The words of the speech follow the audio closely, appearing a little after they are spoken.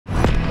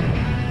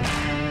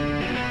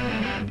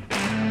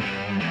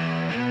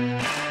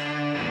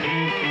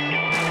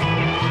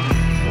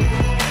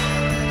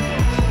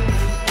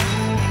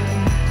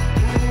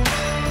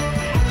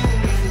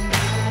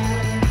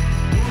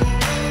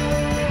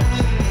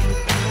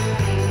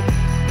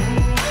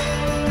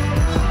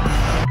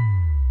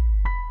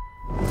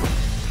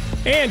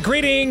And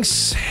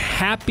greetings.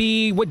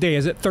 Happy, what day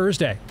is it?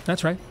 Thursday.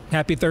 That's right.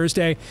 Happy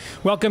Thursday.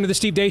 Welcome to the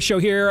Steve Deace Show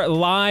here,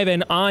 live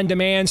and on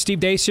demand. Steve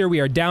Deace here.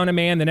 We are down a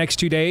man the next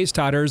 2 days.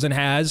 Todd Erzin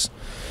has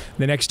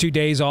the next 2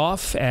 days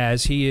off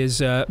as he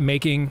is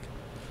making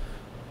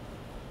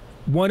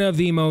one of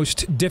the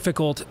most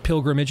difficult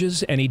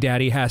pilgrimages any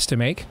daddy has to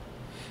make,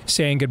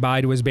 saying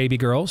goodbye to his baby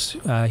girls.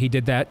 He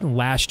did that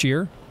last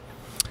year.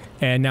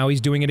 And now he's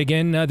doing it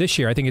again this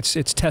year. I think it's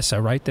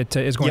Tessa, right, that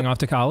is going off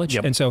to college.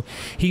 And so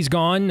he's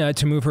gone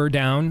to move her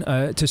down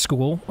to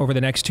school over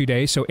the next 2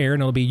 days. So, Aaron,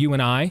 it'll be you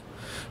and I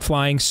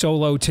flying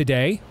solo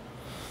today.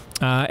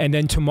 And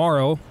then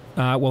tomorrow,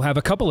 we'll have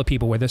a couple of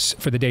people with us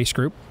for the Deace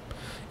group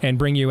and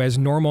bring you as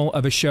normal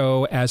of a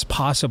show as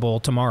possible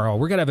tomorrow.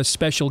 We're going to have a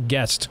special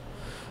guest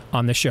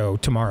on the show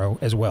tomorrow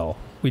as well.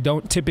 We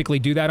don't typically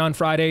do that on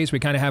Fridays. We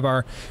kind of have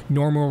our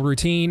normal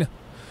routine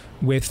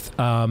with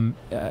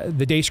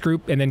the Deace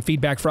group and then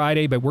Feedback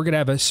Friday, but we're going to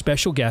have a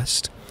special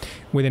guest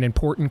with an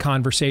important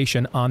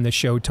conversation on the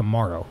show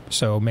tomorrow.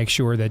 So make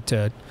sure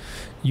that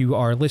you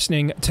are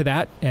listening to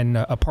that and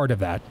a part of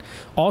that.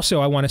 Also,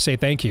 I want to say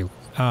thank you.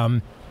 I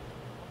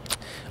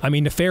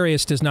mean,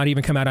 Nefarious does not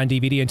even come out on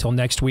DVD until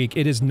next week.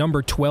 It is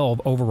number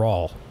 12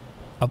 overall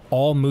of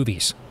all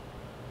movies.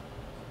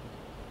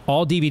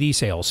 All DVD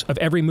sales of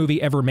every movie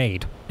ever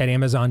made at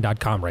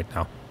Amazon.com right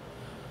now.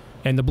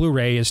 And the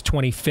Blu-ray is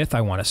 25th,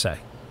 I want to say.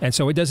 And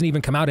so it doesn't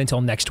even come out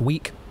until next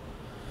week.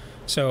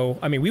 So,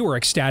 I mean, we were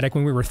ecstatic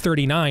when we were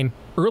 39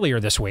 earlier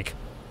this week.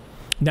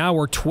 Now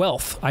we're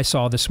 12th, I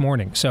saw this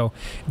morning. So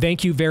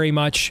thank you very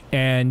much.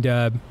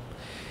 And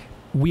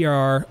we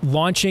are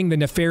launching the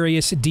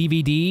Nefarious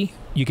DVD.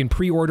 You can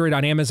pre-order it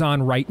on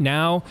Amazon right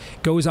now.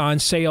 Goes on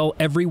sale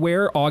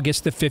everywhere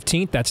August the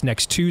 15th. That's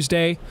next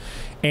Tuesday.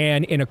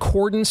 And in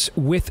accordance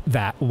with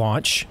that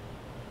launch,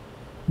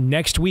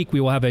 next week,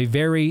 we will have a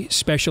very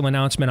special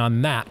announcement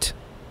on that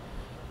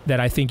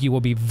I think you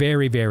will be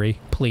very, very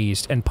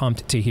pleased and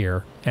pumped to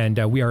hear. And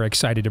we are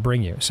excited to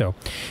bring you. So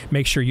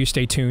make sure you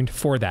stay tuned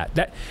for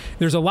that.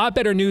 There's a lot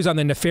better news on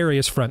the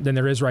Nefarious front than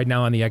there is right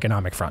now on the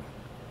economic front.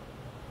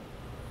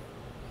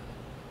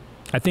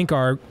 I think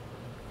our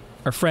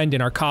friend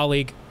and our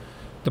colleague,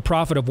 the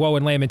prophet of woe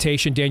and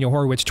lamentation, Daniel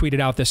Horowitz, tweeted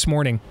out this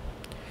morning,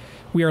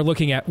 we are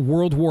looking at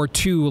World War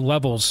II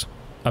levels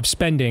of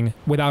spending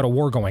without a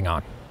war going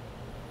on.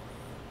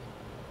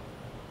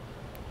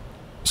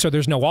 So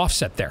there's no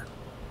offset there,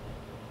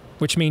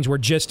 which means we're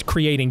just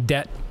creating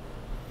debt.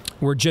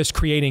 We're just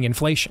creating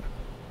inflation.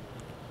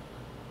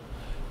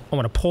 I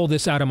want to pull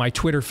this out of my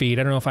Twitter feed.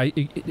 I don't know if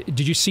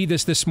did you see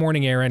this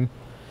morning, Aaron?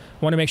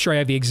 I want to make sure I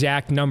have the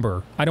exact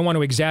number. I don't want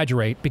to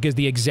exaggerate because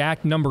the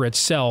exact number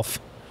itself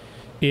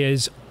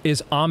is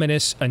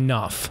ominous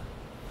enough.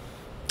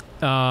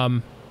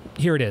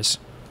 Here it is.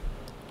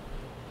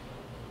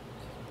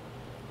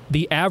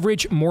 The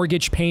average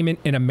mortgage payment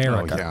in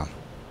America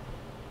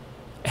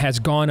has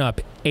gone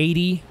up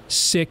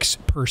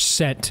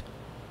 86%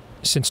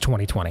 since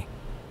 2020.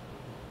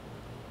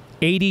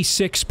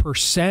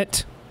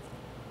 86%.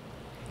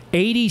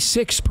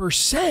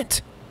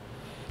 86%.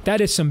 That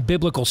is some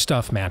biblical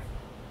stuff, man.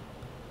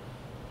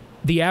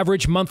 The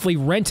average monthly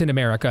rent in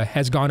America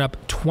has gone up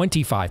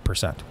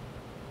 25%.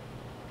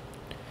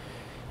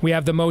 We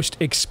have the most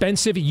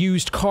expensive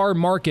used car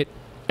market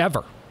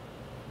ever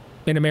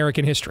in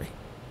American history.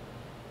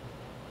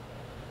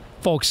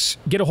 Folks,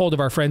 get a hold of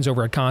our friends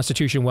over at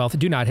Constitution Wealth.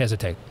 Do not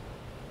hesitate.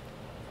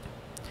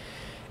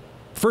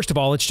 First of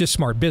all, it's just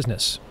smart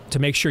business to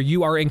make sure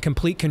you are in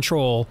complete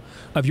control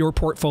of your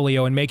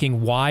portfolio and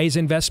making wise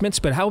investments.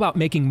 But how about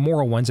making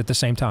moral ones at the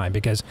same time?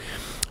 Because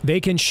they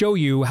can show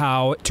you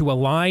how to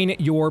align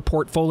your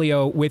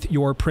portfolio with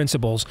your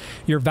principles,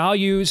 your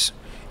values,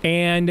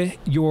 and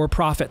your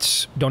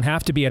profits. Don't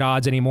have to be at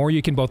odds anymore.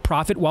 You can both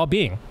profit while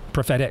being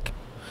prophetic.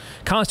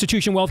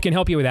 Constitution Wealth can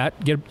help you with that.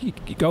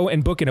 Go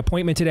and book an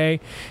appointment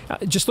today.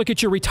 Just look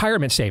at your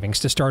retirement savings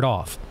to start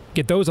off.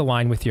 Get those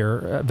aligned with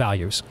your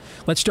values.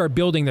 Let's start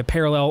building the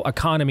parallel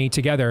economy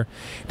together.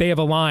 They have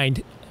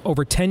aligned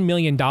over $10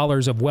 million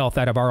of wealth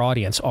out of our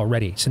audience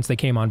already since they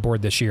came on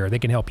board this year. They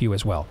can help you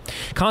as well.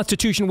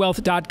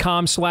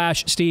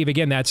 ConstitutionWealth.com/Steve.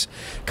 Again, that's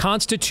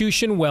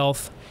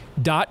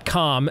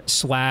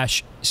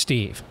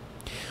ConstitutionWealth.com/Steve.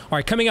 All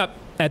right, coming up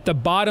at the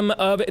bottom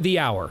of the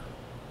hour,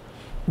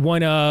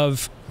 one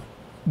of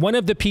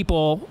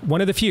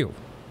the few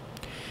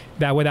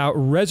that without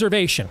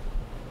reservation,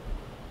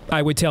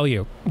 I would tell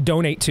you,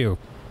 donate to,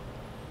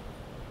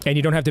 and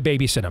you don't have to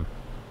babysit him.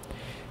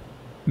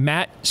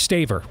 Matt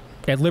Staver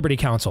at Liberty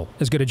Counsel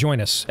is going to join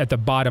us at the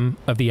bottom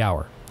of the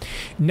hour.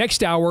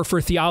 Next hour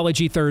for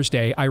Theology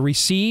Thursday, I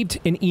received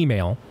an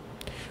email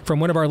from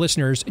one of our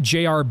listeners,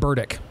 J.R.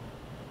 Burdick,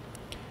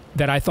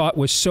 that I thought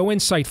was so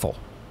insightful.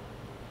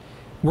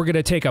 We're going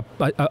to take a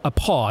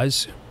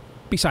pause.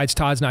 Besides,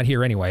 Todd's not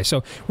here anyway.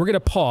 So we're going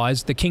to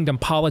pause the Kingdom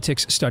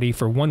Politics study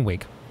for 1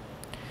 week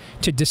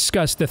to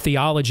discuss the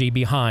theology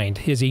behind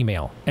his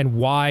email and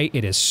why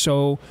it is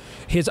so,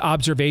 his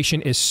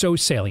observation is so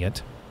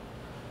salient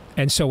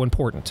and so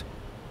important.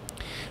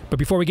 But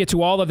before we get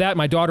to all of that,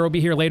 my daughter will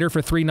be here later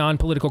for 3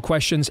 non-political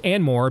questions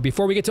and more.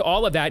 Before we get to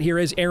all of that, here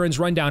is Aaron's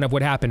rundown of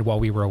what happened while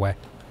we were away.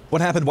 What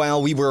happened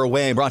while we were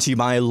away, brought to you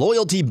by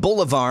Loyalty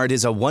Boulevard,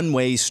 is a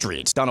one-way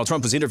street. Donald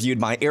Trump was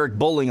interviewed by Eric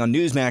Bolling on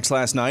Newsmax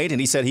last night,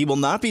 and he said he will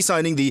not be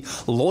signing the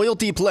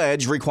loyalty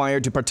pledge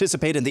required to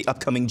participate in the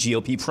upcoming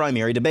GOP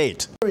primary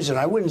debate. The reason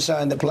I wouldn't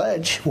sign the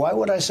pledge, why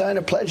would I sign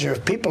a pledge? There are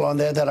people on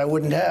there that I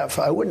wouldn't have.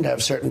 I wouldn't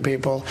have certain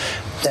people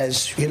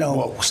as, you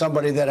know,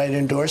 somebody that I'd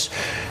endorse.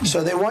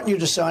 So they want you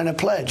to sign a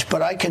pledge.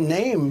 But I can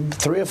name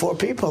 3 or 4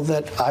 people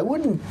that I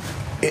wouldn't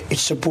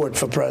support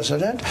for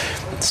president.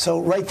 So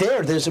right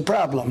there, there's a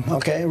problem,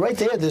 okay? Right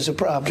there, there's a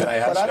problem.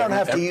 But I don't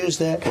have to use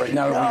that. Right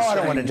now, no, I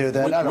don't want to do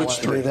that. I don't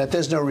want to do that.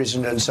 There's no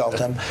reason to insult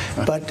them.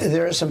 But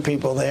there are some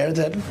people there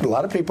that a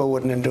lot of people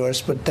wouldn't endorse,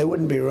 but they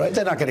wouldn't be right.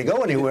 They're not going to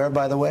go anywhere,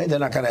 by the way. They're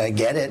not going to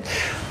get it.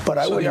 But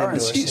I wouldn't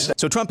endorse it.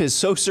 So Trump is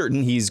so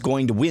certain he's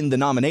going to win the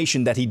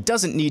nomination that he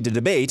doesn't need to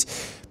debate,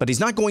 but he's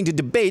not going to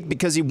debate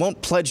because he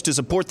won't pledge to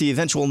support the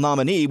eventual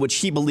nominee, which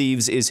he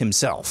believes is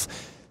himself.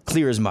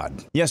 Clear as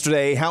mud.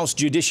 Yesterday, House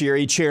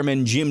Judiciary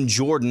Chairman Jim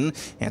Jordan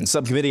and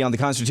Subcommittee on the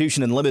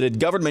Constitution and Limited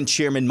Government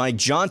Chairman Mike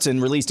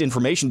Johnson released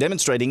information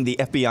demonstrating the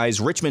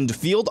FBI's Richmond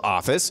field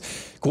office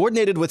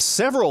coordinated with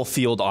several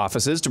field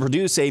offices to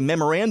produce a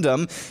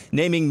memorandum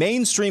naming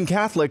mainstream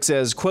Catholics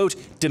as, quote,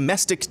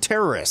 domestic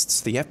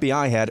terrorists. The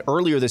FBI had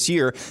earlier this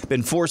year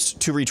been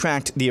forced to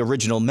retract the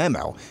original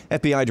memo.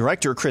 FBI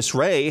Director Chris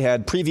Wray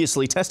had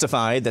previously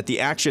testified that the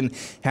action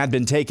had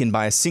been taken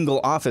by a single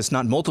office,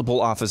 not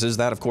multiple offices.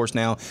 That, of course,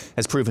 now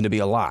has proven to be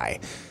a lie.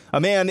 A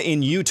man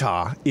in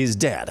Utah is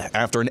dead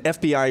after an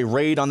FBI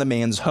raid on the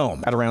man's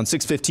home. At around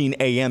 6:15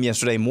 a.m.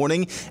 yesterday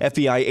morning,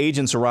 FBI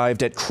agents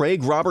arrived at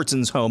Craig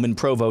Robertson's home in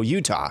Provo,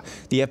 Utah.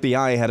 The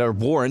FBI had a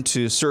warrant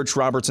to search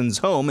Robertson's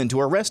home and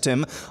to arrest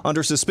him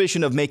under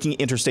suspicion of making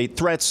interstate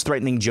threats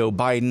threatening Joe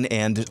Biden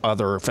and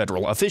other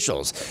federal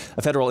officials.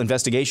 A federal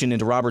investigation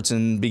into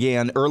Robertson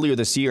began earlier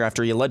this year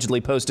after he allegedly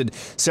posted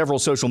several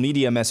social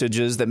media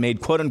messages that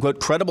made quote-unquote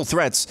credible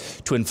threats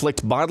to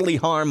inflict bodily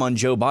harm on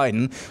Joe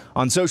Biden.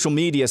 On social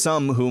media,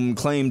 some whom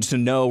claimed to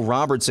know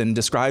Robertson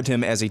described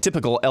him as a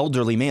typical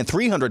elderly man,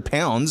 300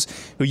 pounds,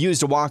 who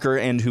used a walker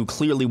and who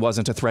clearly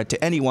wasn't a threat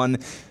to anyone.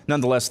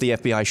 Nonetheless, the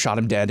FBI shot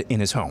him dead in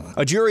his home.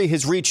 A jury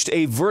has reached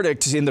a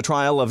verdict in the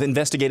trial of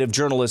investigative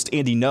journalist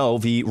Andy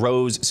Ngo v.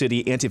 Rose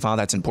City Antifa,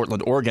 that's in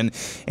Portland, Oregon,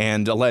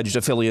 and alleged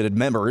affiliated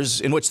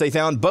members, in which they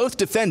found both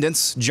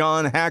defendants,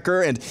 John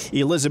Hacker and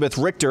Elizabeth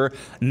Richter,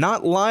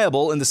 not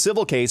liable in the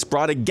civil case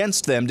brought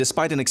against them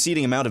despite an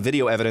exceeding amount of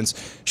video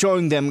evidence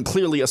showing them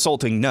clearly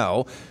assaulting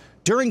Ngo.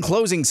 During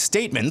closing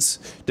statements,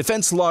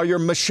 defense lawyer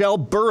Michelle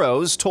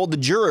Burrows told the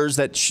jurors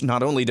that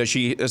not only does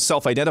she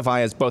self-identify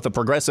as both a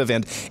progressive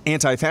and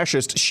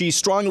anti-fascist, she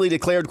strongly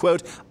declared,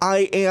 quote,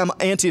 I am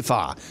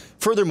Antifa.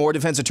 Furthermore,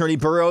 defense attorney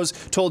Burrows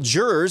told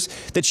jurors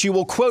that she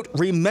will, quote,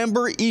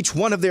 remember each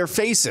one of their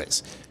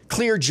faces.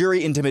 Clear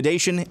jury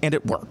intimidation, and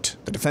it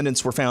worked. The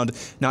defendants were found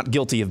not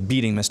guilty of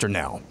beating Mr.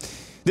 Ngo.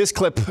 This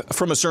clip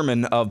from a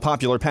sermon of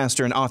popular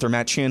pastor and author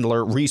Matt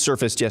Chandler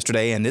resurfaced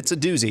yesterday, and it's a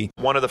doozy.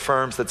 One of the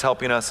firms that's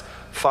helping us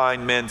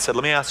find men said,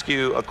 let me ask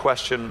you a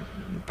question,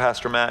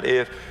 Pastor Matt.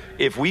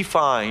 If we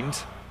find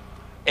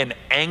an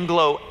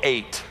Anglo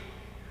 8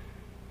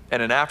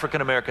 and an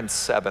African American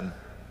 7,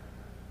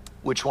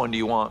 which one do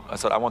you want? I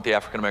said, I want the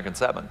African American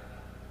 7.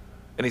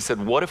 And he said,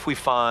 what if we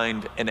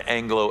find an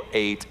Anglo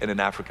 8 and an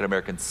African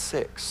American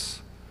 6?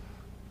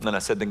 And then I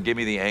said, then give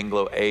me the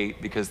Anglo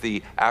 8, because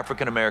the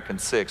African American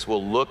 6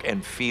 will look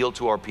and feel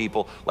to our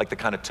people like the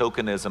kind of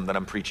tokenism that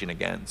I'm preaching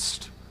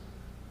against.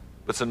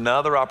 But it's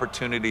another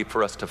opportunity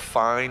for us to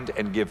find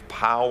and give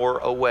power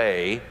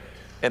away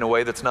in a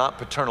way that's not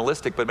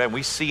paternalistic, but man,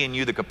 we see in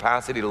you the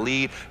capacity to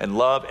lead and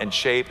love and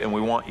shape, and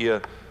we want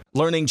you.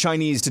 Learning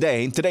Chinese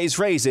today, today's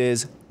phrase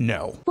is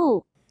no.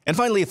 Ooh. And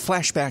finally, a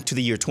flashback to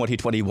the year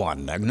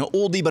 2021. An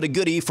oldie but a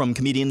goodie from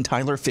comedian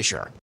Tyler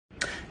Fisher.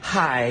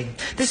 Hi,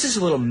 this is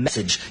a little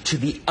message to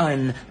the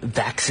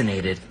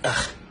unvaccinated.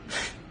 Ugh.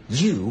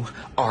 You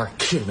are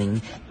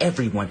killing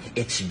everyone.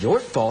 It's your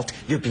fault.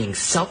 You're being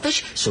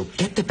selfish, so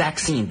get the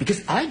vaccine.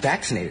 Because I'm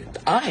vaccinated.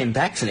 I am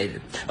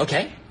vaccinated,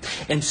 okay?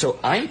 And so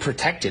I'm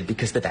protected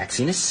because the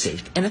vaccine is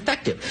safe and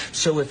effective.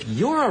 So if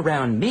you're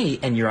around me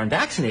and you're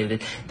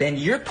unvaccinated, then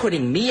you're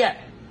putting me at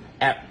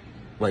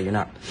well, you're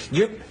not.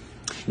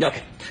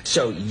 Okay,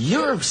 so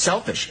you're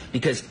selfish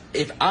because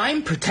if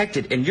I'm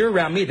protected and you're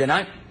around me, then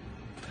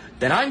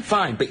I'm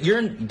fine. But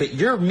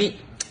you're me.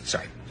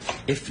 Sorry.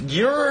 If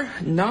you're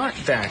not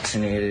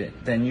vaccinated,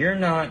 then you're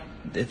not.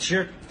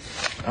 You're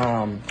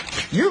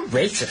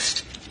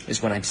racist,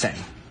 is what I'm saying.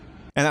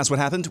 And that's what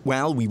happened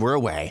while we were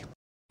away.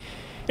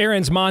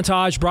 Aaron's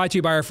montage brought to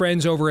you by our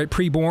friends over at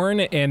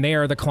Preborn, and they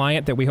are the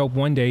client that we hope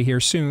one day here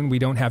soon we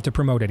don't have to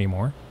promote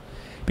anymore,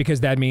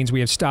 because that means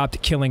we have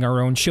stopped killing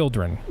our own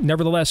children.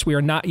 Nevertheless, we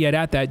are not yet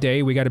at that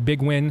day. We got a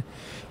big win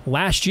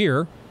last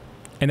year,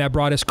 and that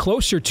brought us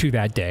closer to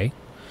that day.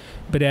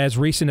 But as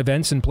recent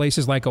events in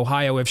places like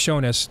Ohio have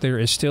shown us, there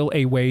is still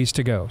a ways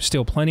to go.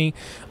 Still plenty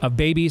of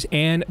babies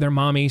and their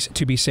mommies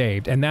to be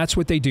saved. And that's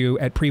what they do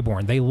at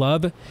preborn. They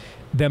love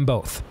them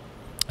both.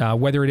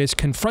 Whether it is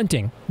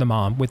confronting the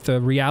mom with the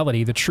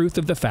reality, the truth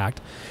of the fact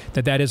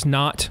that that is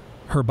not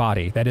her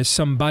body, that is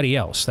somebody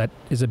else, that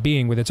is a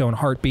being with its own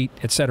heartbeat,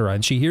 etc.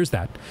 And she hears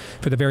that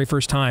for the very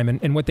first time.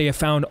 And what they have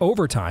found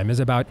over time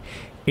is about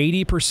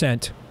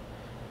 80%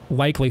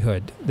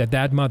 likelihood that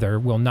that mother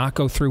will not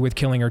go through with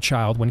killing her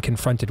child when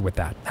confronted with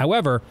that.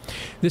 However,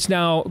 this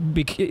now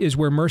is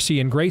where mercy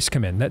and grace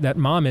come in. That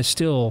mom is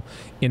still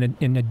in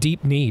a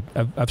deep need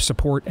of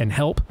support and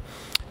help.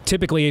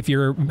 Typically, if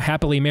you're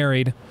happily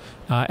married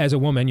as a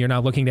woman, you're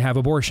not looking to have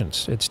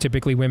abortions. It's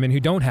typically women who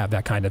don't have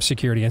that kind of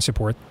security and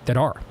support that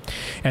are.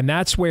 And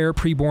that's where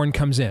preborn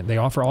comes in. They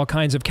offer all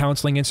kinds of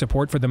counseling and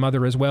support for the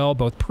mother as well,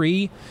 both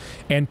pre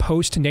and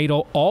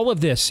postnatal. All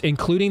of this,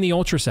 including the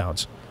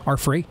ultrasounds, are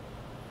free,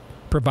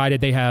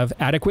 provided they have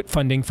adequate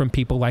funding from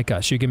people like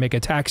us. You can make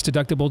a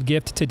tax-deductible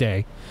gift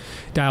today.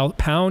 Dial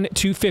pound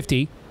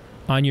 250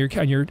 on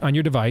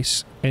your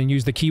device and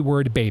use the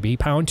keyword baby,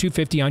 pound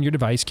 250 on your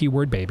device,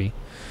 keyword baby,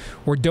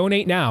 or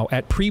donate now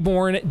at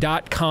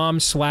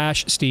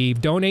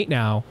preborn.com/Steve. Donate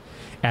now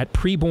at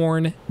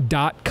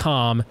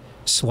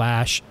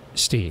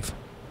preborn.com/Steve.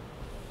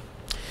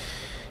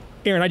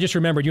 Aaron, I just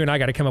remembered you and I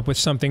got to come up with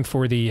something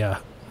for the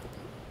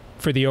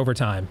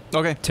overtime.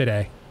 Okay.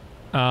 Today.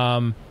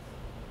 I'll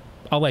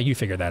let you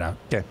figure that out.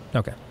 Okay.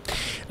 Okay.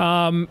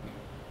 I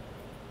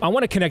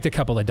want to connect a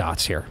couple of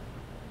dots here.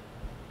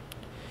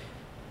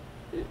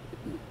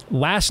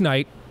 Last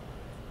night,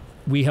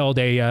 we held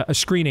a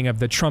screening of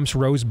the Trump's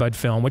Rosebud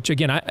film, which,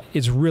 again,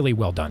 is really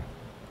well done.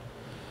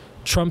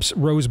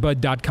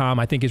 TrumpsRosebud.com,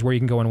 I think, is where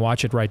you can go and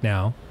watch it right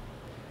now.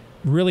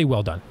 Really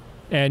well done.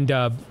 And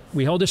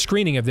we held a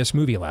screening of this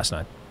movie last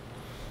night.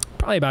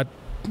 Probably about,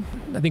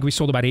 I think we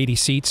sold about 80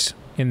 seats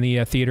in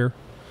the theater.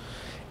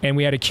 And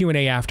we had a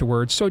Q&A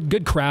afterwards. So a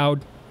good crowd,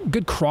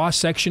 good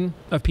cross-section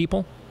of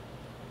people.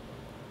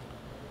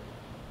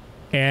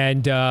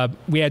 And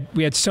we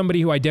had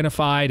somebody who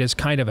identified as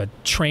kind of a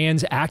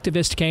trans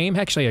activist came.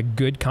 Actually, a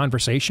good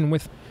conversation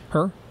with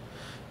her.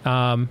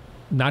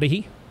 Not a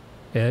he.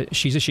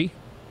 She's a she.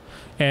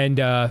 And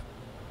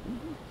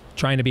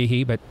trying to be a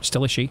he, but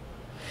still a she.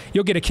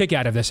 You'll get a kick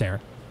out of this,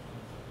 Aaron.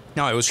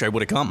 No, I wish I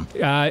would have come.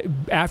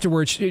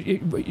 Afterwards,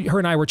 her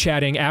and I were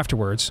chatting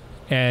afterwards,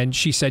 and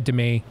she said to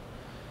me,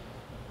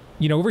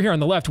 you know, over here on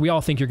the left, we all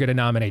think you're going to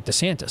nominate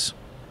DeSantis.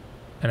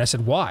 And I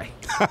said, why?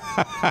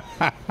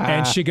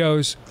 And she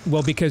goes,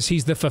 well, because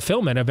he's the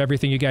fulfillment of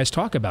everything you guys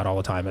talk about all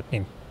the time. I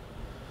mean,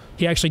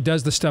 he actually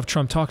does the stuff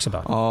Trump talks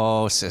about.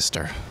 Oh,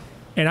 sister.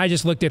 And I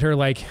just looked at her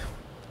like,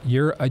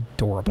 you're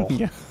adorable.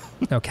 Yeah.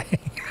 Okay.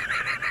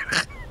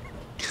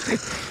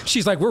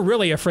 She's like, we're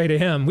really afraid of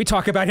him. We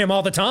talk about him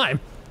all the time.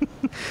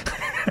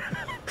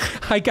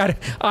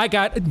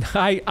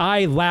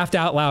 I laughed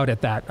out loud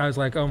at that. I was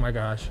like, oh my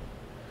gosh.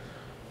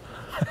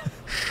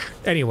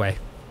 Anyway,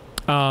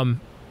 the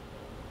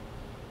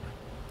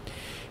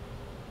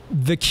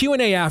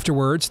Q&A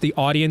afterwards, the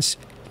audience,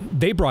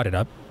 they brought it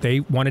up. They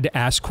wanted to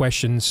ask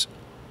questions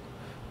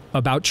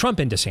about Trump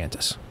and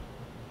DeSantis.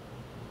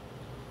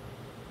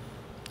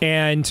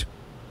 And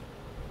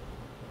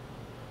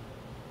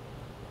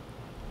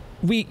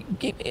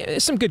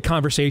some good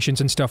conversations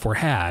and stuff were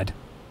had.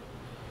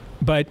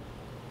 But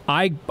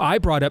I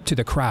brought up to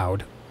the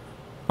crowd,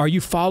 are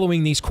you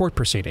following these court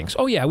proceedings?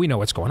 Oh, yeah, we know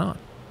what's going on.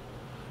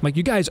 Like,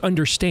 you guys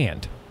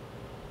understand.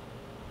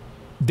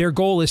 Their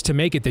goal is to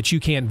make it that you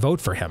can't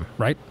vote for him,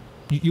 right?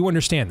 You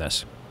understand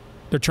this.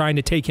 They're trying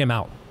to take him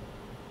out,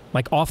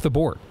 like off the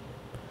board.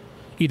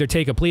 Either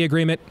take a plea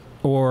agreement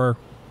or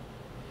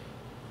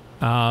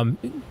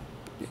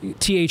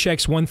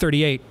THX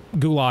 138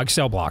 gulag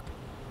cell block.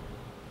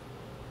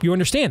 You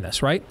understand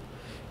this, right?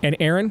 And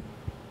Aaron,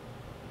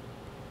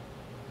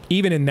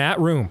 even in that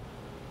room,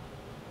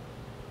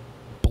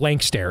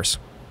 blank stares.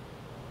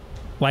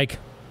 Like,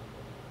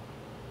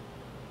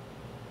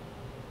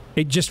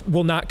 it just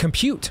will not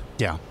compute.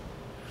 Yeah.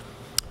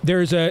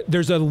 There's a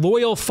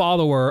loyal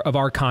follower of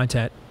our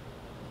content,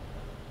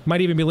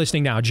 might even be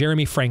listening now,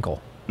 Jeremy Frankel.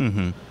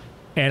 Mm-hmm.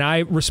 And I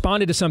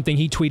responded to something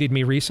he tweeted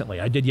me recently.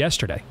 I did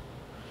yesterday.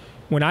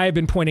 When I have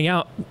been pointing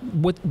out,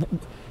 what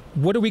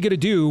are we going to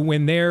do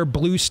when they're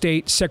blue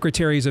state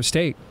secretaries of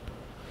state?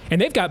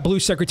 And they've got blue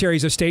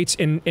secretaries of states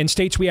in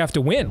states we have to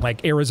win,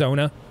 like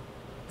Arizona,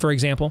 for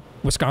example,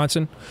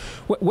 Wisconsin.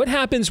 What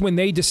happens when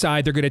they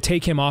decide they're going to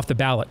take him off the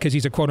ballot because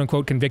he's a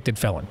quote-unquote convicted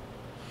felon?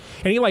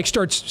 And he like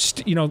starts,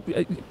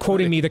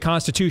 quoting me the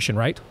Constitution,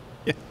 right?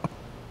 Yeah.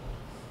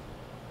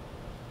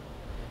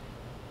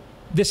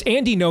 This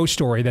Andy No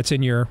story that's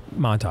in your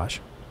montage.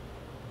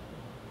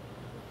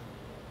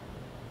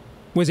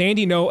 Was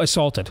Andy No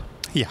assaulted?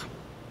 Yeah.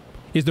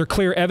 Is there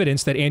clear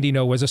evidence that Andy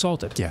No was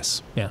assaulted?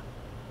 Yes. Yeah.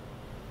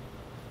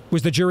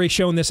 Was the jury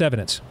shown this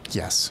evidence?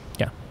 Yes.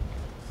 Yeah.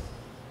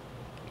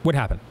 What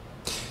happened?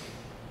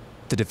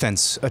 The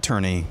defense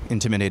attorney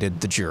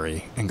intimidated the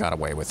jury and got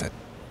away with it.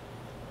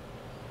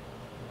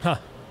 Huh.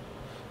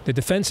 The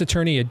defense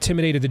attorney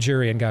intimidated the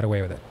jury and got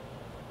away with it.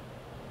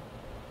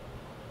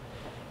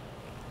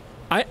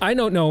 I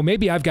don't know.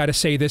 Maybe I've got to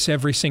say this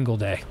every single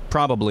day.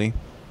 Probably.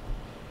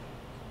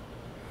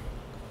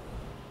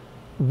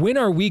 When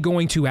are we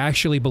going to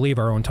actually believe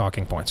our own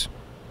talking points?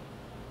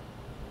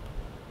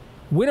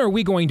 When are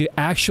we going to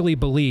actually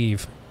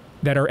believe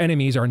that our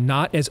enemies are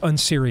not as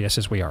unserious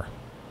as we are?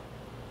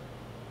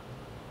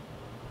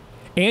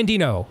 Andy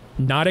No,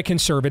 not a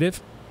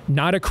conservative,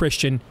 not a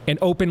Christian, an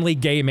openly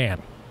gay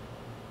man,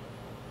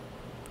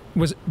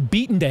 was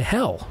beaten to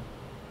hell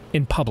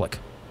in public.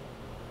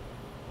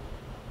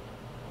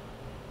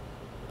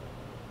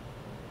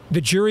 The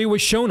jury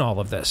was shown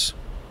all of this.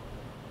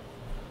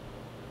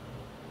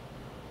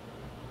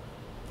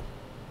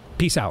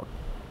 Peace out.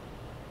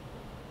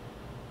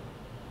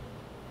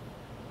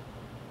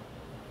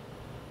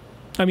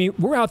 I mean,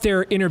 we're out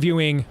there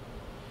interviewing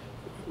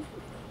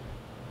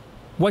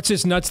what's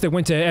his nuts that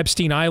went to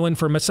Epstein Island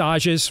for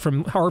massages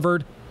from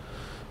Harvard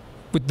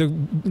with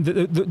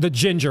the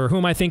ginger. Who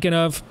am I thinking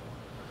of?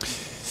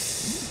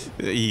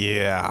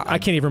 Yeah. I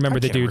can't even remember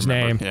the dude's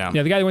name. Yeah,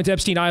 the guy that went to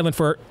Epstein Island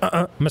for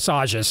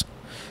massages.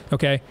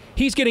 Okay?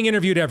 He's getting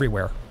interviewed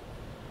everywhere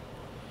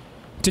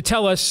to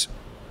tell us,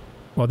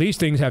 well, these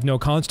things have no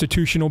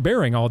constitutional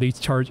bearing, all these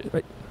charges.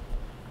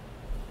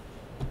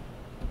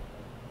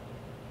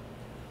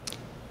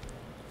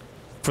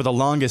 For the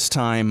longest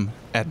time,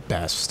 at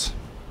best,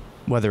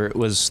 whether it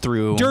was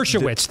through...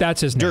 Dershowitz,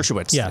 that's his name.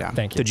 Dershowitz, yeah.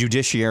 Thank you. The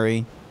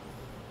judiciary,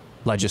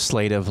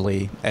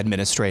 legislatively,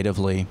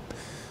 administratively,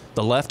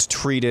 the left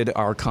treated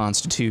our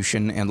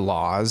Constitution and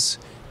laws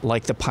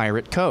like the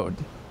pirate code.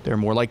 They're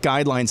more like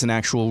guidelines than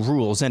actual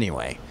rules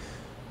anyway.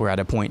 We're at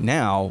a point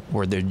now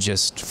where they're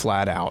just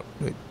flat out...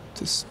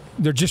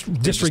 They're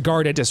just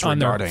disregarded on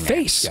their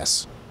face.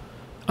 Yes.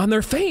 On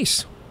their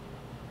face.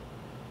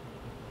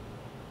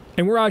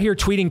 And we're out here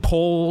tweeting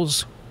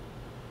polls.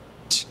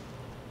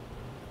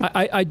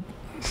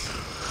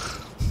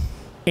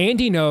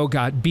 Andy No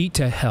got beat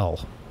to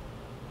hell.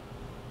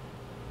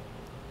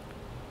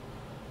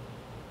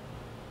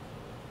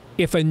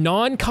 If a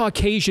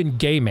non-Caucasian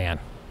gay man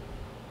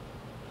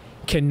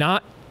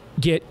cannot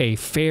get a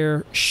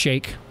fair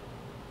shake,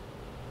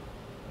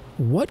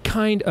 what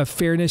kind of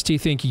fairness do you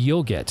think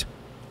you'll get?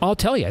 I'll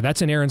tell you,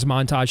 that's in Aaron's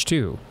montage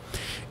too.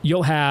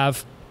 You'll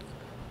have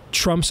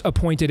Trump's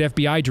appointed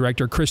FBI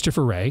director,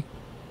 Christopher Wray,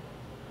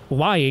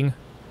 lying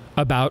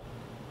about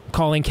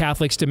calling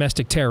Catholics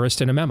domestic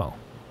terrorists in a memo.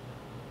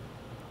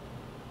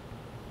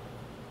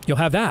 You'll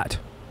have that.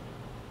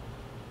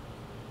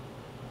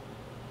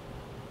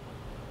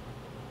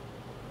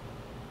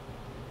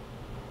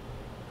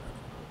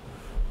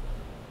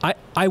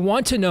 I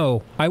want to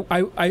know,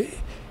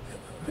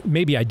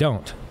 maybe I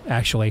don't,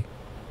 actually.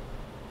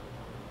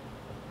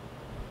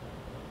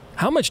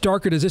 How much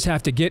darker does this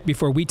have to get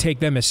before we take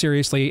them as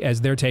seriously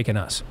as they're taking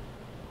us?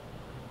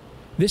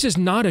 This is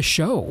not a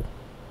show.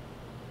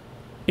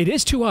 It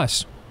is to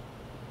us.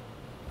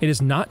 It is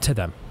not to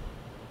them.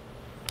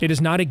 It is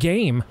not a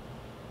game.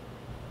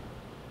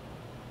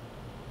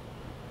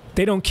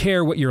 They don't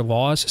care what your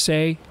laws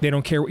say. They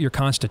don't care what your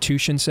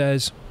Constitution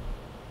says.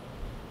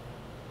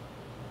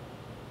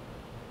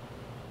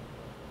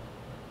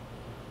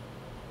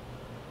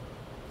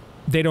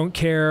 They don't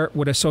care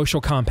what a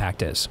social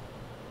compact is.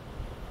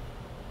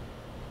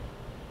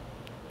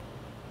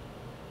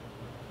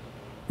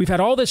 We've had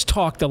all this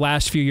talk the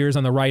last few years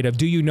on the right of,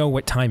 do you know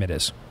what time it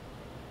is?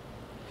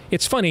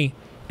 It's funny,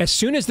 as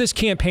soon as this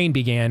campaign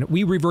began,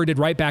 we reverted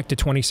right back to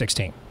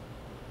 2016.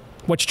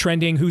 What's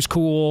trending, who's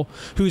cool,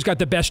 who's got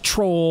the best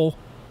troll,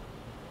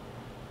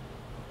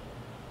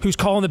 who's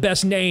calling the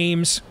best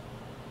names.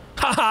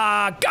 Ha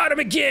ha, got him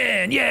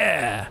again,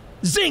 yeah,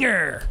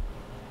 zinger.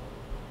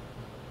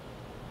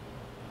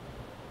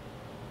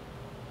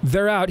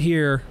 They're out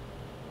here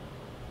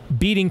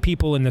beating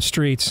people in the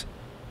streets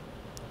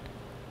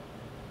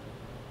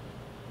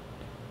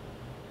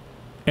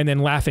and then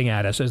laughing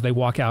at us as they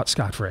walk out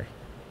scot-free.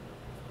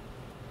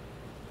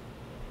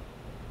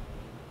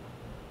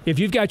 If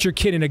you've got your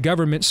kid in a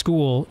government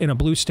school in a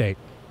blue state,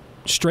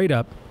 straight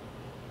up,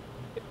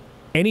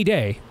 any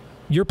day,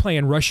 you're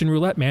playing Russian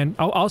roulette, man.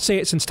 I'll say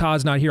it since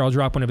Todd's not here. I'll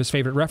drop one of his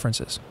favorite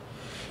references.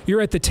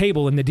 You're at the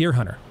table in The Deer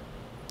Hunter,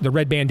 the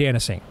red bandana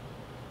scene.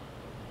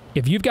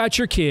 If you've got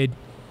your kid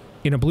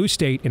in a blue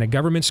state in a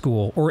government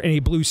school, or in a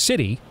blue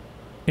city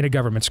in a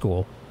government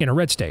school in a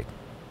red state,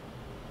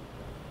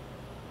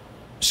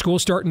 school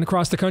starting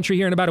across the country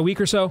here in about a week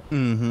or so,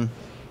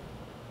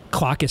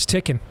 clock is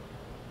ticking.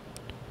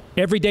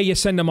 Every day you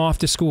send them off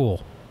to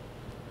school,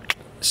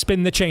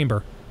 spin the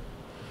chamber.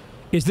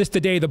 Is this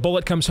the day the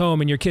bullet comes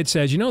home and your kid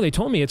says, you know, they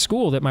told me at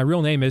school that my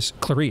real name is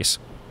Clarice?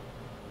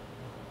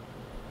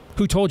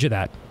 Who told you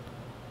that?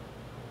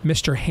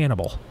 Mr.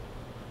 Hannibal.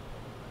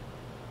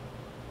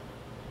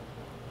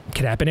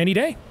 Could happen any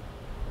day.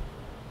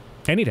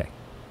 Any day.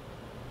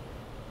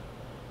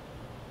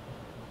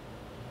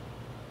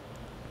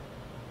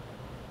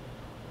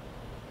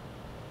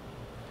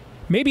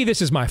 Maybe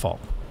this is my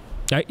fault.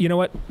 You know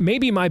what?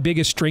 Maybe my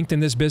biggest strength in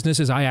this business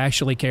is I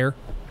actually care.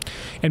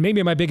 And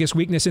maybe my biggest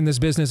weakness in this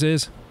business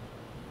is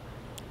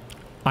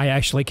I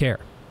actually care.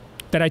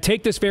 That I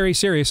take this very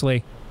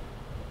seriously,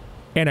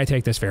 and I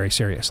take this very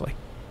seriously.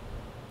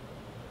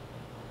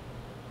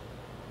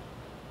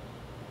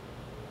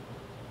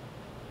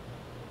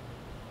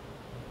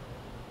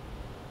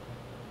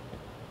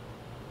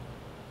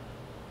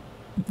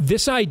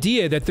 This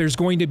idea that there's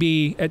going to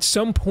be, at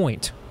some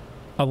point,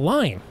 a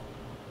line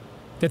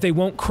that they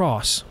won't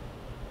cross.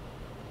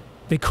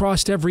 They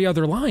crossed every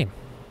other line.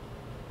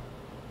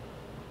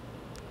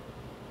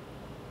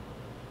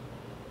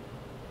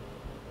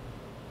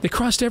 They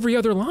crossed every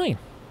other line.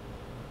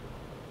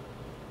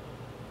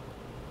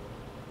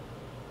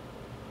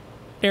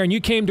 Aaron, you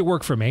came to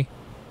work for me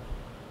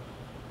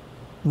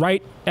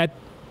right at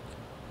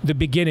the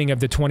beginning of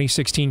the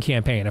 2016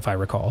 campaign, if I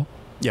recall.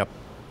 Yep.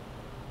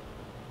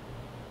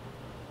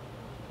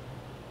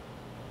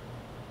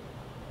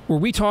 Were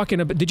we talking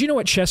about... Did you know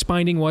what chest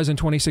binding was in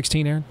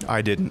 2016, Aaron?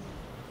 I didn't.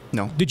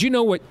 No. Did you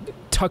know what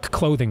tuck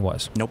clothing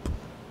was? Nope.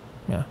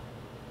 Yeah.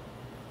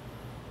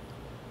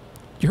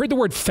 You heard the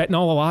word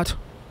fentanyl a lot?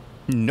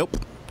 Nope.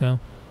 No.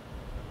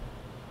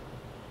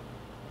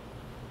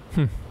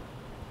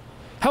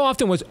 How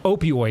often was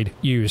opioid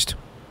used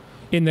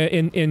in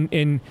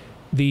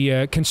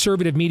the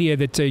conservative media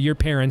that your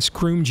parents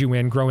groomed you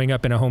in growing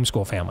up in a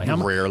homeschool family?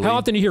 Rarely. How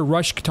often do you hear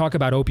Rush talk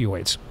about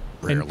opioids?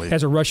 Rarely.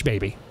 As a Rush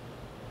baby.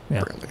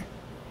 Yeah. Rarely.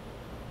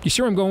 You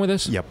see where I'm going with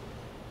this? Yep.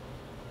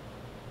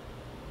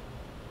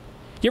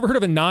 You ever heard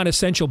of a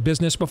non-essential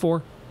business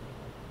before?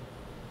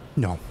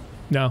 No.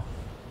 No.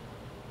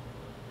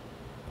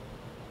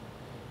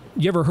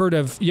 You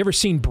ever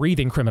seen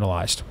breathing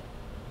criminalized?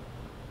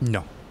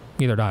 No.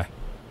 Neither did I.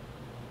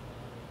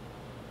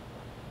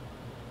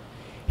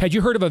 Had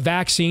you heard of a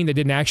vaccine that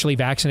didn't actually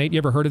vaccinate? You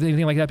ever heard of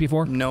anything like that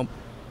before? Nope.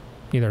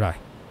 Neither did I.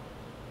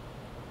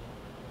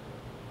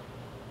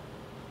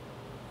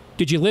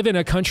 Did you live in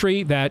a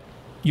country that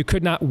you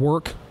could not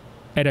work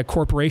at a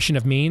corporation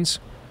of means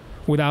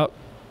without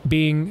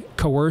being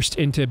coerced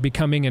into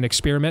becoming an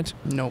experiment?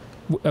 Nope.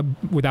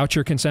 Without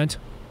your consent?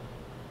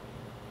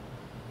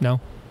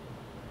 No?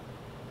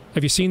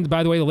 Have you seen,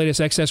 by the way, the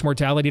latest excess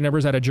mortality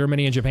numbers out of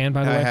Germany and Japan,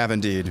 by the way? I have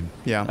indeed.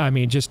 Yeah. I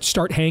mean, just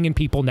start hanging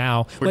people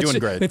now. We're doing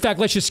great. In fact,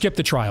 let's just skip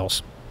the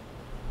trials.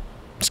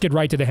 Let's get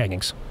right to the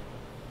hangings.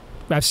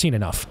 I've seen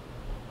enough.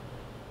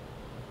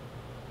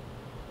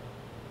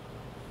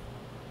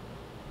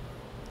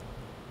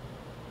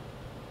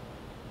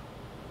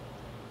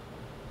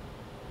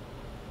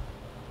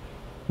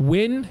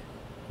 When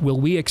will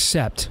we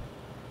accept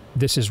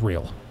this is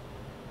real?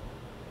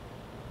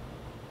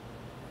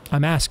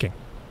 I'm asking.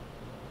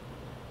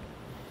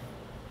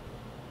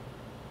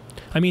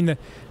 I mean,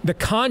 the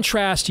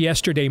contrast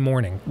yesterday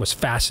morning was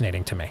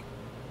fascinating to me.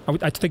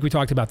 I think we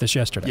talked about this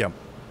yesterday. Yeah.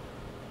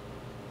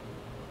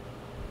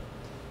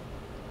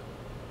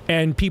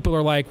 And people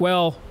are like,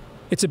 well,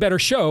 it's a better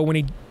show when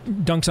he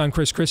dunks on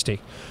Chris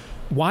Christie.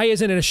 Why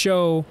isn't it a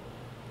show?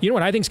 You know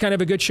what I think is kind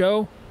of a good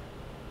show?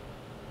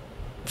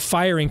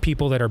 Firing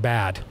people that are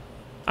bad.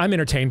 I'm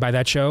entertained by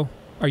that show.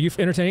 Are you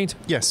entertained?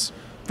 Yes,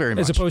 very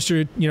much. As opposed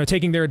to,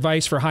 taking their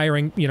advice for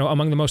hiring,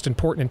 among the most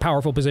important and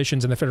powerful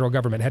positions in the federal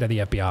government, head of the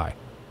FBI.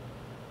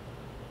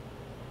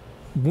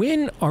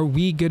 When are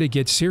we going to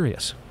get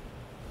serious?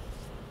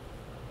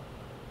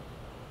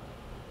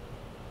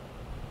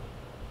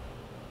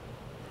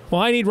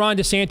 Well, I need Ron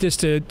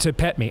DeSantis to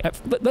pet me.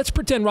 Let's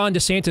pretend Ron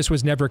DeSantis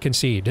was never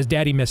conceived. His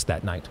daddy missed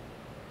that night.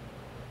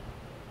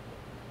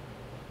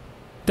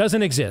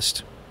 Doesn't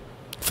exist.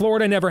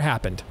 Florida never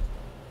happened.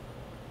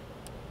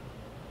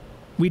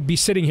 We'd be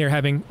sitting here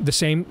having the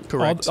same,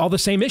 all the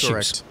same issues.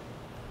 Correct.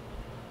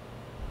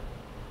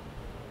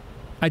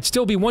 I'd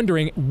still be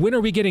wondering, when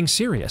are we getting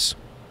serious?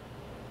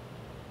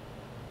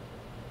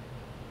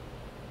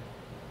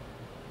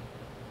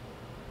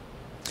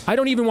 I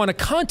don't even want to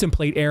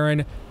contemplate,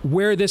 Aaron,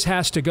 where this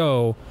has to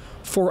go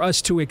for us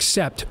to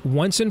accept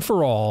once and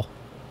for all,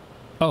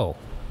 oh,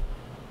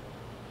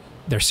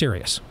 they're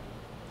serious.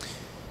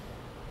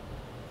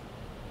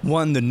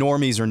 One, the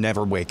normies are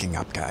never waking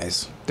up,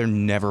 guys. They're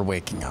never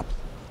waking up.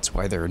 That's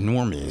why they're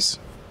normies.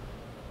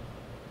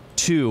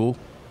 Two,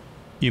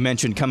 you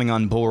mentioned coming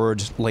on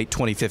board late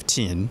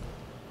 2015.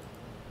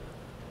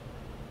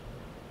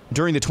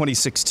 During the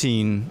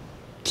 2016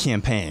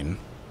 campaign,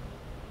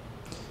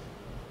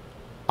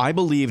 I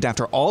believed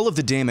after all of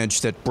the damage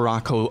that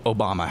Barack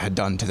Obama had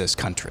done to this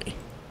country,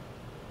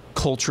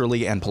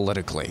 culturally and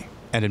politically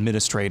and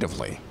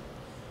administratively,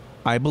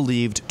 I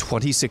believed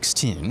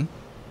 2016,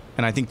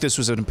 and I think this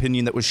was an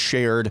opinion that was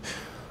shared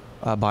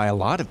by a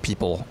lot of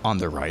people on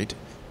the right,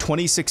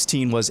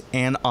 2016 was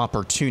an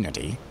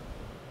opportunity,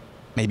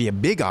 maybe a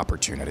big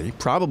opportunity,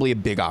 probably a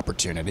big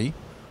opportunity,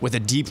 with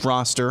a deep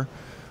roster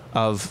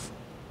of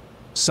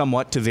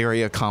somewhat to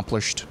very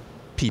accomplished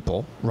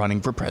people running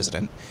for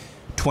president.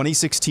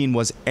 2016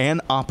 was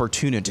an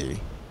opportunity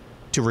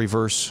to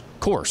reverse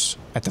course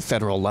at the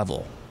federal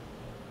level.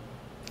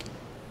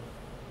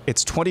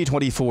 It's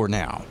 2024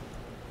 now.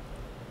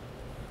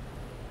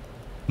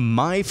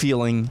 My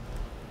feeling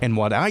and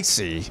what I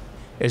see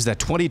is that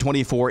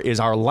 2024 is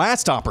our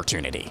last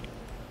opportunity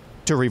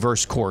to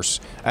reverse course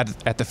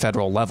at the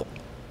federal level.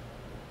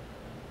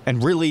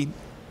 And really,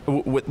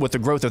 with the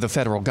growth of the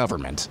federal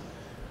government,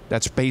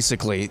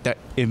 that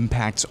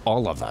impacts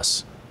all of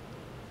us.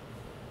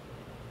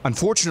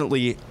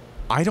 Unfortunately,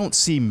 I don't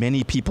see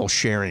many people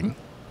sharing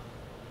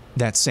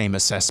that same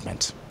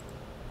assessment.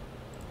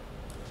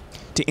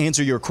 To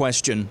answer your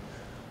question,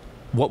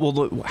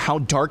 how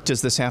dark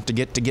does this have to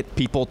get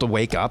people to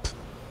wake up?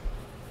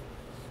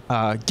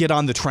 Get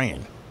on the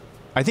train.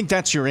 I think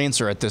that's your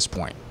answer at this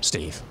point,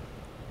 Steve.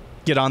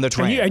 Get on the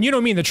train. And you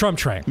don't mean the Trump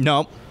train.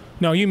 No.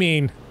 No, you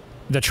mean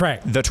the train.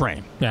 The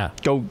train. Yeah.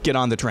 Go get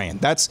on the train.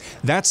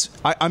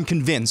 I'm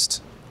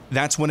convinced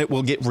that's when it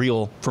will get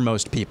real for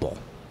most people.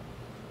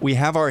 We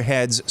have our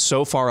heads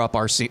so far up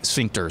our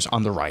sphincters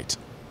on the right.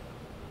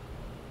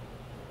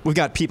 We've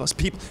got people,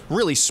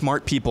 really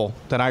smart people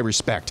that I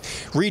respect,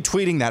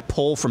 retweeting that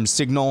poll from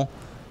Signal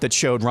that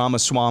showed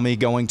Ramaswamy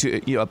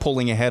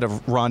pulling ahead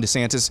of Ron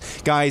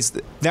DeSantis. Guys,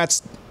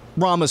 that's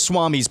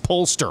Ramaswamy's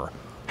pollster.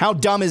 How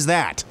dumb is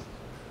that?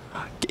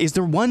 Is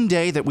there one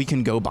day that we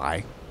can go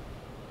by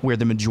where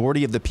the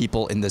majority of the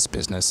people in this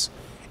business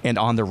and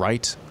on the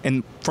right,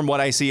 and from what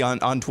I see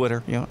on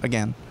Twitter,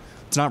 again,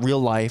 it's not real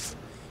life.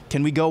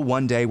 Can we go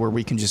one day where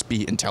we can just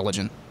be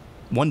intelligent?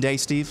 One day,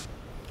 Steve?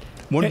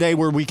 One day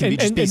where we can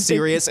be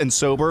serious and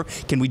sober.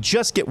 Can we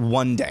just get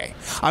one day?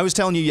 I was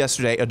telling you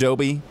yesterday,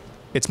 Adobe,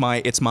 it's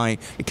my.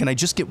 Can I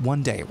just get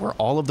one day where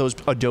all of those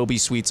Adobe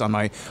suites on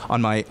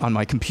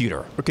my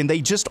computer, or can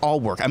they just all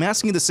work? I'm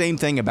asking the same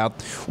thing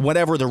about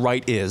whatever the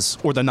right is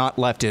or the not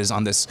left is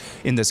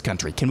in this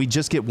country. Can we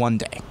just get one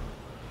day?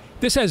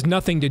 This has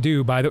nothing to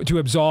do to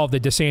absolve the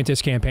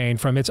DeSantis campaign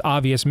from its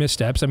obvious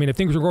missteps. I mean, if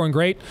things were going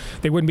great,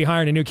 they wouldn't be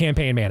hiring a new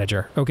campaign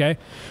manager. Okay,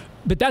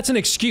 but that's an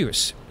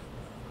excuse.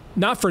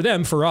 Not for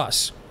them, for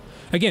us.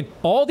 Again,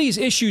 all these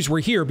issues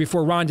were here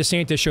before Ron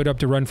DeSantis showed up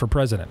to run for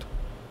president.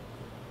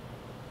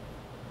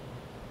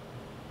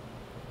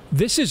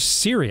 This is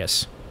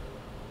serious.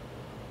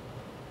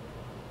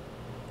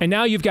 And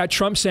now you've got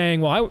Trump saying,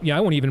 well, I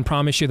won't even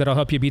promise you that I'll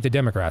help you beat the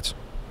Democrats.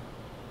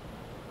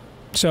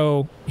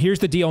 So here's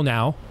the deal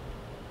now.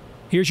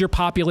 Here's your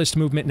populist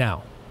movement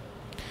now.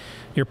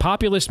 Your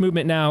populist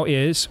movement now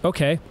is,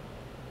 okay,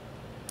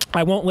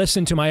 I won't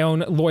listen to my own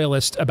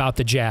loyalists about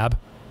the jab.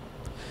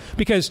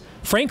 Because,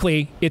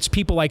 frankly, it's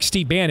people like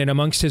Steve Bannon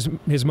amongst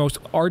his most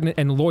ardent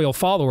and loyal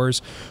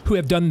followers who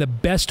have done the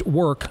best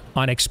work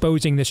on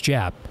exposing this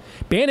jab.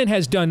 Bannon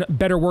has done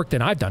better work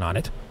than I've done on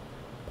it.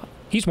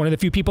 He's one of the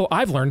few people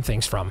I've learned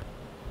things from.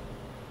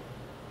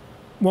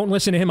 Won't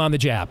listen to him on the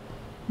jab.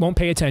 Won't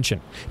pay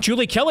attention.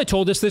 Julie Kelly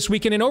told us this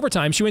weekend in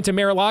overtime. She went to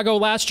Mar-a-Lago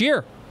last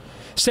year.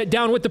 Sat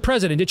down with the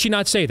president. Did she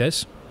not say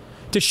this?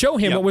 To show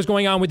him what was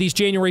going on with these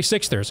January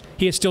 6thers.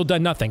 He has still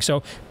done nothing.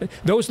 So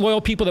those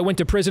loyal people that went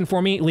to prison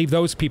for me, leave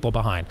those people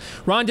behind.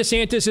 Ron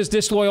DeSantis is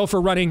disloyal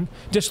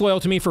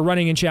to me for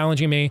running and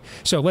challenging me.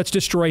 So let's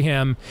destroy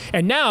him.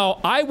 And now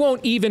I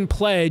won't even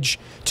pledge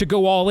to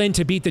go all in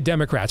to beat the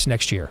Democrats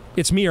next year.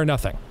 It's me or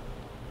nothing.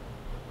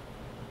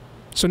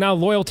 So now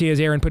loyalty, as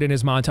Aaron put in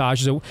his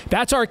montage, so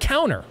that's our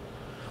counter.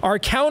 Our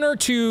counter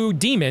to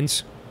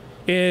demons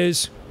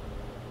is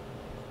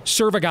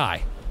serve a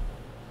guy.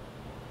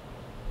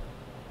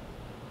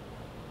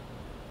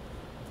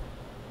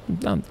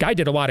 Guy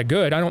did a lot of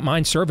good. I don't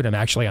mind serving him,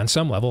 actually, on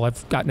some level.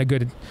 I've gotten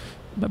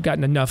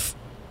enough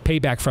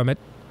payback from it.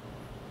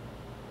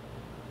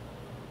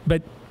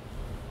 But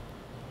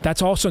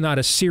that's also not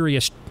a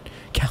serious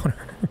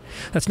counter.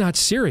 That's not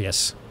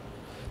serious.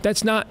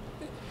 That's not...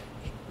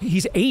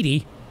 He's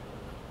 80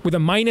 with a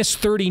minus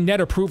 30 net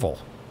approval.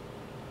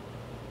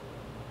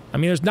 I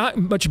mean, there's not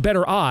much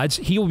better odds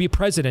he will be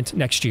president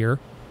next year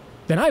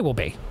than I will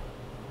be.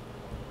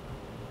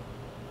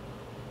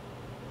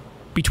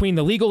 Between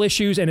the legal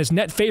issues and his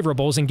net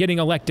favorables and getting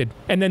elected,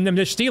 and then them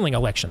just stealing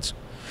elections.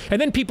 And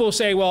then people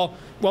say, well,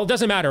 it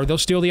doesn't matter. They'll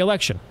steal the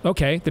election.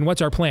 Okay, then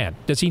what's our plan?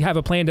 Does he have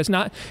a plan? Does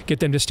not get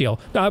them to steal?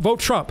 Vote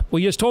Trump.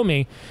 Well, you just told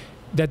me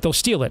that they'll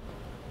steal it.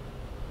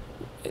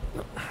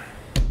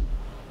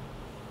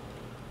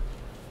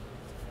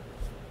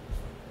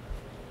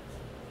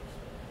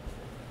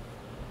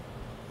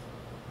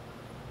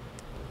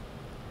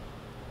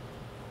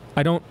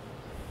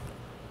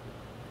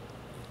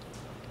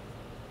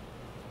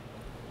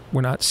 We're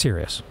not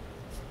serious.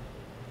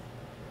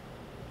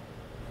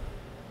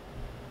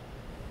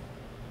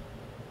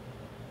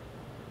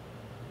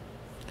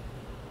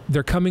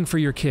 They're coming for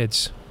your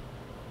kids.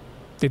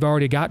 They've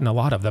already gotten a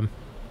lot of them,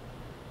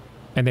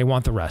 and they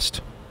want the rest.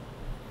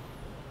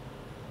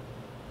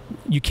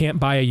 You can't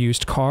buy a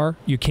used car.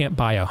 You can't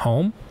buy a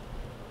home.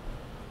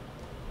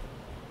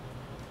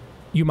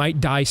 You might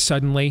die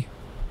suddenly.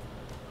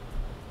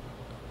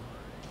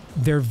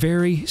 They're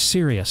very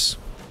serious.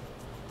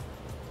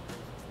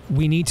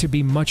 We need to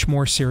be much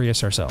more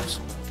serious ourselves.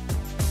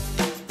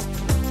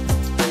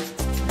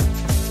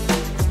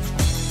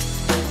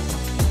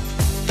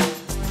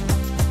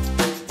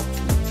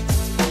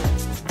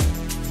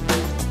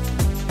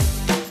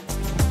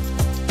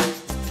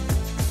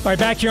 All right,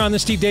 back here on the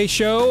Steve Deace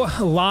Show,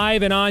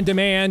 live and on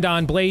demand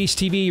on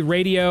BlazeTV,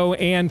 radio,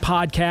 and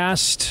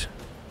podcast.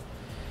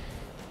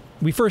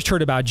 We first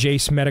heard about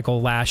Jase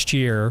Medical last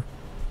year.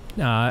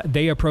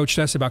 They approached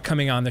us about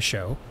coming on the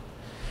show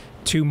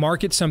to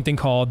market something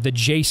called the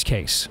Jase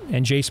case.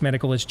 And Jase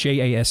Medical is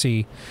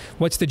Jase.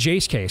 What's the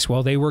Jase case?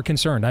 Well, they were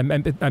concerned. I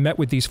met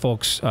with these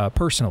folks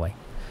personally.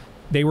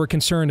 They were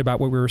concerned about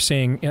what we were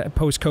seeing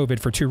post-COVID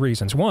for two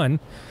reasons. One,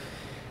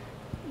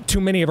 too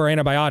many of our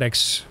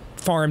antibiotics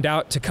farmed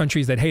out to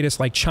countries that hate us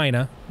like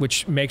China,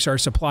 which makes our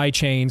supply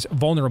chains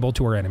vulnerable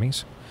to our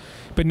enemies.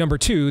 But number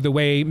two, the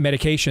way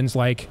medications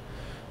like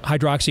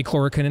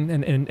hydroxychloroquine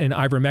and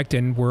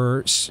ivermectin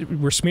were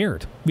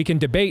smeared. We can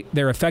debate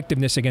their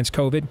effectiveness against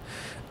COVID.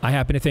 I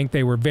happen to think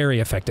they were very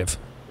effective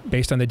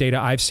based on the data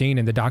I've seen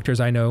and the doctors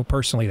I know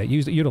personally that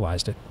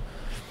utilized it.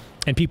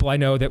 And people I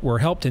know that were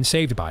helped and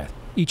saved by it,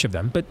 each of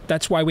them. But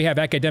that's why we have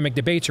academic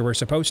debates, or we're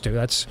supposed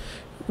to.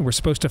 We're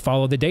supposed to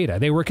follow the data.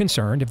 They were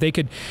concerned if they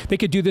could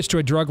do this to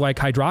a drug like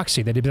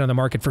hydroxy that had been on the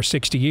market for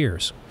 60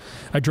 years,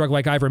 a drug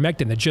like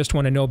ivermectin that just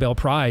won a Nobel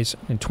Prize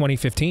in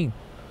 2015.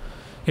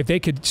 If they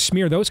could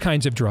smear those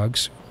kinds of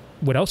drugs,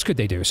 what else could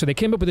they do? So they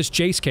came up with this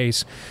Jase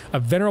case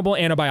of venerable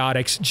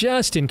antibiotics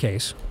just in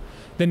case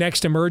the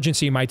next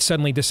emergency might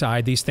suddenly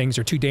decide these things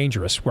are too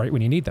dangerous right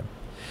when you need them.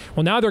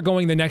 Well, now they're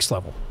going the next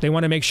level. They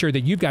want to make sure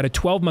that you've got a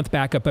 12-month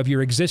backup of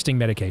your existing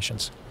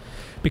medications,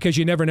 because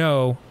you never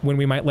know when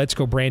we might let's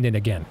go Brandon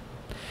again.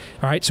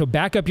 All right, so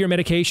back up your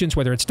medications,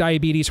 whether it's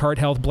diabetes, heart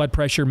health, blood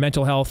pressure,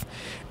 mental health,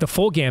 the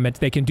full gamut.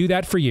 They can do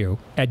that for you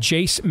at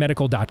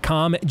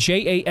jasemedical.com,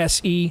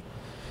 Jase.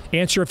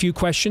 Answer a few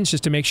questions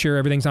just to make sure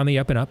everything's on the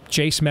up and up,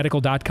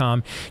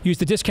 jasemedical.com. Use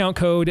the discount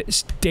code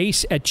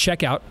DACE at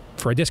checkout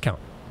for a discount,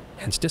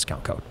 hence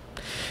discount code.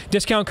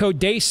 Discount code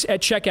DACE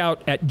at checkout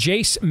at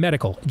Jase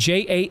Medical,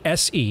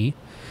 Jase,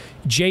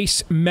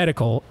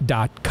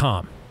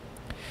 jasemedical.com.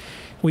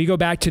 Well, you go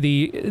back to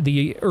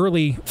the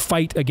early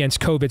fight against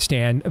COVID,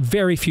 Stan,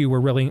 very few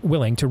were really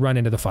willing to run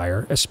into the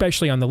fire,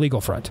 especially on the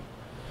legal front.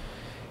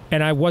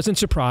 And I wasn't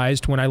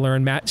surprised when I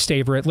learned Matt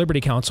Staver at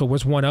Liberty Counsel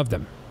was one of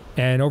them.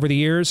 And over the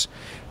years,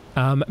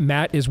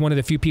 Matt is one of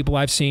the few people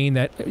I've seen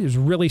that is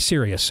really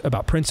serious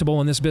about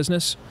principle in this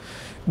business.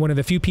 One of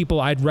the few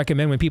people I'd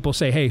recommend when people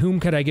say, hey,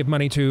 whom could I give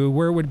money to?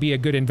 Where would be a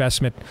good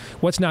investment?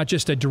 What's not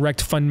just a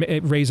direct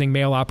fundraising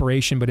mail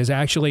operation, but is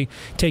actually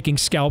taking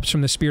scalps from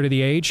the spirit of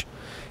the age?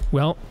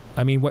 Well,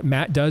 I mean, what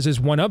Matt does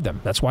is one of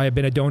them. That's why I've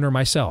been a donor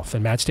myself.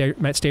 And Matt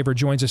Staver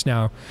joins us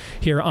now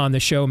here on the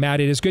show. Matt,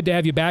 it is good to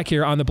have you back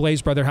here on the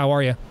Blaze, brother. How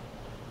are you?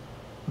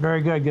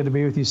 Very good. Good to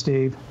be with you,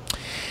 Steve.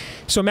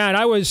 So,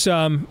 Matt,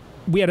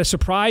 we had a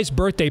surprise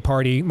birthday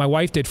party my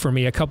wife did for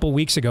me a couple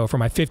weeks ago for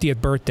my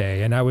 50th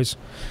birthday. And I was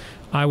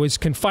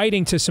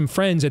confiding to some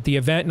friends at the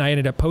event, and I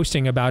ended up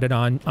posting about it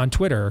on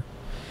Twitter,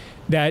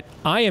 that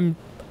I'm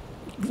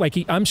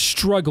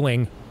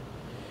struggling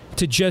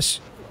to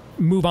just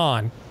move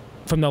on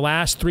from the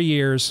last 3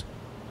 years,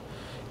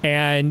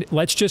 and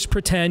let's just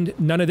pretend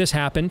none of this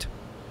happened.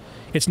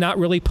 It's not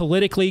really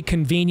politically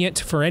convenient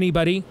for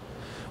anybody.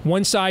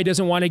 One side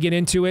doesn't want to get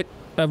into it,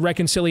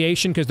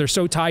 reconciliation, because they're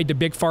so tied to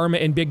big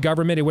pharma and big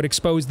government, it would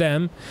expose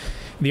them.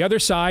 The other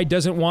side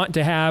doesn't want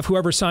to have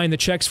whoever signed the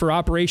checks for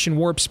Operation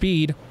Warp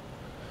Speed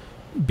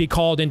be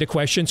called into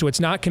question, so it's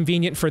not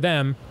convenient for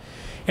them.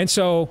 And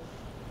so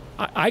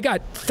I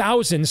got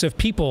thousands of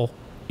people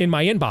in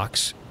my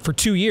inbox for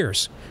 2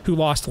 years who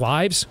lost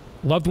lives,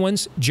 loved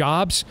ones,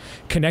 jobs,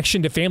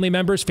 connection to family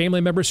members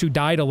who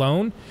died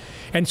alone.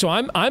 And so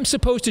I'm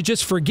supposed to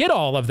just forget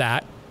all of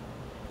that,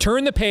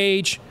 turn the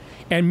page,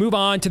 and move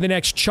on to the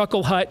next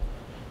Chuckle Hut,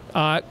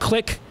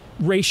 click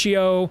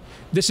ratio.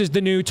 This is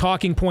the new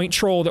talking point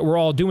troll that we're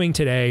all doing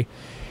today.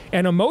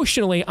 And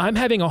emotionally, I'm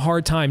having a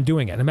hard time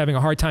doing it. I'm having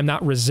a hard time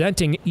not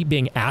resenting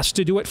being asked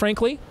to do it,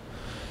 frankly.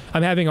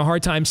 I'm having a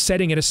hard time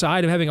setting it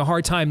aside. I'm having a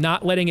hard time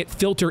not letting it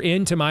filter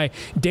into my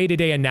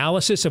day-to-day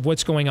analysis of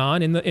what's going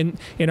on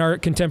in our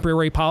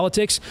contemporary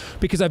politics,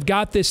 because I've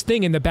got this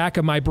thing in the back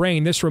of my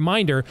brain, this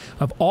reminder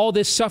of all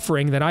this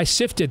suffering that I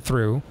sifted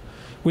through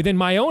within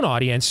my own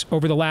audience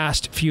over the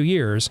last few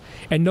years.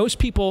 And those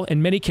people,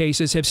 in many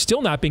cases, have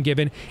still not been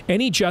given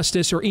any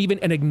justice or even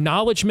an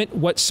acknowledgement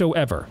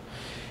whatsoever.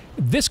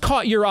 This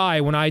caught your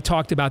eye when I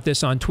talked about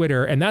this on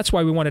Twitter, and that's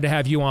why we wanted to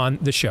have you on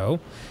the show.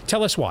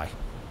 Tell us why.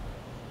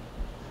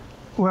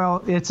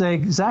 Well, it's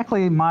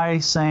exactly my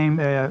same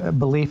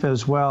belief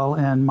as well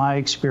and my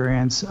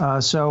experience.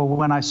 So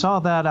when I saw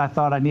that, I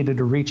thought I needed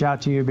to reach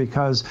out to you,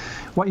 because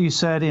what you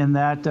said in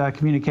that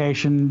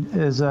communication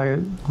is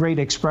a great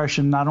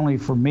expression, not only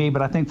for me,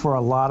 but I think for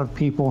a lot of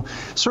people,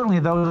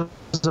 certainly those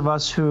of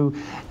us who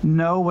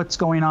know what's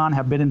going on,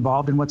 have been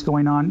involved in what's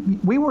going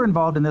on. We were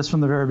involved in this from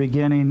the very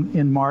beginning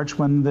in March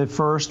when the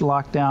first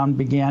lockdown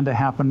began to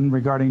happen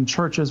regarding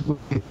churches. We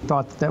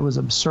thought that was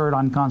absurd,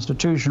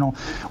 unconstitutional.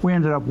 We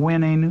ended up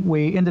winning.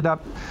 We ended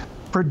up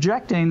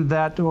projecting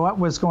that what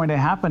was going to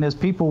happen is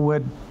people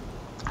would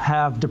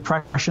have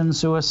depression,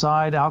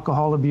 suicide,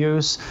 alcohol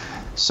abuse,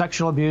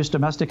 sexual abuse,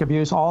 domestic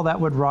abuse, all that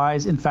would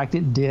rise. In fact,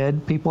 it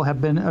did. People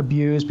have been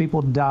abused.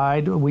 People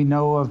died. We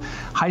know of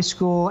high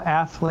school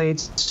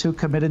athletes who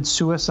committed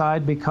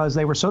suicide because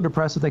they were so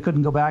depressed that they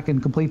couldn't go back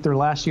and complete their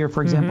last year,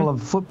 for example,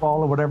 of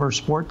football or whatever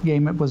sport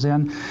game it was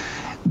in.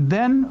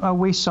 Then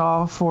we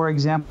saw, for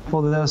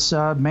example, this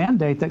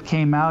mandate that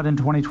came out in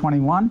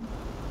 2021.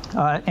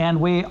 And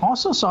we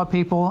also saw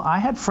people, I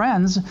had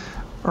friends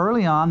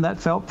early on that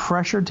felt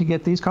pressured to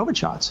get these COVID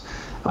shots.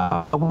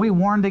 We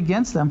warned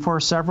against them for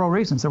several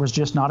reasons. There was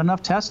just not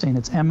enough testing.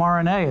 It's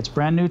mRNA. It's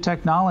brand new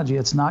technology.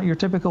 It's not your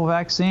typical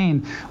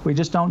vaccine. We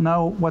just don't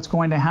know what's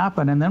going to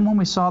happen. And then when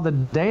we saw the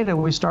data,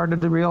 we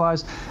started to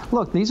realize,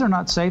 look, these are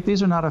not safe.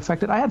 These are not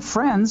effective. I had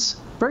friends,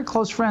 very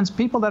close friends,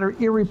 people that are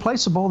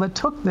irreplaceable that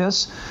took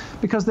this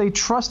because they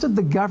trusted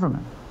the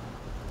government.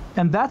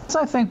 And that's,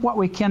 I think, what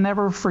we can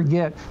never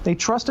forget. They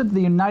trusted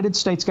the United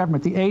States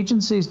government, the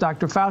agencies,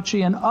 Dr.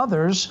 Fauci and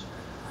others,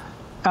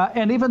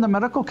 and even the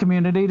medical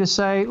community to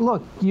say,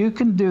 look, you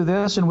can do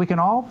this and we can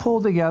all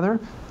pull together.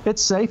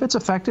 It's safe, it's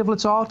effective,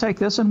 let's all take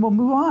this and we'll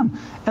move on.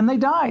 And they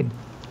died.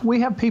 We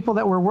have people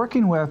that we're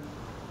working with,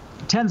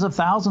 tens of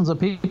thousands of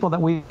people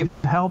that we've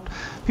helped,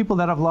 people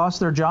that have lost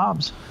their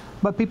jobs,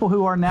 but people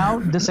who are now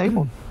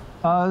disabled.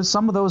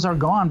 Some of those are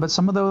gone, but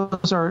some of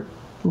those are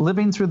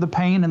living through the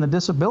pain and the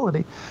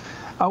disability.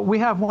 We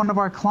have one of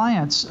our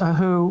clients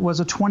who was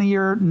a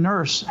 20-year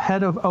nurse,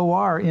 head of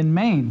OR in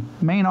Maine.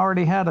 Maine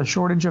already had a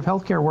shortage of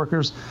healthcare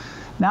workers.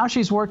 Now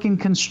she's working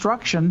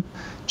construction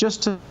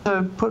just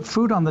to put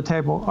food on the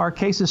table. Our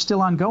case is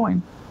still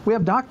ongoing. We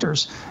have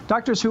doctors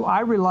who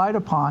I relied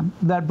upon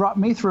that brought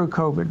me through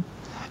COVID,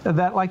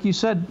 that, like you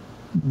said,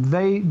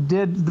 they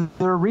did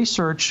their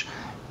research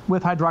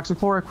with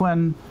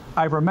hydroxychloroquine,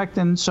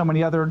 ivermectin, so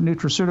many other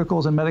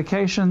nutraceuticals and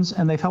medications,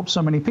 and they've helped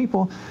so many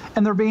people,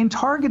 and they're being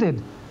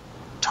targeted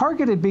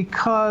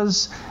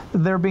because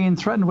they're being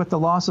threatened with the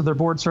loss of their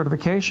board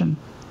certification.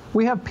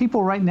 We have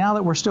people right now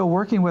that we're still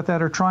working with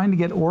that are trying to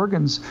get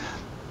organs,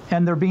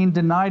 and they're being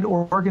denied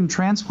organ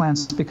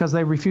transplants because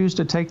they refuse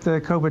to take the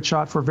COVID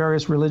shot for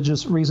various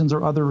religious reasons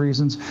or other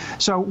reasons.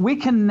 So we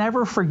can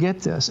never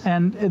forget this,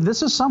 and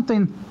this is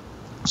something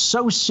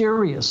so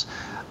serious,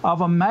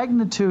 of a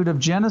magnitude of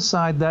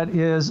genocide that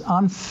is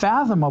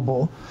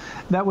unfathomable,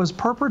 that was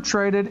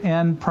perpetrated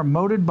and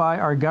promoted by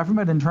our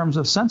government in terms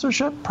of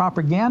censorship,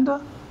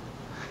 propaganda,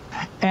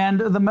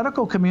 and the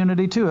medical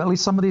community too, at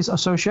least some of these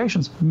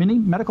associations. Many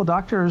medical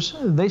doctors,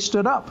 they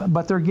stood up,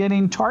 but they're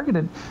getting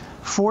targeted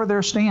for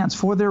their stance,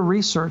 for their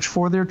research,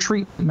 for their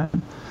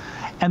treatment.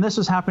 And this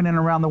is happening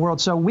around the world.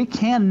 So we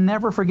can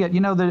never forget. You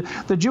know,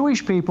 the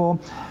Jewish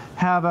people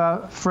have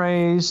a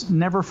phrase,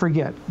 never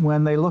forget,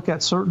 when they look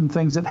at certain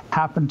things that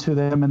happened to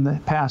them in the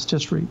past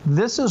history.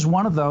 This is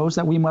one of those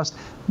that we must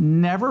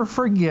never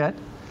forget,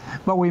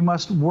 but we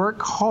must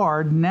work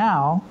hard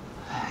now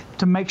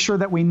to make sure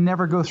that we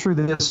never go through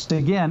this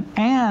again,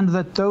 and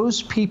that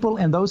those people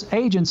and those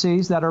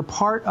agencies that are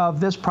part of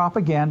this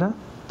propaganda,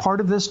 part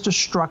of this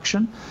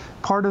destruction,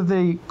 part of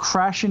the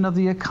crashing of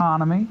the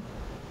economy,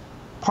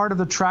 part of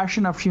the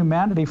trashing of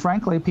humanity,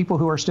 frankly, people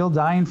who are still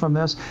dying from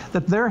this,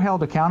 that they're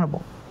held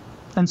accountable.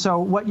 And so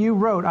what you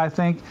wrote, I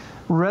think,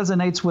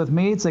 resonates with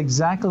me. It's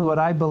exactly what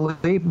I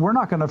believe. We're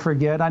not going to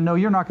forget. I know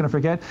you're not going to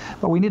forget,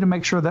 but we need to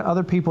make sure that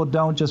other people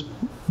don't just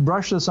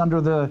brush this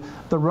under the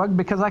rug,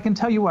 because I can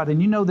tell you what,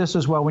 and you know this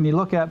as well, when you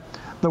look at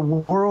the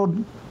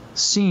world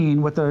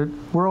scene with the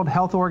World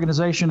Health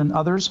Organization and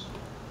others,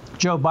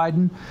 Joe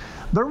Biden,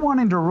 they're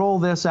wanting to roll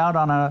this out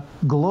on a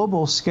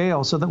global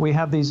scale so that we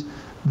have these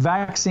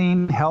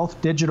vaccine health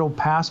digital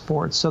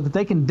passports so that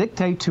they can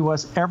dictate to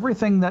us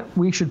everything that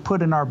we should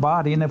put in our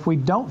body. And if we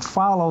don't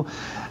follow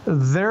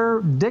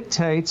their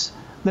dictates,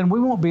 then we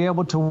won't be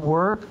able to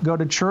work, go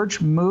to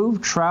church,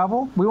 move,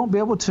 travel. We won't be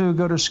able to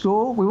go to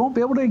school. We won't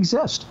be able to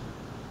exist.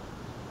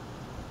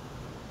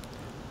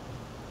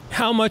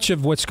 How much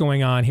of what's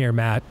going on here,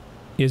 Matt,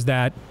 is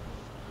that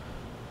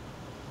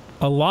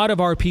a lot of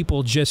our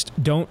people just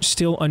don't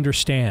still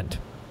understand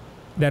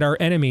that our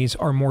enemies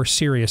are more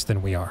serious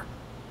than we are?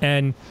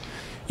 And,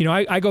 you know,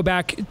 I go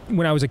back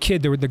when I was a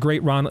kid, there was the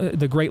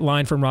great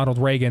line from Ronald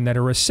Reagan that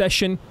a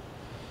recession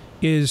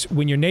is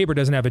when your neighbor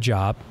doesn't have a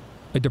job.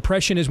 A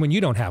depression is when you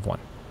don't have one.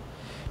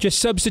 Just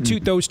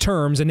substitute those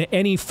terms in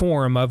any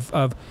form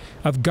of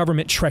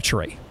government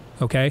treachery.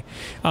 Okay?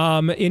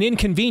 An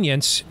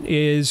inconvenience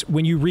is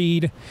when you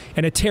read,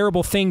 and a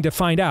terrible thing to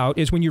find out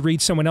is when you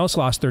read someone else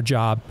lost their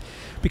job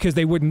because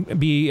they wouldn't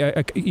be,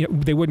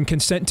 they wouldn't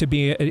consent to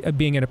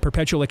being in a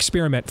perpetual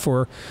experiment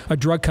for a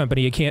drug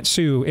company you can't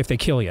sue if they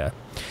kill you.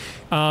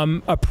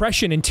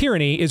 Oppression and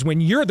tyranny is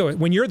when you're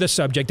the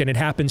subject and it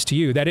happens to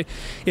you. That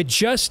it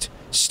just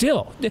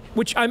still,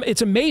 which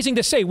it's amazing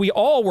to say, we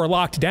all were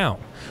locked down.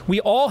 We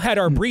all had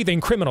our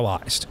breathing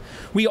criminalized.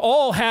 We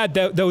all had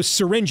those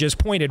syringes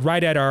pointed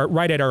right at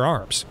our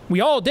arms. We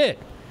all did,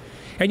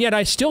 and yet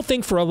I still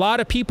think for a lot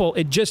of people,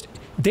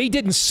 they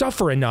didn't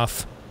suffer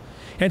enough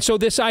And so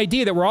this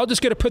idea that we're all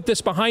just going to put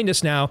this behind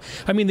us now,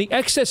 I mean, the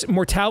excess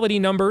mortality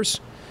numbers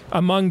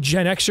among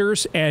Gen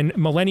Xers and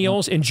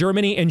millennials in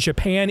Germany and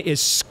Japan is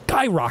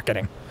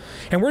skyrocketing.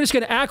 And we're just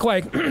going to act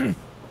like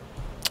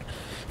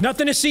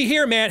nothing to see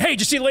here, man. Hey,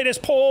 did you see the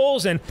latest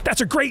polls? And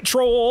that's a great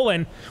troll.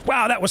 And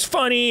wow, that was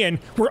funny. And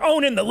we're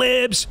owning the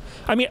libs.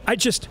 I mean, I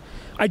just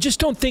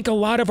don't think a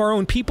lot of our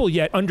own people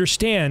yet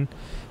understand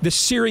the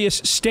serious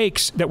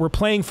stakes that we're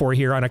playing for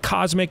here on a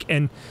cosmic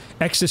and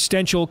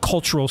existential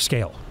cultural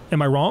scale.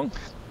 Am I wrong?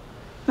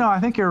 No,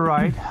 I think you're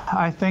right.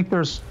 I think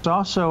there's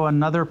also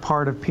another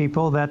part of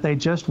people that they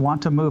just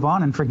want to move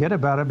on and forget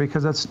about it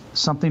because it's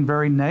something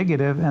very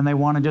negative, and they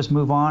want to just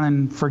move on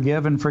and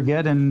forgive and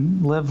forget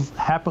and live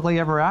happily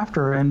ever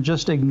after and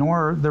just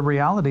ignore the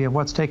reality of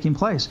what's taking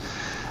place.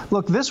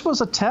 Look, this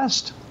was a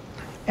test,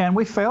 and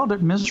we failed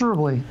it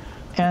miserably.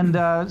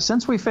 And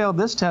since we failed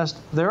this test,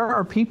 there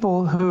are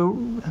people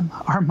who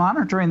are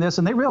monitoring this,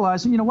 and they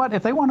realize, you know what,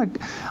 if they want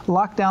to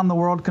lock down the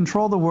world,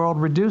 control the world,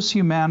 reduce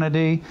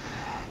humanity,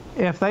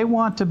 if they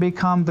want to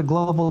become the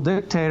global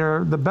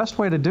dictator, the best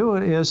way to do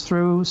it is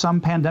through some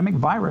pandemic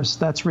virus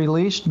that's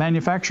released,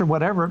 manufactured,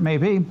 whatever it may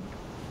be,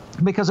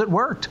 because it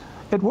worked.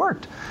 It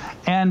worked.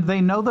 And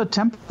they know the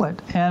template.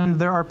 And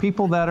there are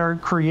people that are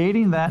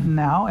creating that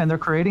now, and they're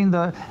creating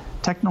the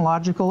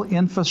technological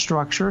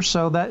infrastructure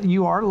so that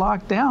you are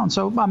locked down.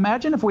 So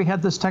imagine if we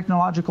had this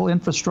technological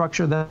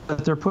infrastructure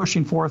that they're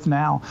pushing forth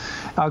now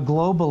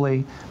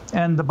globally,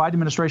 and the Biden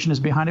administration is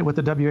behind it with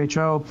the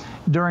WHO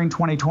during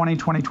 2020,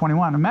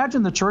 2021.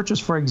 Imagine the churches,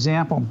 for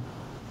example,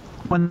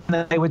 when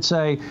they would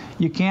say,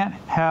 you can't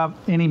have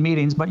any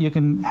meetings, but you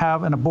can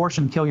have an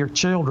abortion, kill your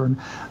children,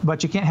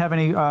 but you can't have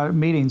any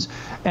meetings.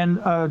 And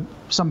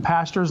some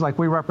pastors, like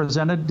we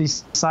represented,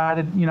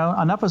 decided, you know,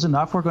 enough is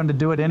enough, we're going to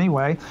do it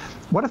anyway.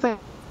 What if they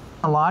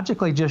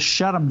logically just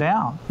shut them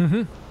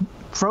down?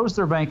 Froze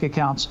their bank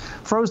accounts,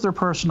 froze their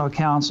personal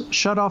accounts,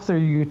 shut off their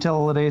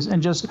utilities,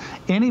 and just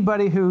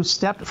anybody who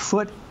stepped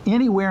foot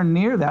anywhere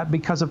near that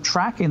because of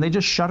tracking, they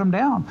just shut them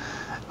down.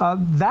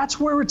 That's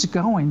where it's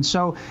going.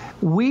 So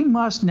we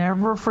must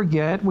never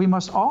forget. We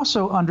must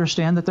also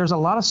understand that there's a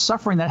lot of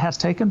suffering that has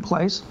taken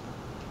place,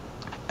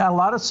 a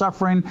lot of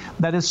suffering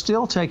that is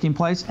still taking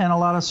place, and a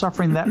lot of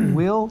suffering that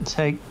will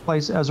take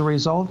place as a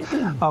result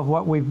of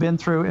what we've been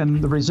through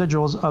and the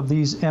residuals of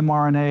these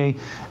mRNA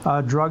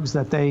drugs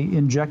that they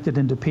injected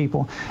into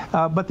people.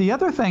 But the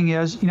other thing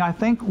is, you know, I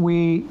think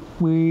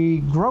we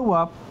grow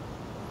up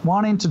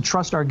wanting to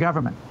trust our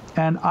government.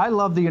 And I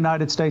love the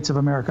United States of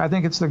America. I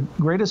think it's the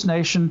greatest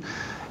nation,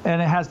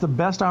 and it has the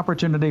best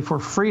opportunity for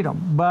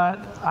freedom. But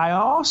I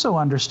also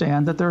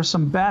understand that there are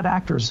some bad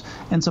actors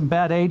and some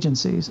bad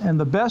agencies. And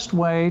the best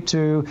way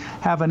to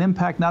have an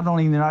impact not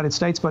only in the United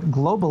States but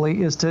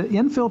globally is to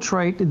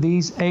infiltrate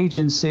these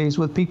agencies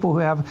with people who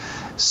have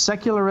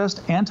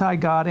secularist,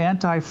 anti-God,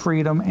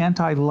 anti-freedom,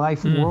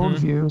 anti-life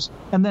worldviews,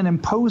 and then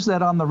impose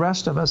that on the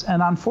rest of us.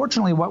 And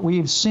unfortunately, what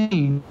we've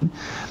seen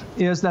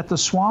is that the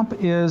swamp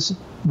is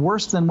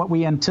worse than what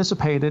we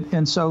anticipated.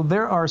 And so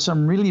there are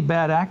some really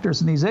bad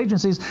actors in these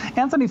agencies.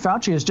 Anthony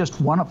Fauci is just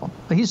one of them.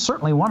 He's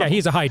certainly one of them. Yeah,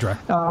 he's a Hydra.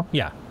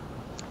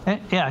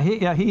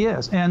 He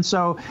is. And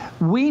so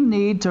we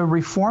need to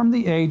reform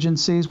the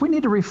agencies. We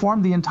need to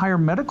reform the entire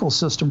medical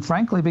system,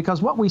 frankly,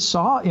 because what we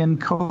saw in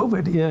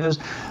COVID is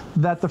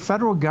that the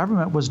federal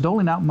government was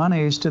doling out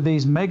monies to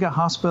these mega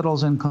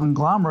hospitals and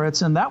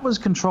conglomerates, and that was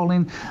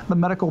controlling the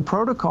medical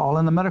protocol.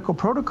 And the medical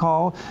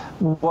protocol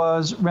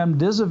was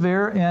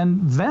remdesivir and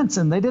vents,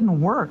 and they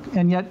didn't work.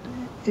 And yet,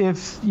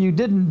 if you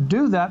didn't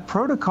do that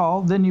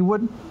protocol, then you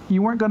weren't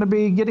going to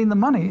be getting the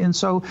money. And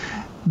so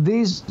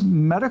these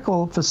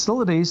medical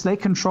facilities, they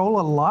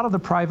control a lot of the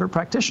private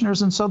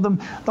practitioners. And so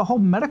the whole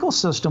medical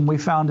system we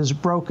found is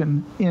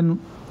broken in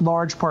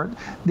large part.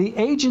 The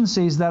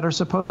agencies that are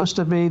supposed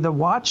to be the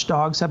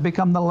watchdogs have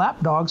become the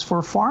lapdogs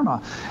for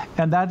pharma.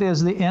 And that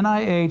is the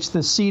NIH, the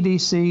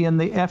CDC,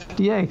 and the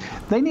FDA.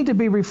 They need to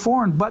be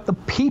reformed, but the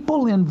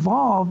people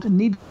involved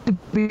need to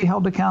be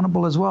held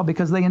accountable as well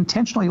because they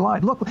intentionally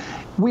lied. Look,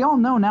 we all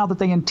know now that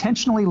they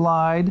intentionally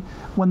lied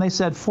when they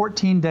said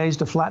 14 days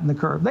to flatten the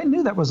curve. They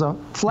knew that was a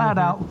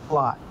flat-out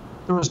lie.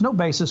 There was no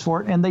basis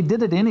for it, and they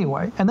did it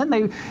anyway. And then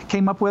they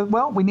came up with,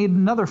 well, we need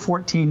another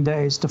 14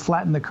 days to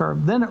flatten the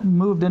curve. Then it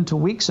moved into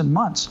weeks and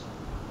months.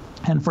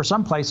 And for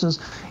some places,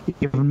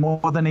 even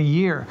more than a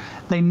year.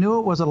 They knew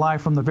it was a lie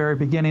from the very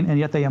beginning, and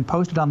yet they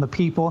imposed it on the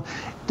people,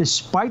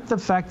 despite the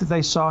fact that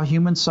they saw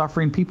human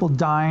suffering, people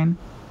dying.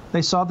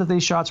 They saw that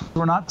these shots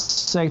were not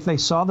safe. They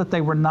saw that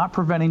they were not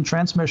preventing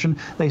transmission.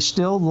 They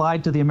still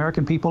lied to the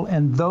American people,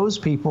 and those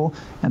people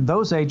and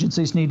those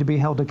agencies need to be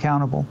held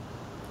accountable.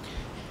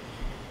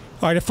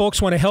 All right, if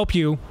folks want to help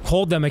you,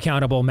 hold them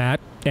accountable, Matt,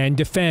 and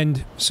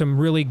defend some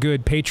really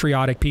good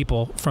patriotic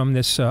people from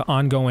this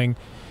ongoing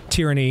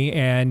tyranny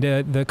and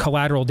the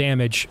collateral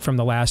damage from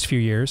the last few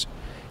years,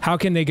 how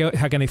can they go?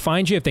 How can they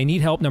find you if they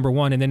need help, number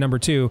one? And then number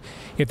two,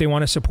 if they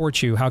want to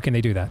support you, how can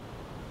they do that?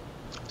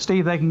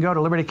 Steve, they can go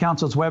to Liberty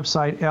Counsel's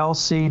website,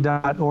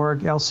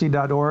 lc.org,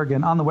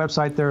 and on the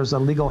website there's a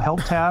legal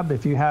help tab.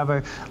 If you have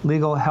a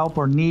legal help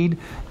or need,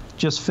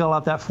 just fill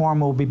out that form.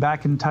 We'll be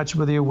back in touch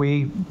with you.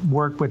 We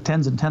work with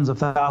tens and tens of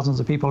thousands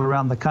of people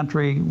around the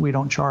country. We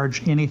don't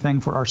charge anything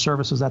for our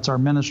services. That's our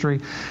ministry.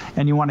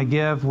 And you want to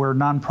give, we're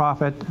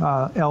nonprofit,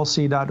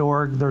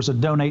 lc.org. There's a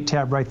donate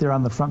tab right there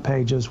on the front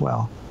page as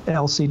well,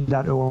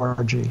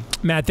 lc.org.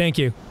 Matt, thank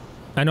you.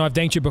 I know I've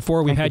thanked you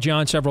before. We've had you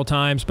on several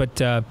times,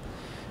 but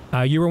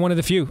you were one of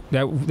the few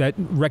that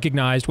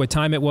recognized what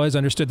time it was,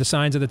 understood the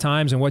signs of the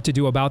times and what to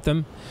do about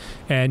them.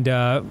 And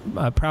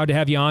proud to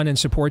have you on and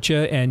support you.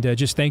 And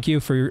just thank you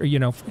for,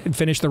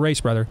 finish the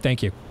race, brother.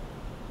 Thank you.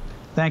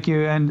 Thank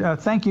you.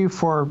 And thank you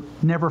for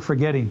never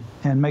forgetting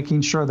and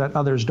making sure that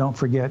others don't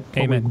forget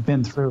what we've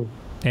been through.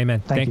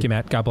 Amen. Thank you,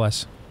 Matt. God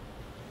bless.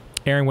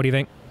 Aaron, what do you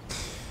think?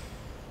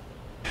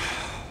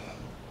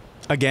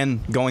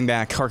 Again,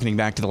 harkening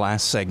back to the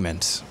last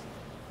segment,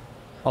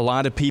 a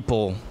lot of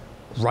people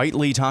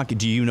rightly talking,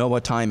 do you know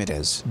what time it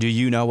is? Do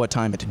you know what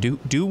time it is?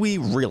 Do we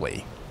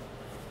really?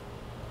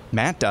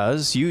 Matt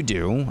does. You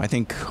do. I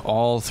think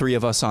all three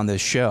of us on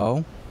this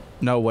show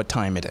know what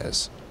time it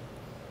is.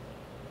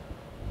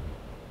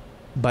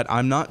 But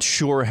I'm not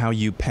sure how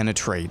you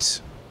penetrate.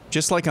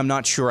 Just like I'm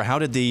not sure how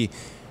did the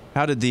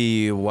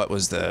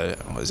was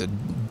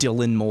it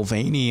Dylan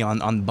Mulvaney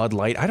on Bud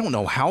Light? I don't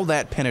know how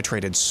that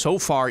penetrated so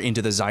far into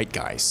the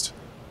zeitgeist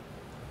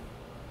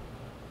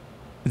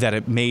that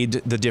it made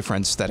the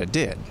difference that it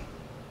did.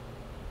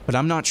 But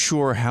I'm not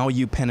sure how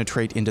you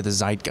penetrate into the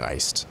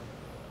zeitgeist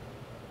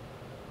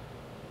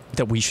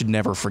that we should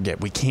never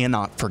forget. We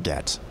cannot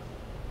forget.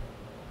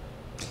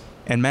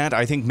 And Matt,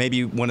 I think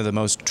maybe one of the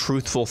most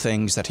truthful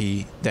things that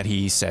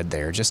he said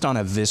there, just on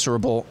a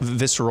visceral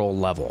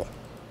level,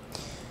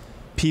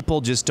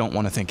 people just don't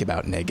want to think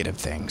about negative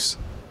things.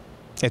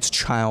 It's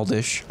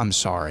childish, I'm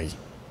sorry.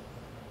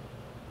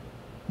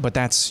 But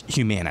that's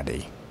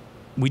humanity.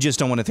 We just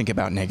don't want to think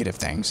about negative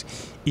things.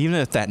 Even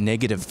if that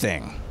negative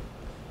thing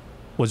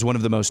was one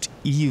of the most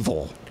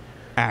evil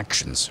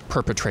actions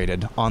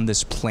perpetrated on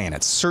this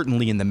planet,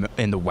 certainly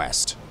in the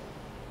West,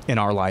 in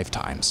our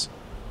lifetimes.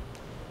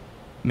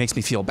 It makes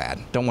me feel bad.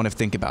 Don't want to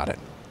think about it.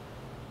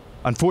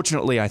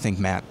 Unfortunately, I think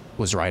Matt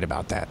was right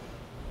about that.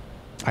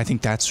 I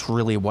think that's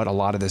really what a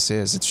lot of this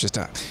is. It's just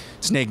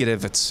it's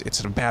negative.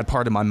 It's a bad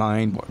part of my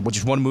mind. We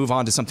just want to move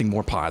on to something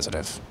more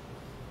positive.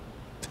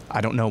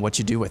 I don't know what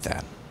you do with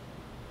that.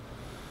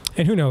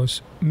 And who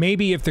knows?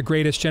 Maybe if the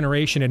greatest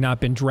generation had not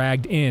been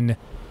dragged in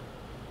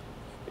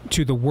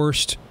to the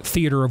worst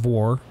theater of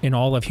war in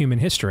all of human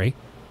history,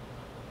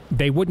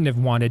 they wouldn't have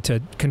wanted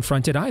to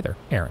confront it either,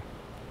 Aaron.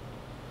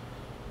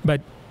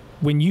 But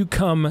when you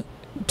come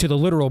to the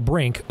literal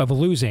brink of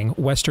losing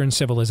Western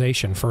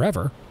civilization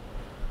forever,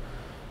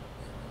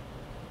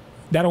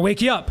 that'll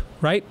wake you up,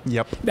 right?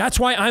 Yep. That's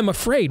why I'm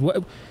afraid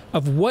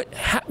of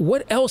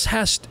what else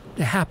has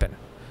to happen.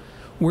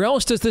 Where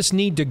else does this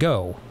need to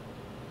go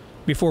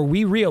before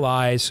we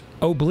realize,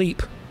 oh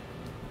bleep,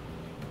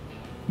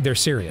 they're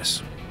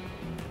serious?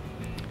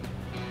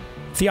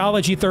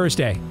 Theology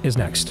Thursday is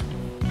next.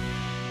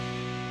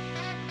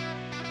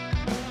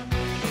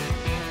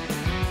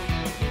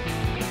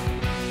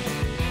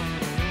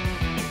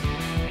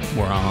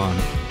 We're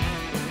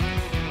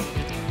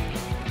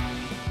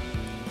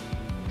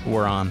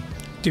on.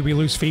 Did we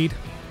lose feed?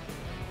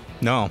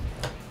 No.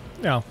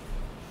 No.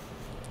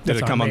 Did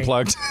it come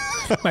unplugged?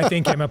 My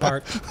thing came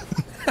apart.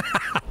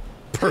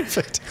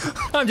 Perfect.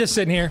 I'm just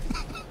sitting here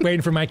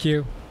waiting for my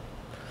cue.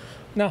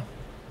 No,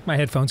 my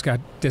headphones got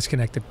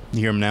disconnected.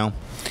 You hear them now?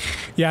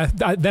 Yeah,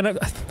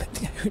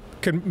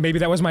 maybe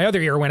that was my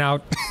other ear went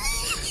out.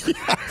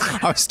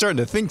 I was starting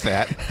to think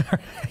that.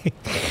 Right.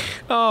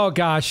 Oh,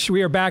 gosh.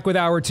 We are back with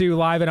Hour 2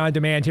 live and on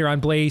demand here on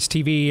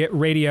BlazeTV,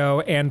 radio,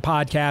 and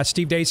podcast.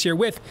 Steve Deace here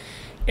with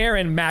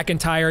Aaron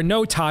McIntyre.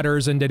 No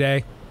Todderson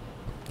today.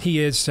 He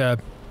is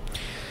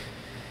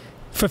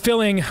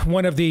fulfilling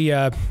one of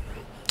the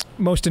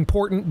most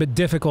important but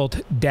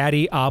difficult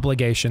daddy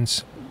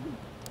obligations,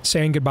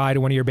 saying goodbye to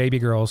one of your baby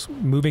girls,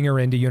 moving her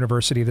into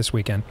university this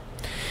weekend.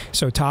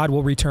 So Todd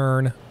will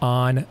return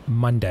on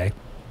Monday.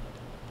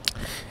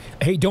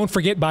 Hey, don't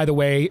forget, by the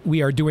way,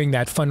 we are doing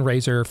that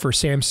fundraiser for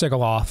Sam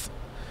Sigaloff,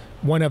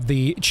 one of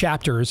the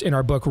chapters in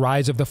our book,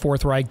 Rise of the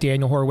Fourth Reich.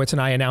 Daniel Horowitz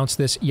and I announced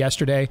this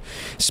yesterday.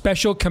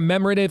 Special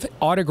commemorative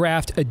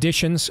autographed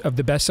editions of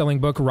the best-selling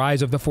book,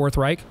 Rise of the Fourth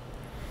Reich.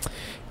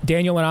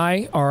 Daniel and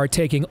I are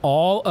taking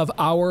all of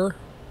our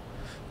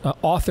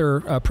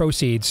author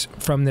proceeds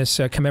from this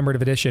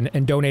commemorative edition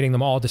and donating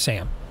them all to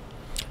Sam.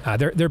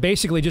 They're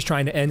basically just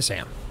trying to end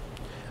Sam.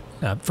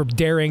 For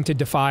daring to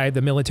defy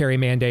the military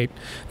mandate.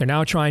 They're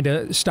now trying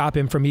to stop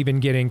him from even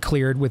getting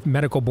cleared with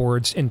medical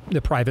boards in the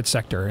private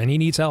sector, and he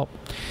needs help.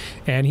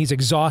 And he's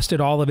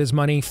exhausted all of his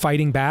money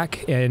fighting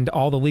back and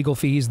all the legal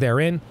fees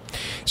therein.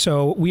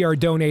 So we are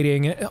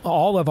donating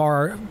all of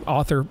our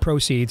author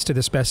proceeds to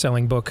this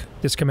best-selling book,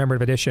 this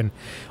commemorative edition,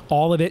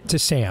 all of it to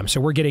Sam. So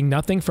we're getting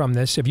nothing from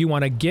this. If you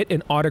want to get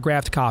an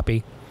autographed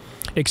copy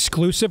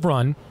exclusive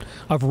run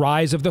of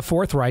Rise of the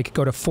Fourth Reich.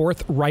 Go to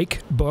Fourth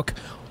Reich Book,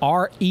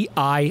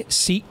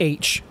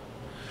 R-E-I-C-H.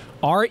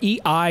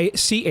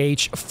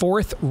 R-E-I-C-H,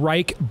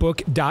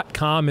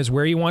 fourthreichbook.com is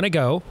where you want to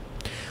go.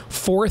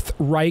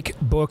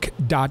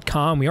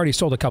 fourthreichbook.com. We already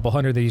sold a couple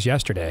hundred of these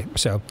yesterday,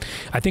 so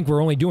I think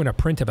we're only doing a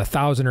print of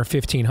 1,000 or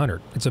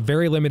 1,500. It's a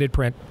very limited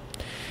print,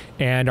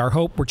 and our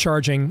hope, we're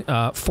charging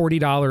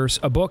 $40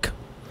 a book.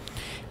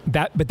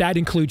 But that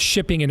includes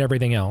shipping and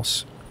everything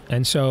else.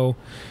 And so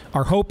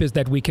our hope is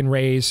that we can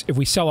raise, if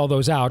we sell all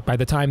those out, by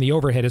the time the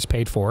overhead is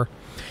paid for,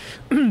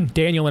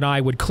 Daniel and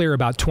I would clear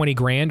about 20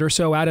 grand or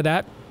so out of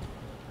that.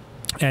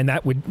 And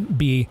that would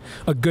be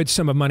a good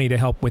sum of money to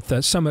help with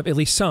at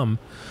least some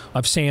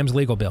of Sam's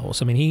legal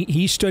bills. I mean,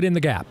 he stood in the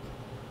gap.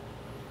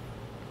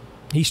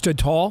 He stood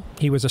tall.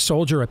 He was a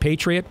soldier, a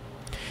patriot.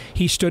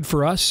 He stood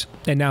for us,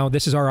 and now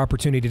this is our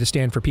opportunity to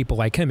stand for people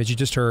like him, as you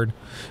just heard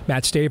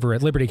Matt Staver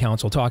at Liberty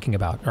Counsel talking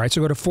about. All right, so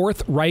go to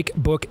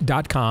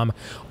fourthreichbook.com,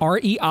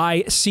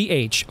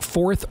 R-E-I-C-H,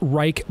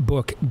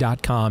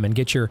 fourthreichbook.com, and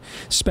get your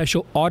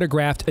special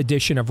autographed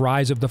edition of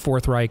Rise of the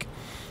Fourth Reich,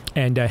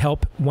 and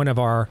help one of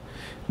our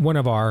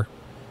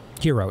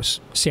heroes,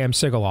 Sam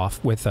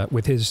Sigaloff,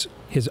 with his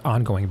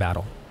ongoing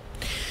battle.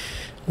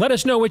 Let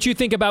us know what you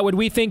think about what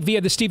we think via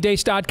the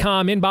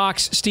stevedeace.com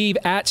inbox,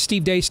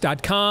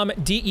 steve@stevedeace.com,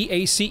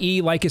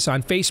 D-E-A-C-E. Like us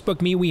on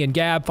Facebook, me, we, and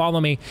Gab.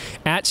 Follow me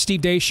at Steve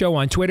Deace Show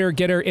on Twitter,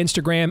 Getter,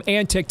 Instagram,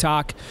 and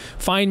TikTok.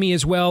 Find me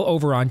as well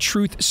over on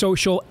Truth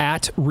Social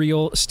at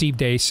Real Steve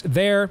Deace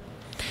there.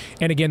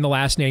 And again, the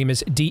last name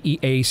is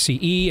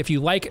D-E-A-C-E. If you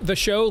like the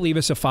show, leave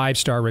us a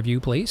 5-star review,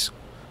 please,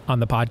 on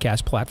the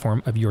podcast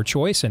platform of your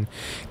choice. And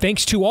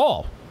thanks to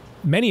all,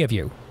 many of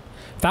you,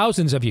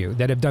 thousands of you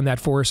that have done that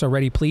for us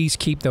already. Please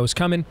keep those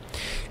coming.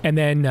 And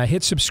then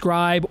hit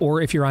subscribe,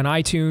 or if you're on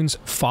iTunes,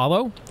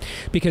 follow,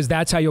 because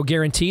that's how you'll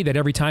guarantee that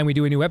every time we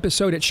do a new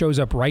episode, it shows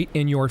up right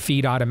in your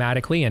feed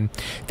automatically. And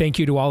thank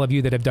you to all of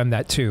you that have done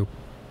that too.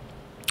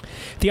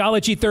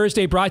 Theology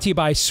Thursday brought to you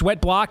by Sweat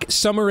Block.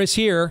 Summer is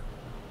here.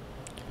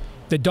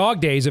 The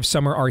dog days of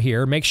summer are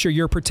here. Make sure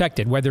you're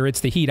protected, whether it's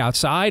the heat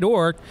outside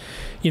or,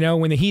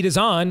 when the heat is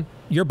on,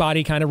 your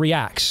body kind of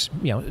reacts.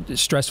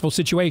 Stressful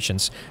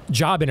situations,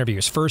 job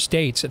interviews, first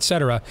dates,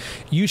 etc.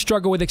 You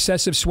struggle with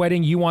excessive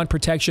sweating. You want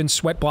protection.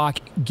 Sweat Block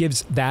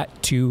gives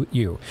that to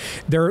you.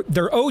 Their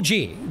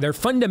OG, their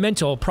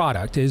fundamental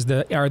product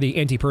are the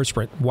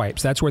antiperspirant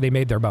wipes. That's where they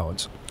made their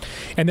bones,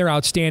 and they're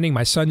outstanding.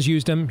 My son's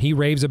used them. He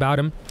raves about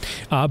them.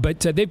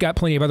 But they've got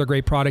plenty of other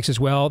great products as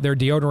well. Their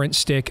deodorant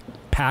stick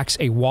packs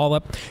a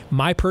wallop.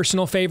 My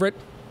personal favorite,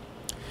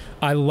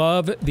 I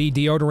love the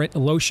deodorant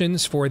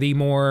lotions for the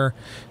more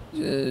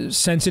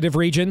sensitive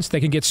regions. They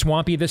can get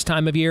swampy this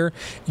time of year.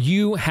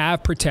 You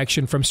have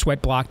protection from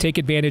Sweat Block. Take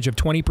advantage of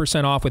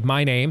 20% off with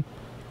my name,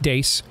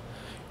 Deace,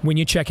 when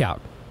you check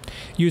out.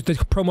 Use the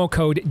promo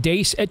code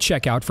DEACE at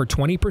checkout for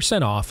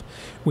 20% off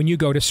when you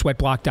go to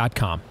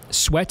sweatblock.com.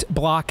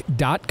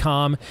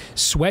 Sweatblock.com.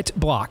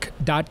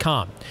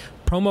 Sweatblock.com.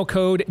 Promo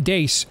code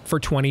DEACE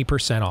for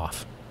 20%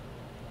 off.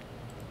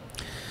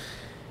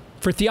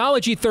 For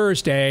Theology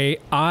Thursday,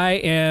 I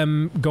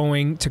am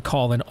going to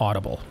call an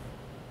audible.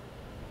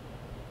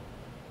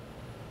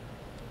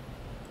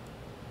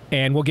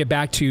 And we'll get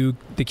back to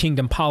the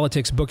Kingdom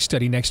Politics book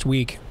study next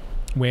week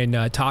when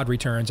Todd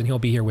returns, and he'll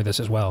be here with us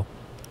as well.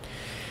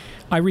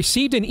 I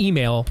received an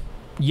email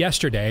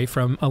yesterday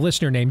from a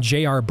listener named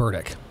J.R.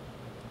 Burdick.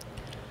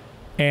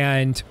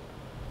 And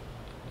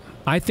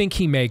I think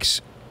he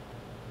makes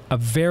a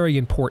very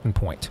important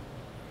point.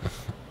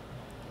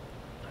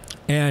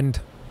 And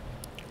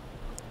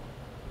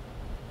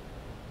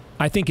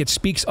I think it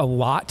speaks a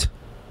lot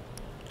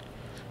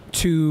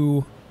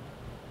to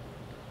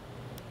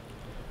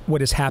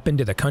what has happened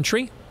to the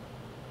country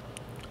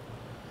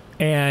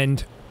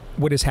and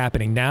what is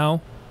happening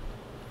now,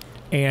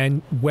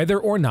 and whether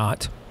or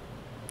not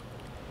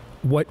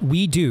what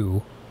we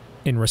do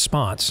in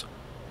response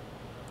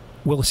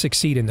will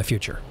succeed in the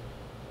future.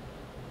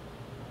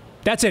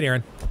 That's it,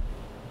 Aaron.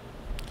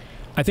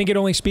 I think it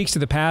only speaks to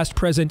the past,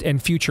 present,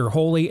 and future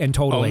wholly and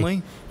totally.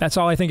 Only? That's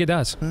all I think it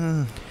does.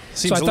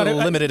 Seems a little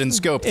limited in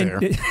scope there.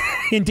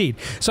 Indeed.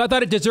 So I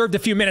thought it deserved a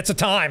few minutes of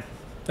time.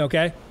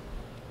 Okay?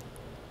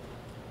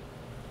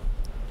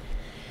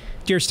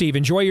 Dear Steve,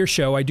 enjoy your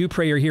show. I do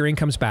pray your hearing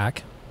comes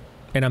back,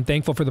 and I'm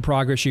thankful for the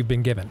progress you've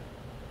been given.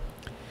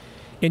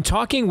 In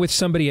talking with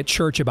somebody at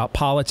church about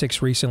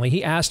politics recently,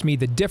 he asked me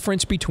the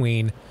difference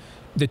between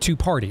the two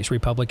parties,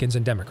 Republicans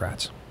and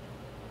Democrats.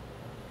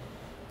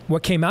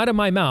 What came out of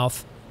my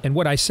mouth and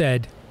what I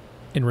said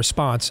in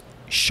response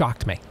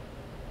shocked me.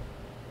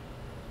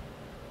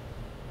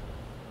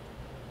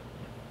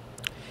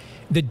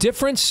 The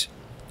difference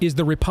is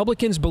the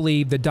Republicans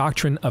believe the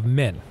doctrine of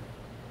men,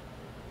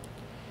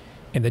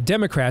 and the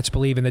Democrats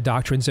believe in the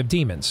doctrines of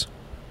demons.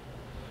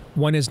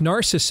 One is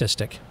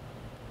narcissistic,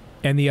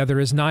 and the other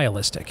is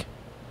nihilistic.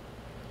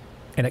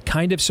 And it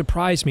kind of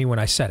surprised me when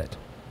I said it.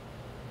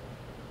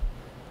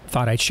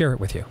 Thought I'd share it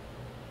with you.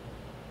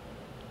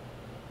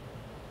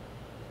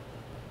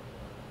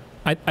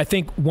 I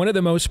think one of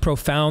the most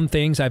profound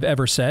things I've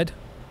ever said,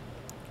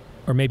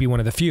 or maybe one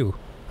of the few,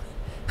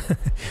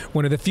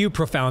 one of the few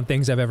profound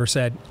things I've ever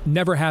said,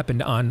 never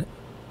happened on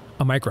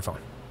a microphone.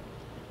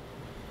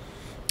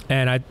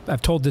 And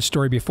I've told this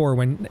story before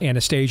when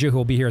Anastasia, who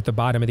will be here at the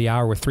bottom of the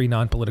hour with 3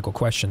 non-political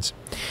questions,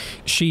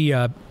 she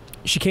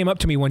came up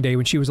to me one day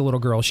when she was a little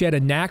girl. She had a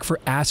knack for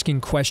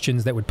asking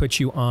questions that would put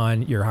you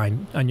on your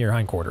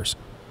hindquarters.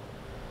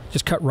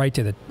 Just cut right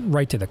to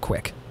the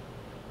quick.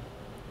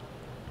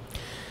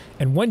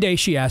 And one day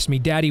she asked me,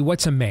 "Daddy,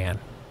 what's a man?"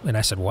 And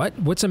I said, "What?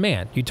 What's a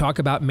man? You talk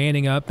about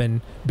manning up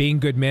and being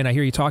good men. I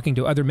hear you talking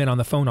to other men on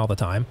the phone all the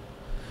time.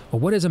 Well,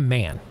 what is a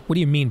man? What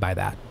do you mean by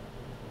that?"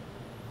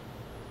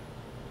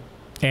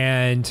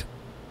 And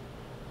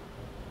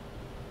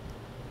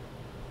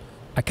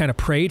I kind of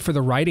prayed for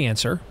the right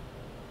answer.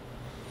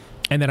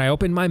 And then I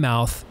opened my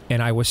mouth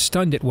and I was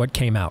stunned at what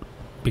came out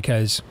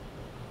because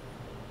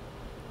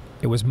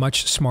it was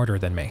much smarter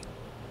than me.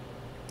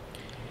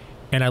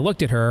 And I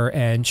looked at her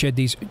and she had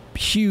these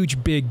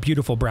huge, big,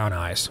 beautiful brown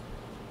eyes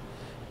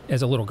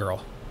as a little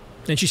girl.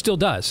 And she still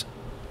does.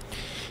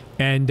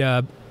 And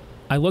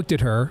I looked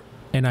at her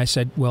and I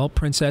said, "Well,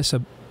 Princess,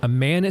 a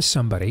man is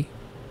somebody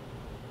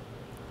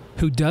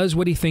who does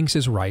what he thinks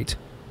is right,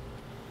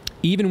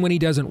 even when he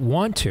doesn't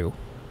want to,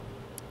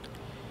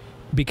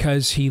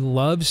 because he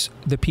loves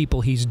the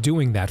people he's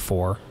doing that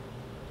for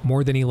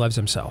more than he loves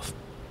himself."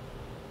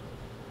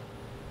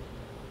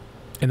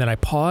 And then I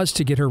paused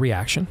to get her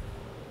reaction.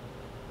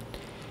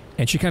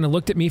 And she kind of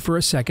looked at me for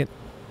a second.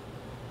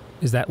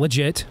 Is that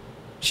legit?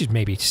 She's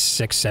maybe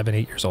 6, 7,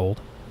 8 years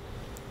old.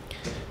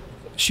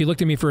 She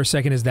looked at me for a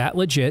second. Is that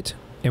legit?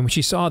 And when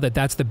she saw that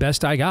that's the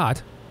best I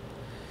got,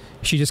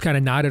 she just kind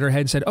of nodded her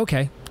head and said,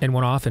 "Okay," and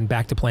went off and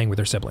back to playing with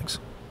her siblings.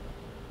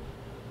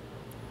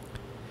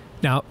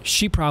 Now,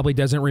 she probably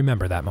doesn't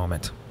remember that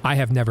moment. I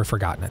have never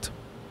forgotten it.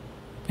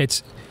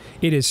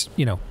 It is,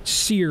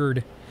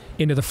 seared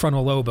into the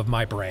frontal lobe of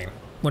my brain.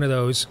 One of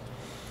those,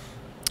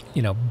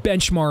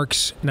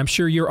 benchmarks, and I'm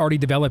sure you're already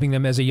developing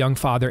them as a young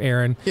father,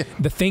 Aaron. Yeah.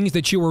 The things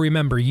that you will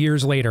remember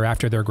years later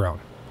after they're grown.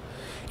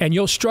 And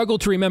you'll struggle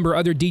to remember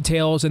other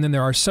details, and then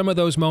there are some of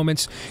those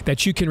moments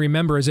that you can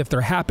remember as if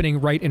they're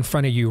happening right in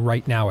front of you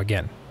right now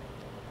again.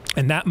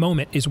 And that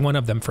moment is one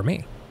of them for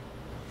me.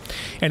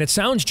 And it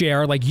sounds,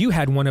 JR, like you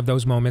had one of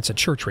those moments at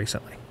church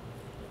recently.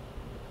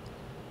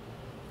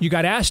 You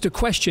got asked a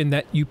question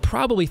that you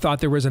probably thought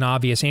there was an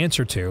obvious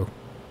answer to,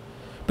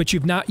 but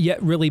you've not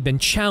yet really been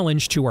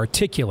challenged to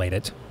articulate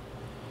it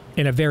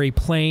in a very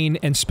plain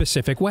and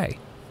specific way.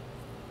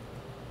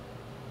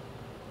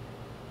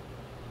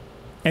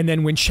 And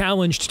then when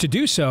challenged to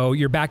do so,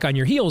 you're back on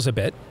your heels a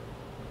bit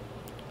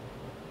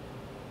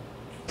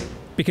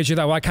because you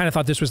thought, well, I kind of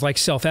thought this was like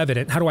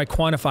self-evident. How do I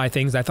quantify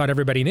things I thought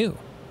everybody knew?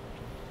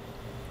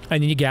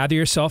 And then you gather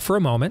yourself for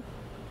a moment,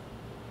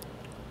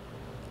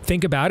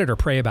 think about it or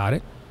pray about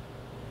it,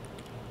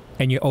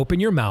 and you open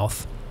your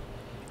mouth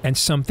and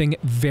something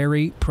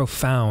very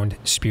profound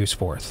spews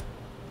forth.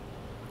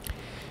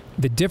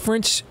 The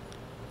difference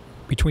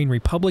between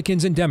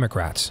Republicans and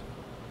Democrats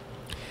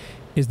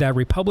is that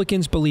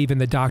Republicans believe in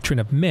the doctrine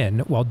of men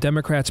while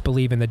Democrats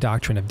believe in the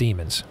doctrine of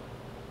demons.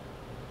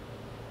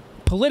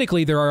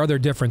 Politically, there are other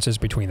differences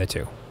between the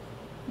two.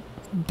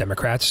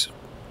 Democrats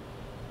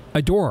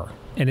adore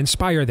and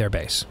inspire their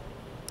base.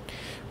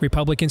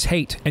 Republicans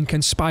hate and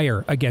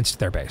conspire against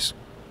their base.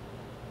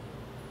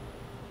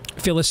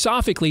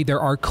 Philosophically,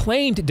 there are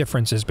claimed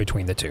differences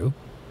between the two.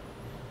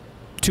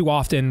 Too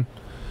often,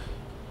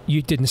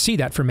 you didn't see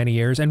that for many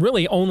years, and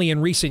really only in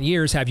recent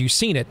years have you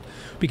seen it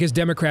because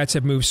Democrats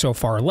have moved so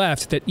far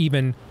left that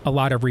even a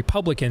lot of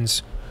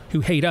Republicans who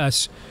hate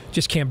us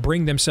just can't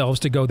bring themselves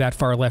to go that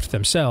far left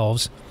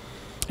themselves.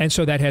 And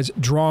so that has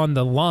drawn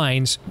the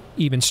lines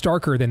even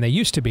starker than they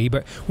used to be,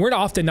 but we're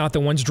often not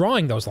the ones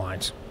drawing those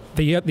lines.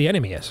 The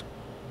enemy is.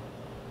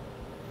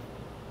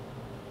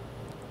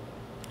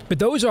 But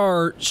those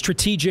are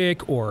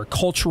strategic or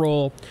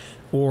cultural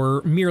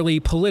or merely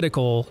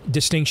political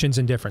distinctions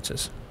and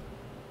differences.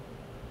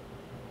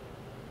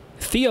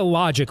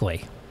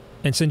 Theologically,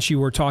 and since you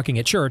were talking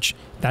at church,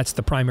 that's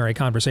the primary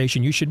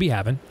conversation you should be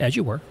having, as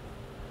you were.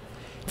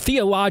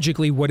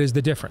 Theologically, what is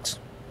the difference?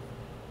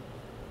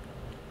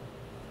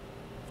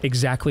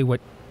 Exactly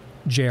what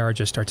JR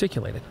just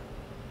articulated.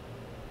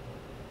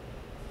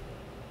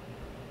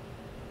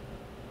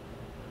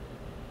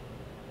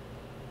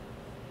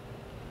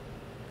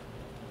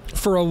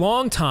 For a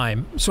long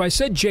time, so I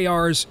said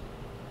JR's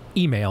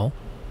email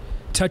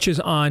touches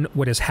on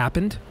what has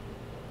happened,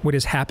 what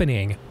is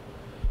happening,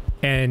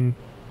 and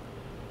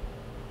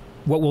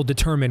what will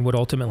determine what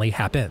ultimately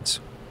happens.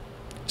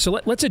 So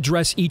let's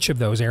address each of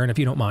those, Aaron, if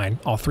you don't mind,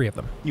 all three of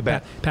them. You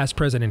bet. Past,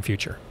 present, and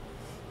future.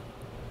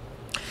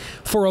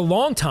 For a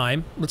long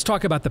time, let's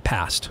talk about the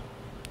past.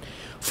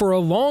 For a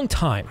long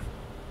time,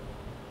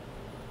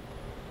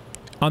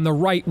 on the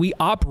right, we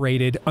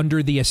operated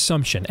under the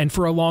assumption, and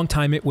for a long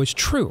time it was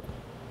true,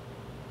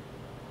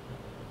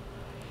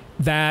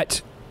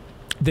 that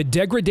the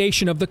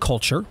degradation of the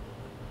culture,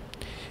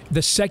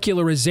 the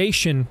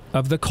secularization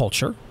of the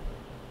culture,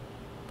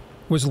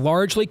 was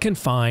largely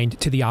confined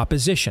to the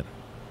opposition.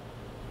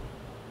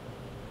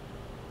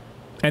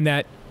 And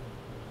that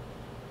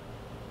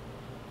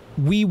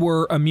we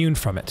were immune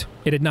from it.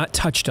 It had not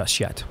touched us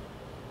yet.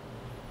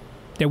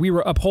 That we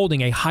were upholding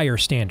a higher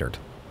standard.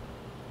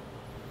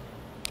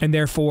 And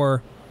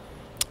therefore,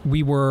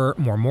 we were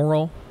more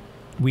moral,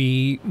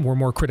 we were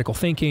more critical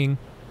thinking,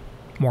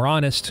 more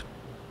honest.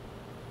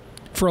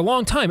 For a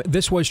long time,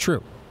 this was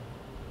true.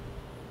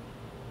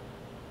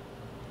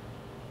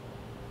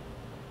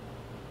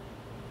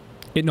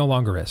 It no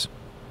longer is.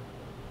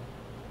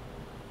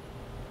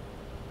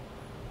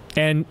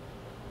 And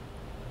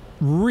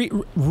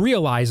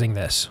realizing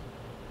this,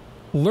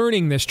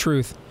 learning this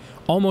truth,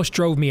 almost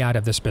drove me out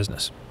of this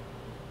business.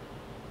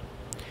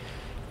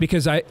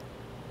 Because I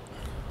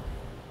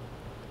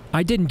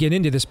didn't get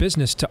into this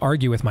business to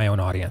argue with my own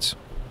audience.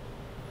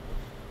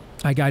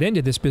 I got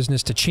into this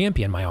business to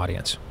champion my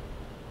audience.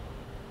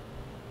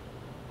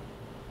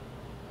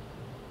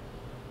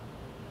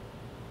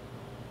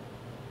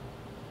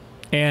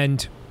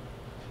 And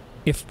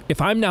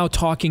if I'm now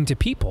talking to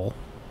people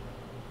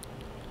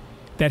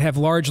that have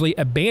largely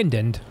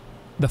abandoned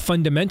the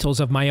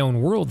fundamentals of my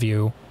own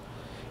worldview,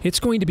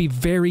 it's going to be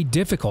very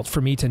difficult for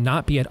me to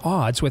not be at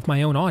odds with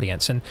my own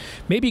audience. And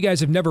maybe you guys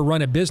have never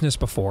run a business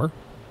before,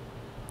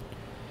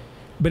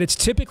 but it's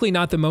typically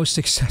not the most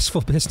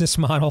successful business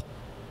model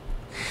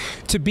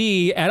to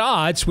be at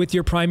odds with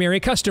your primary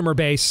customer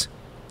base.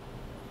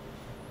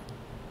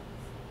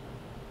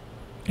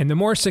 And the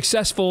more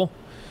successful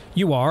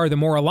you are, the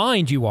more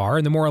aligned you are,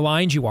 and the more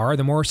aligned you are,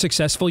 the more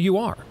successful you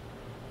are.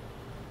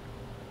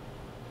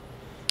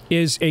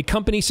 Is a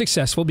company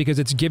successful because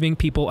it's giving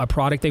people a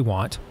product they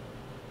want?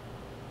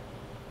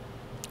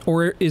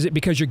 Or is it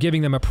because you're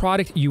giving them a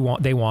product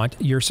they want,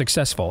 you're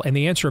successful? And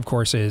the answer, of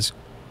course, is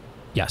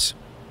yes.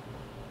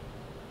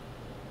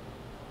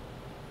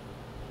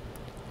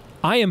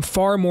 I am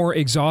far more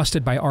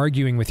exhausted by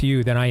arguing with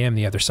you than I am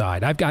the other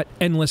side. I've got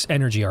endless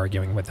energy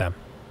arguing with them.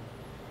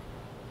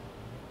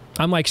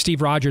 I'm like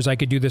Steve Rogers. I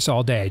could do this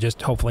all day,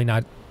 just hopefully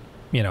not,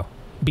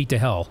 beat to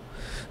hell.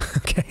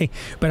 Okay?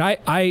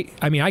 But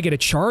I mean, I get a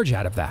charge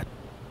out of that.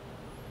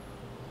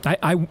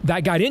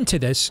 I got into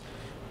this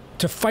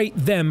to fight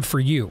them for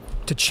you,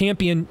 to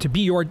champion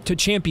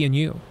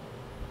you.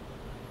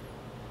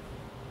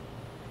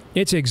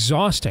 It's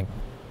exhausting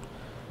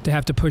to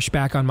have to push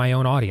back on my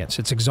own audience.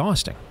 It's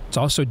exhausting. It's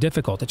also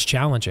difficult. It's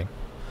challenging.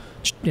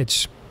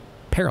 It's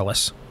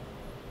perilous.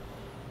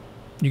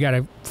 You got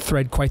to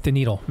thread quite the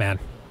needle, man.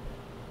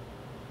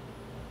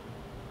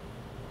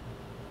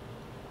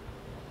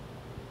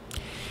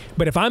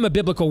 But if I'm a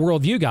biblical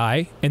worldview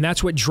guy, and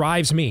that's what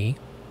drives me,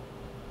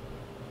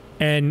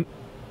 and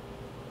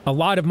a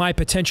lot of my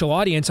potential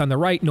audience on the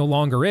right no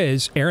longer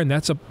is, Aaron,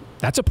 that's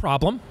a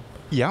problem.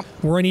 Yeah.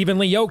 We're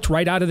unevenly yoked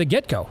right out of the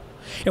get-go.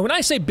 And when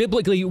I say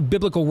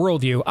biblical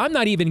worldview, I'm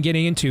not even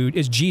getting into,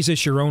 is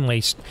Jesus your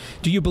only,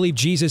 do you believe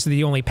Jesus is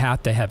the only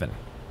path to heaven?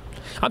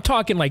 I'm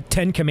talking like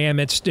 10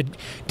 commandments.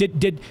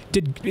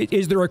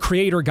 Is there a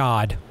creator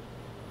God?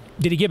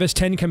 Did he give us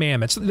 10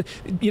 commandments?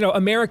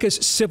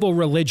 America's civil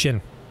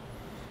religion,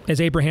 as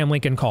Abraham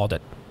Lincoln called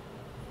it.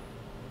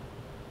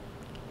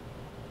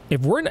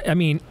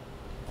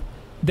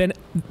 Then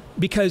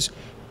because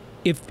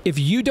if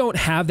you don't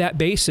have that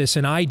basis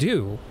and I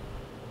do,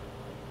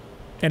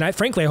 and I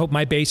frankly hope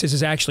my basis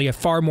is actually a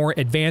far more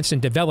advanced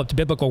and developed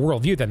biblical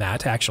worldview than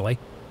that, actually.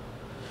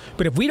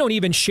 But if we don't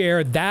even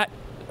share that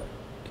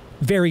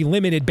very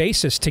limited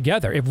basis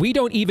together, if we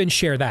don't even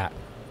share that,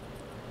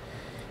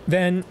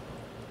 then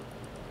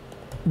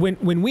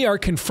when we are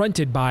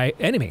confronted by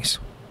enemies,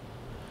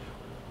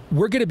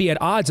 we're going to be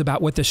at odds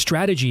about what the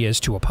strategy is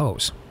to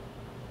oppose.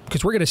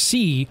 Because we're going to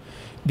see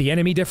the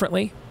enemy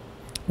differently.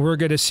 We're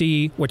going to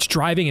see what's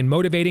driving and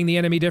motivating the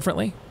enemy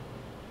differently.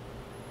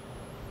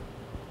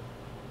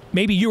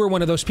 Maybe you were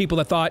one of those people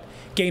that thought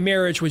gay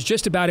marriage was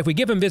just about if we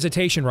give them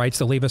visitation rights,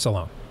 they'll leave us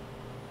alone.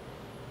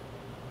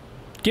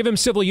 Give them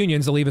civil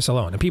unions, they'll leave us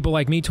alone. And people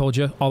like me told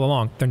you all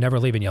along, they're never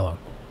leaving you alone.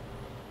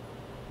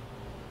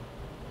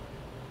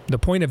 The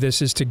point of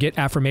this is to get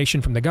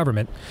affirmation from the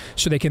government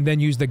so they can then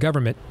use the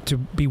government to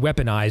be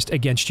weaponized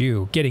against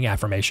you, getting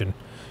affirmation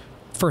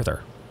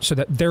further so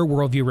that their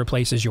worldview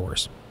replaces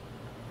yours.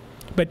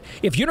 But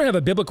if you don't have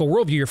a biblical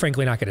worldview, you're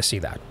frankly not going to see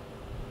that.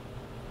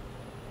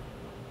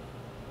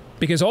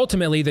 Because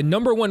ultimately, the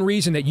number one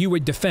reason that you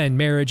would defend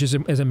marriage as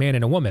a man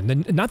and a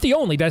woman, not the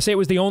only, did I say it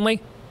was the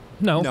only?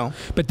 No.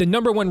 But the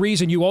number one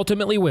reason you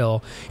ultimately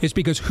will is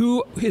because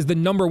who is the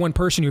number one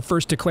person who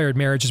first declared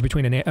marriage is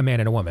between a man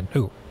and a woman?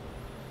 Who?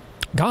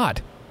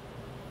 God.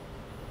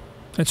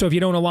 And so if you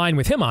don't align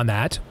with him on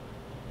that,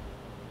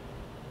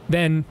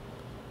 then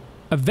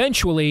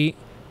eventually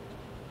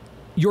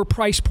your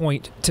price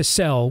point to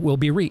sell will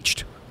be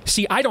reached.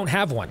 See, I don't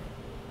have one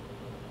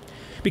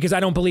because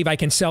I don't believe I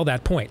can sell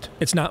that point.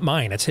 It's not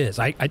mine. It's his.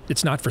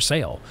 It's not for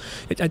sale.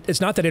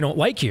 It's not that I don't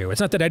like you. It's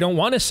not that I don't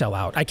want to sell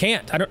out. I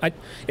can't.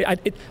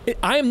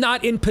 I am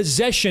not in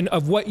possession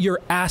of what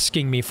you're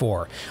asking me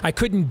for. I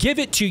couldn't give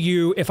it to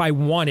you if I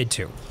wanted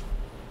to.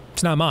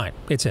 It's not mine.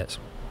 It's his.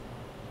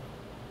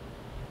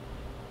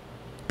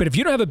 But if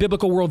you don't have a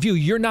biblical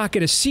worldview, you're not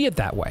going to see it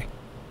that way.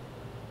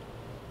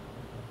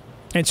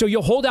 And so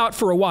you'll hold out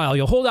for a while,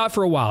 you'll hold out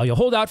for a while, you'll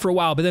hold out for a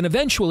while, but then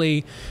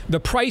eventually the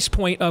price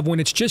point of when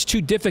it's just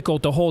too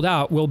difficult to hold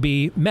out will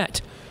be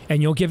met,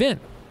 and you'll give in.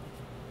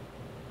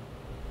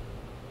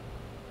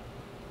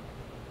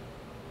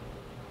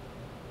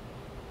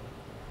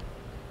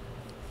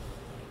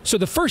 So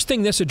the first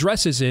thing this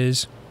addresses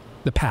is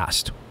the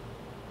past.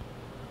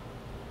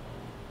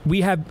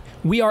 We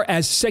are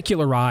as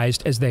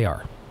secularized as they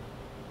are.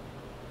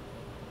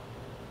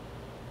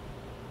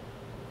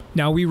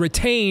 Now, we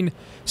retain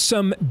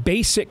some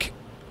basic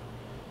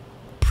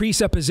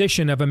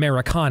presupposition of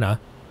Americana,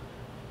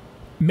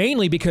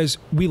 mainly because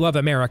we love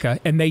America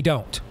and they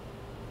don't.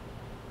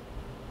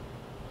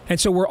 And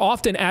so we're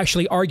often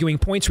actually arguing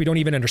points we don't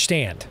even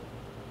understand,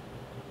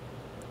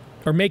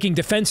 or making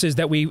defenses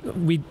that we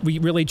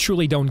really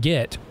truly don't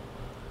get,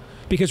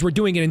 because we're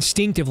doing it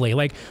instinctively.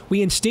 Like,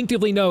 we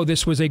instinctively know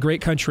this was a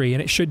great country,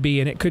 and it should be,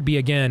 and it could be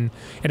again,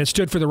 and it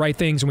stood for the right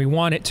things, and we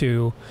want it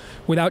to,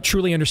 without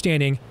truly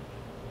understanding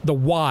the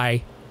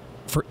why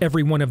for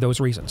every one of those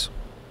reasons.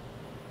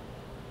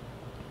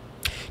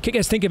 Can you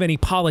guys think of any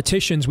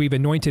politicians we've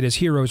anointed as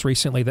heroes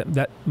recently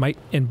that might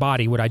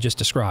embody what I just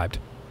described?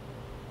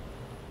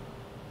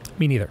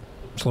 Me neither.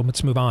 So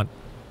let's move on.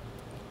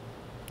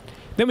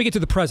 Then we get to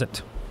the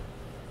present.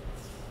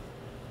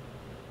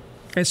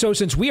 And so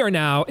since we are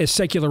now as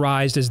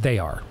secularized as they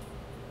are,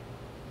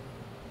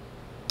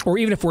 or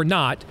even if we're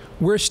not,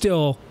 we're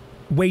still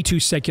way too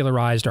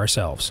secularized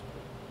ourselves.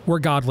 We're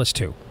godless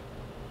too.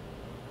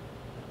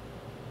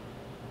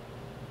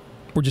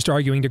 We're just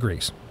arguing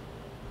degrees.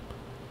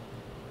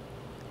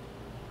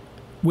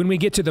 When we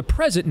get to the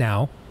present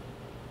now,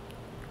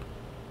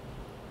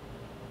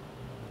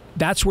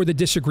 that's where the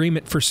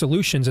disagreement for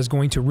solutions is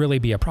going to really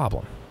be a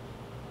problem.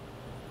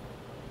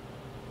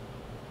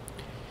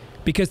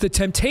 Because the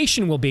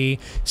temptation will be,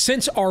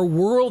 since our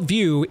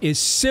worldview is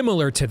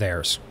similar to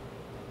theirs,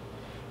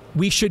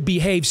 we should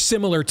behave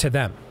similar to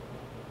them.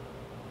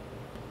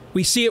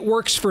 We see it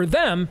works for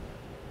them,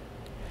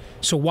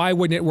 so why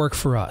wouldn't it work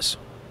for us?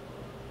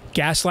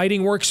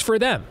 Gaslighting works for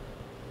them.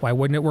 Why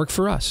wouldn't it work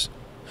for us?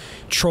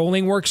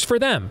 Trolling works for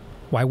them.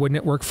 Why wouldn't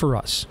it work for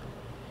us?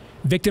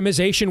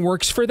 Victimization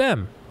works for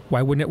them.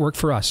 Why wouldn't it work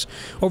for us?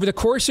 Over the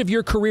course of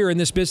your career in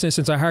this business,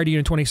 since I hired you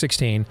in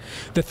 2016,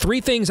 the three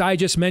things I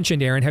just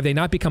mentioned, Aaron, have they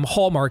not become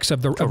hallmarks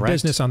of the of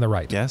business on the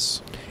right?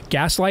 Yes.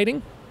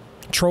 Gaslighting,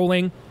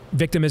 trolling,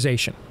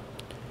 victimization.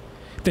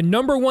 The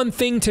number one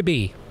thing to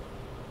be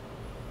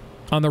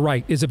on the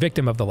right is a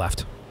victim of the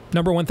left.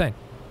 Number one thing.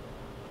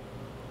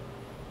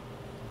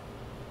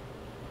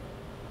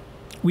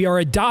 We are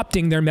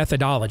adopting their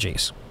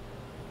methodologies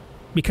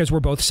because we're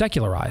both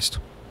secularized.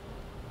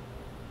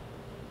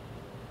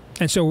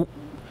 And so,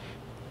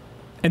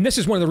 and this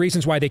is one of the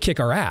reasons why they kick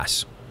our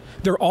ass.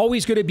 They're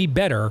always going to be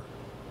better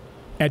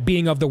at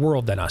being of the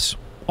world than us.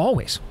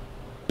 Always.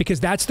 Because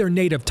that's their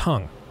native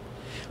tongue.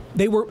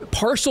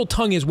 Parcel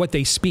tongue is what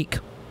they speak.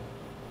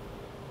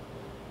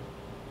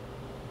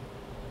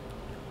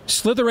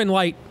 Slytherin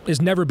light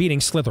is never beating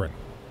Slytherin.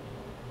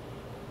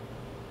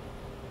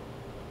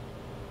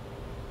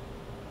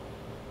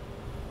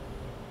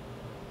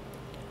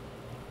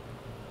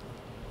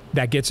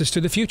 That gets us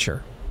to the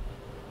future.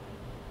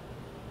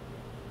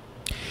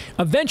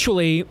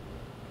 Eventually,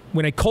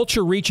 when a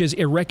culture reaches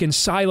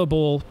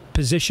irreconcilable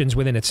positions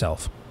within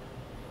itself,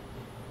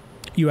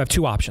 you have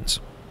two options.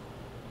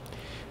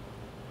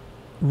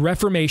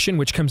 Reformation,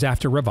 which comes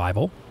after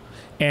revival,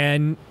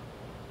 and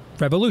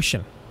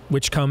revolution,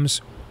 which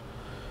comes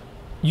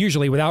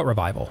usually without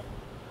revival.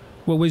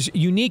 What was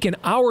unique in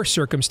our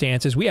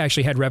circumstances, we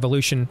actually had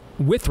revolution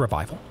with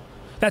revival.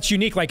 That's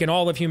unique, like in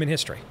all of human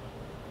history.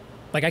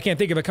 Like, I can't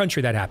think of a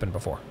country that happened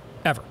before,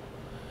 ever.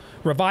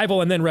 Revival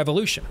and then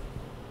revolution.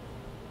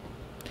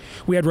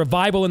 We had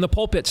revival in the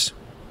pulpits.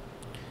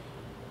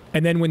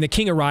 And then when the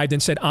king arrived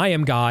and said, I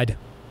am God,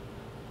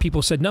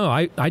 people said, no,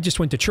 I just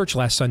went to church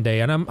last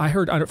Sunday, and I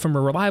heard from a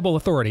reliable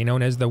authority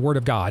known as the Word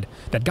of God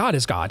that God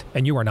is God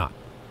and you are not.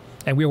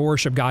 And we will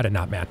worship God and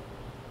not man.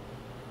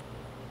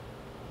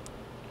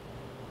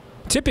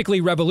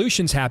 Typically,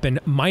 revolutions happen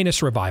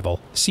minus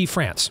revival. See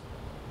France.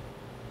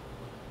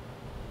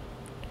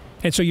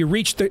 And so you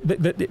reach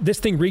this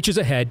thing reaches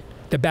ahead.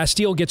 The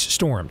Bastille gets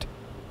stormed,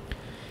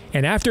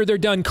 and after they're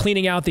done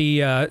cleaning out the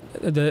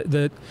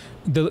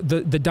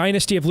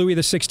dynasty of Louis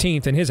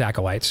XVI and his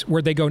acolytes,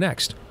 where'd they go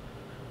next?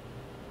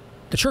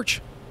 The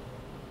church.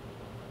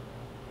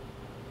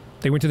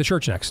 They went to the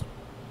church next,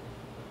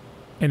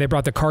 and they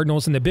brought the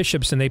cardinals and the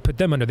bishops, and they put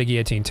them under the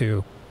guillotine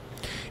too.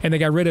 And they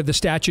got rid of the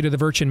statue of the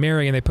Virgin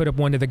Mary, and they put up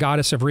one to the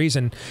goddess of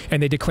reason,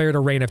 and they declared a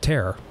reign of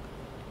terror.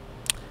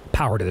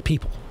 Power to the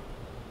people.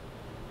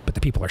 But the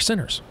people are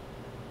sinners.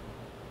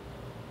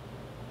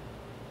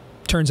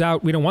 Turns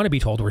out we don't want to be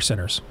told we're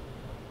sinners.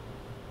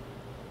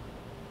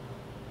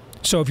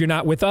 So if you're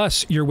not with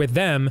us, you're with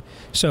them.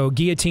 So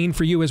guillotine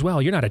for you as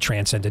well. You're not a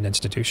transcendent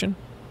institution.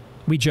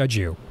 We judge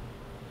you.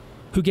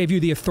 Who gave you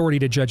the authority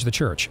to judge the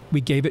church?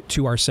 We gave it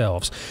to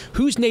ourselves.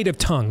 Whose native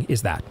tongue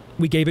is that?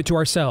 We gave it to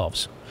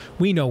ourselves.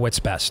 We know what's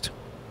best.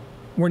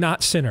 We're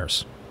not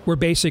sinners. We're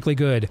basically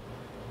good.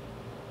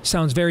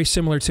 Sounds very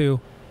similar to,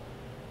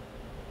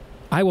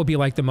 I will be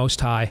like the Most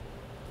High.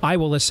 I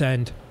will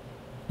ascend.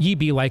 Ye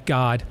be like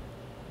God.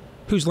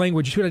 Whose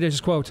language? Who did I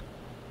just quote?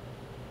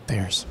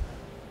 Theirs.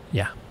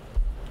 Yeah.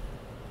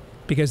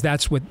 Because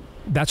that's what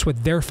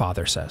their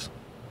father says.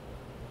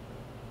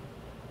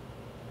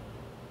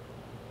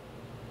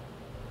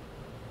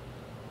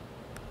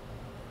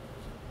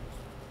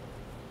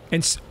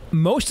 And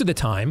most of the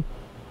time,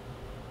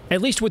 at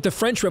least with the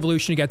French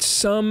Revolution, you got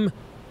some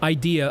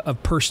idea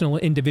of personal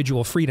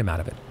individual freedom out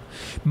of it.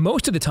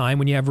 Most of the time,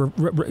 when you have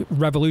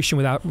revolution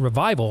without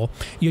revival,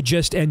 you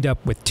just end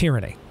up with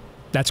tyranny.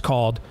 That's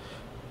called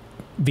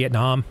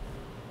Vietnam,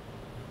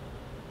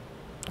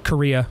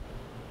 Korea,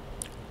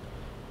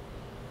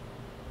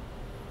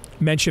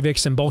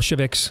 Mensheviks and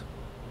Bolsheviks.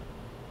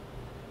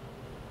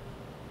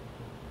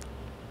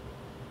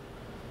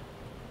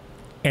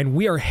 And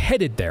we are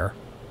headed there.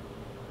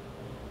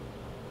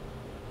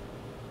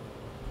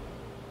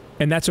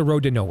 And that's a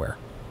road to nowhere.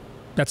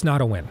 That's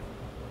not a win.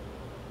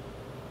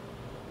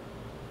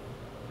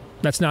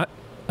 That's not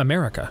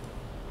America.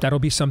 That'll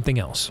be something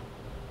else.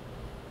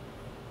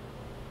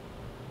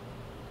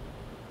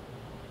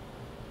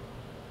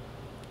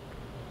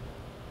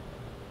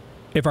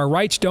 If our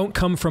rights don't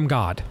come from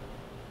God,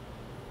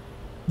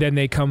 then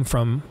they come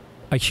from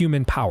a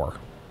human power.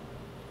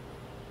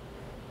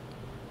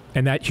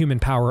 And that human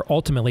power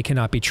ultimately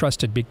cannot be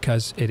trusted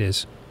because it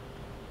is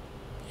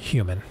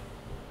human.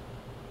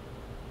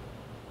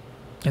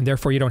 And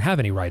therefore you don't have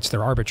any rights.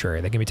 They're arbitrary.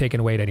 They can be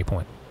taken away at any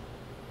point.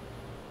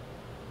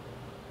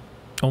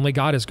 Only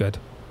God is good.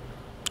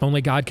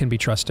 Only God can be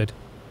trusted.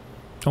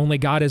 Only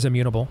God is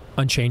immutable,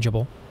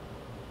 unchangeable,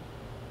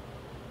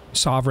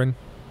 sovereign.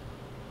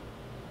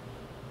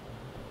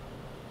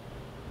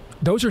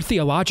 Those are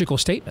theological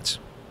statements,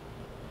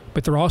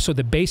 but they're also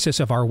the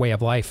basis of our way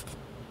of life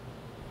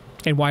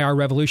and why our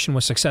revolution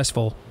was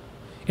successful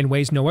in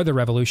ways no other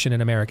revolution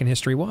in American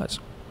history was.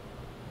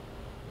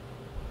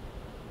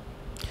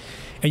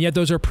 And yet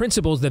those are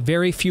principles that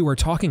very few are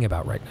talking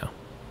about right now.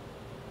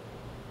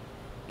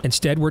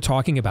 Instead, we're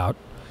talking about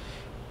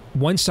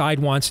one side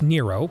wants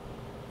Nero,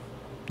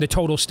 the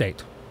total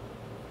state.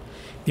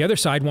 The other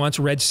side wants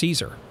Red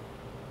Caesar.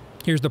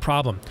 Here's the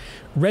problem.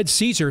 Red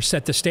Caesar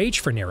set the stage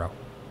for Nero.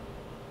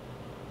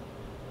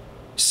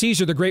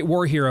 Caesar, the great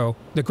war hero,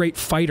 the great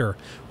fighter,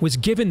 was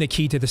given the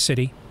key to the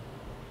city.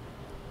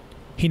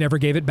 He never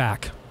gave it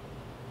back.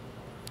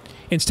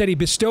 Instead, he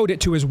bestowed it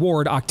to his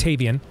ward,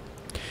 Octavian,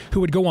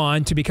 who would go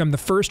on to become the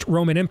first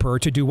Roman emperor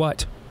to do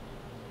what?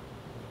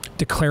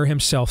 Declare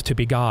himself to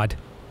be God.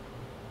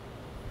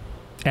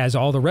 As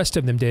all the rest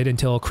of them did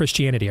until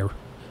Christianity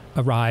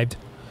arrived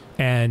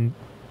and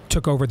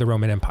took over the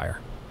Roman Empire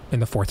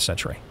in the 4th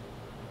century.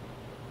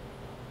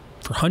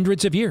 For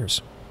hundreds of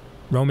years,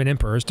 Roman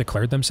emperors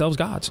declared themselves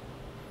gods.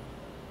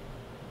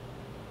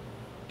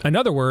 In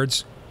other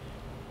words,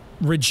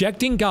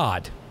 rejecting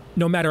God,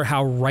 no matter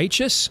how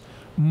righteous,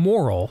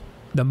 moral,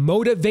 the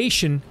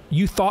motivation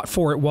you thought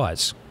for it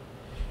was,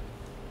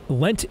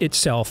 lent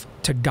itself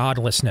to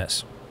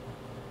godlessness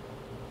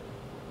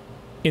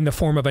in the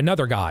form of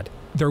another God.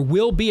 There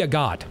will be a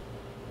God.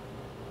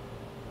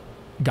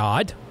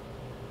 God,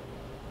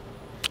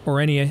 or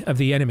any of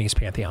the enemy's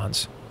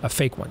pantheons, of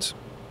fake ones.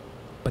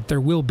 But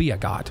there will be a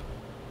God.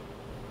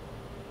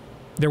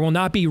 There will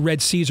not be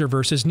Red Caesar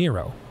versus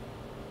Nero.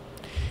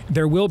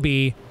 There will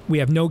be, we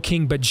have no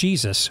king but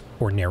Jesus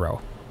or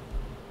Nero.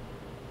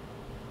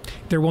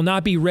 There will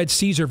not be Red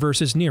Caesar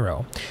versus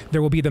Nero.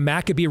 There will be the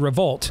Maccabee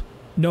revolt.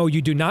 No,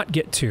 you do not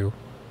get to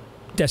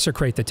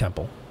desecrate the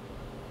temple.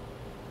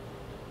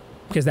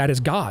 Because that is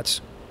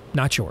God's,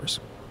 not yours.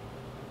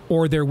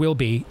 Or there will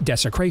be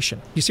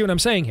desecration. You see what I'm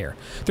saying here?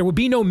 There will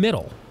be no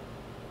middle.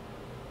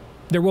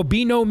 There will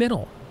be no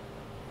middle.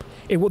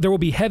 There will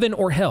be heaven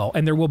or hell,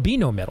 and there will be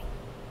no middle.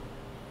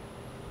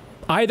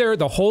 Either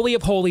the Holy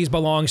of Holies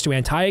belongs to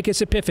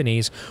Antiochus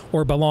Epiphanes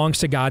or belongs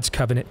to God's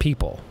covenant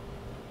people.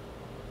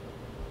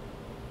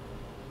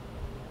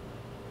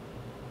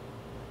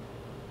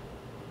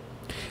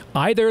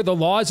 Either the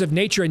laws of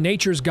nature and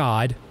nature's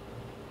God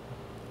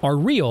are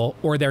real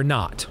or they're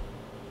not.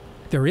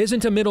 There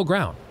isn't a middle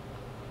ground.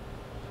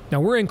 Now,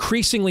 we're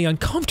increasingly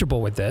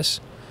uncomfortable with this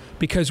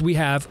because we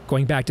have,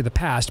 going back to the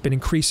past, been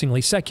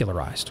increasingly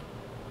secularized.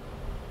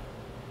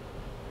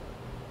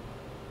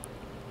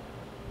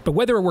 But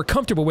whether we're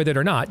comfortable with it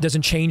or not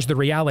doesn't change the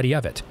reality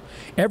of it.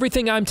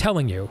 Everything I'm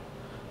telling you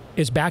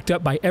is backed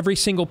up by every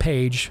single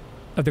page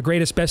of the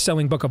greatest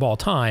best-selling book of all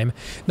time,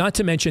 not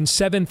to mention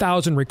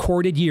 7,000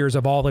 recorded years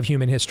of all of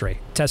human history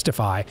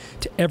testify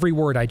to every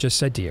word I just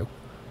said to you.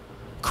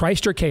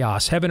 Christ or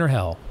chaos, heaven or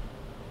hell,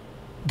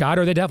 God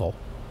or the devil.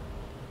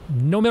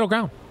 No middle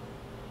ground.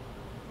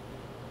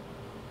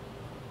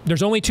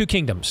 There's only two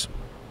kingdoms.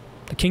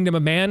 The kingdom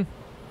of man,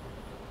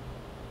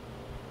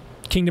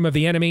 kingdom of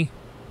the enemy,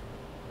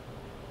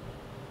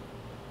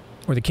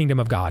 or the kingdom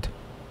of God.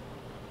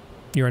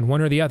 You're in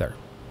one or the other.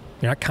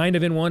 You're not kind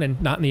of in one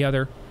and not in the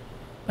other.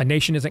 A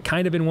nation isn't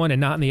kind of in one and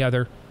not in the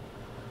other.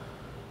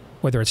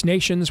 Whether it's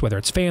nations, whether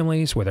it's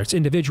families, whether it's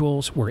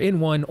individuals, we're in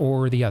one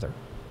or the other.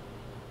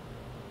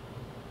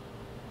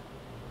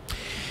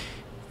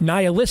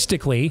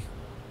 Nihilistically,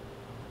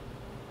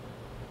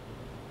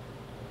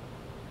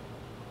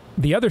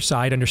 the other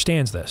side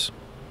understands this.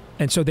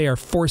 And so they are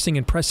forcing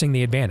and pressing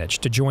the advantage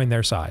to join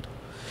their side.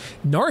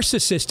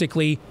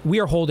 Narcissistically, we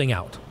are holding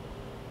out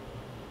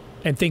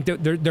and think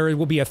that there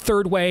will be a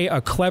third way,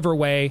 a clever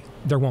way.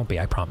 There won't be,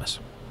 I promise.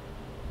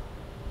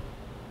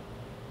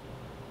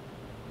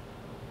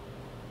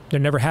 There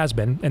never has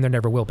been, and there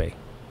never will be.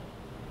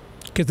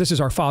 Because this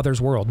is our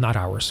Father's world, not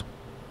ours.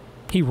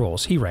 He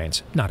rules, He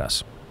reigns, not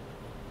us.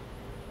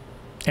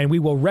 And we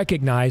will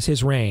recognize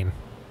His reign,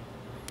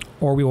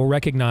 or we will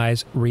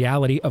recognize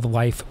reality of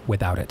life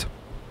without it.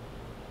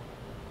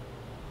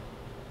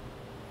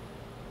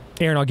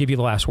 Aaron, I'll give you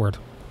the last word.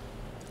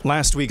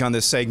 Last week on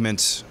this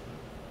segment,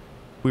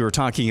 we were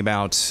talking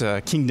about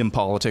kingdom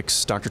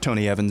politics, Dr.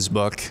 Tony Evans'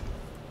 book,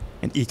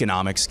 and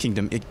economics,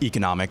 kingdom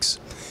economics.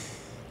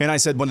 And I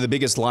said one of the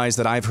biggest lies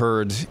that I've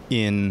heard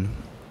in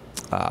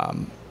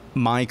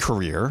my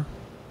career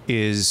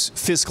is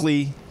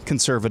fiscally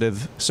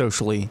conservative,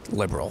 socially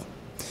liberal.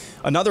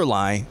 Another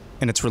lie,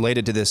 and it's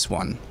related to this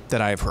one that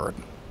I've heard,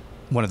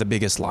 one of the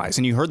biggest lies,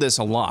 and you heard this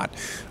a lot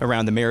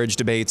around the marriage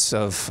debates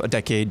of a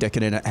decade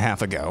and a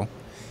half ago.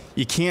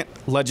 You can't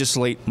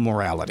legislate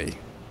morality.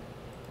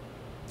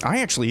 I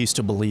actually used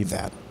to believe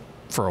that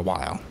for a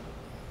while,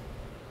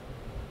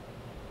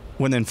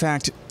 when in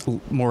fact,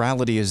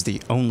 morality is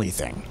the only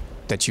thing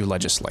that you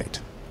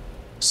legislate.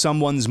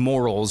 Someone's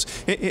morals,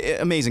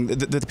 amazing.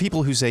 The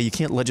people who say you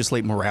can't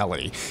legislate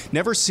morality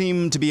never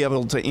seem to be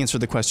able to answer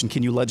the question,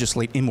 can you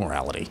legislate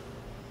immorality?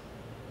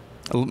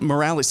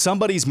 Morality,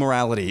 somebody's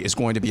morality is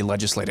going to be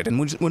legislated. And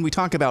when we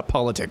talk about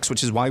politics,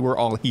 which is why we're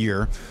all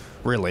here,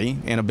 really,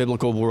 in a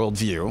biblical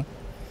worldview,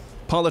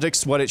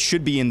 politics, what it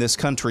should be in this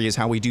country is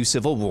how we do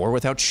civil war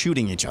without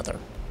shooting each other.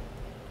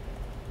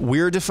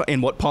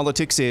 And what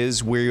politics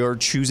is, we are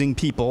choosing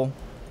people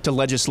to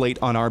legislate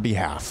on our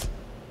behalf.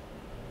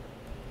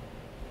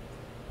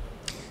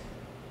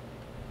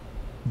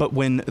 But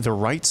when the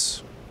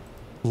rights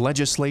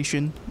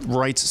legislation,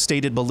 rights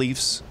stated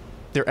beliefs,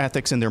 their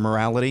ethics and their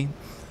morality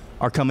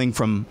are coming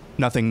from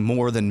nothing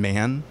more than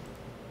man,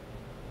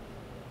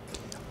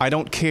 I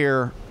don't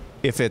care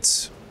if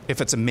it's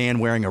a man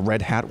wearing a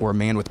red hat or a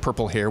man with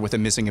purple hair with a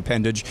missing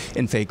appendage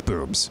and fake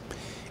boobs.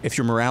 If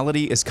your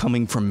morality is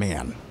coming from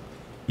man,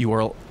 you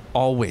will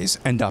always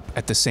end up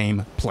at the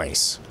same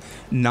place.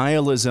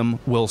 Nihilism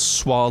will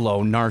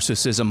swallow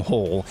narcissism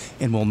whole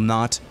and will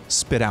not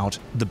spit out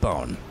the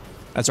bone.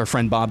 As our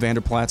friend Bob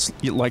Vanderplatz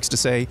likes to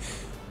say,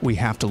 we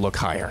have to look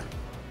higher.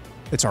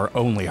 It's our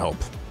only hope,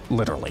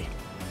 literally.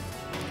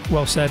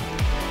 Well said.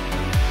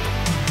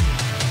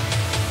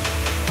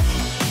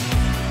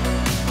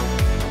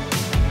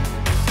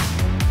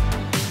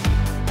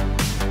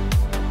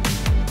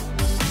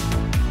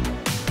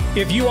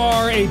 If you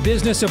are a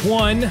business of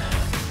one,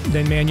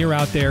 then man, you're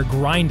out there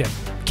grinding,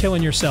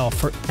 killing yourself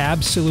for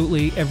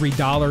absolutely every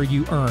dollar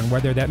you earn,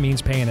 whether that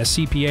means paying a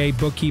CPA,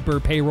 bookkeeper,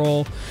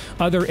 payroll,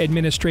 other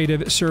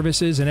administrative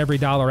services, and every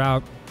dollar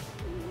out,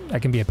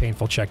 that can be a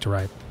painful check to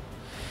write.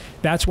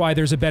 That's why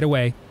there's a better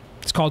way.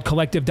 It's called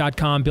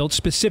Collective.com, built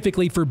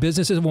specifically for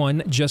businesses of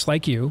one, just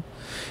like you.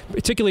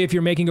 Particularly if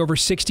you're making over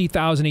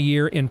 $60,000 a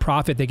year in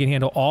profit, they can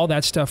handle all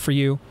that stuff for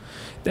you.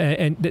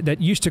 And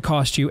that used to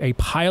cost you a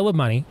pile of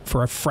money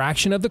for a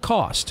fraction of the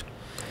cost.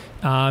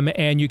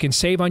 And you can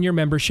save on your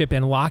membership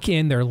and lock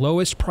in their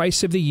lowest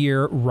price of the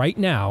year right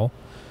now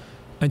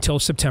until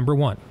September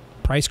 1.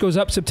 Price goes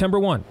up September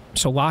 1.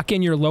 So lock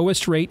in your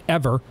lowest rate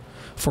ever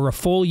for a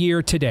full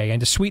year today. And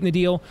to sweeten the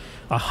deal,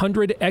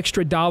 $100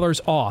 extra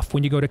off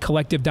when you go to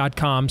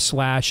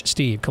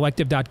collective.com/Steve.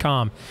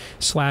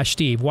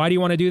 Collective.com/Steve. Why do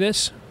you want to do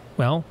this?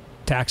 Well,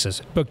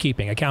 taxes,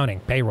 bookkeeping, accounting,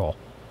 payroll.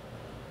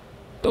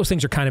 Those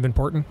things are kind of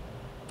important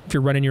if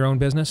you're running your own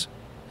business.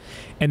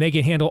 And they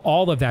can handle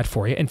all of that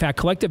for you. In fact,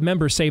 Collective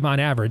members save on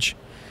average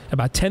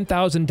about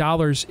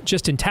 $10,000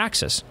 just in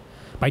taxes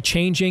by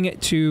changing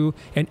it to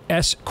an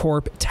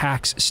S-Corp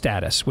tax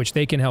status, which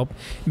they can help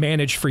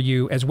manage for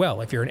you as well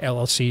if you're an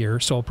LLC or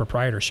sole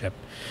proprietorship.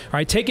 All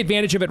right, take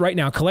advantage of it right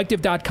now.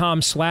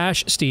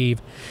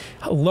 Collective.com/Steve.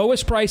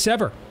 Lowest price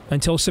ever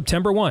until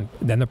September 1.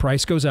 Then the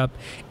price goes up.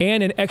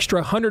 And an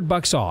extra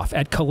 $100 off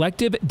at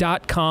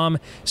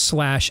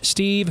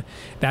collective.com/Steve.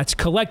 That's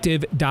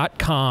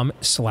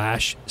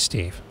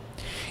collective.com/Steve.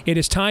 It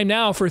is time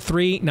now for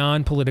 3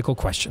 non-political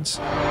questions.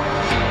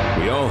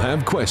 We all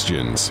have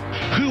questions.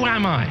 Who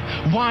am I?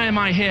 Why am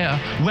I here?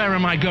 Where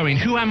am I going?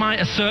 Who am I?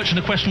 A search and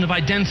a question of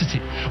identity.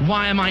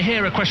 Why am I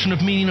here? A question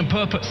of meaning and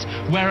purpose.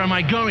 Where am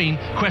I going?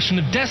 Question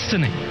of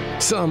destiny.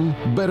 Some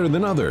better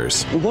than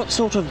others. What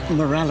sort of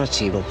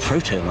morality or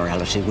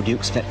proto-morality would you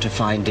expect to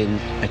find in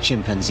a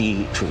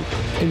chimpanzee troop?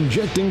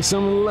 Injecting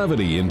some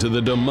levity into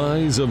the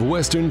demise of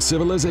Western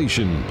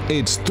civilization.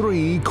 It's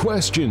 3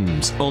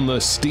 questions on the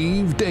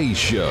Steve Deace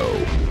Show.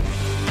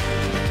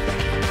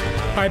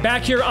 All right,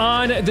 back here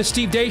on the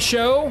Steve Deace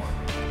Show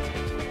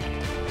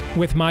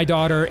with my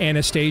daughter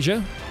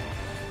Anastasia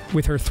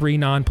with her 3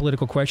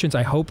 non-political questions.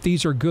 I hope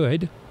these are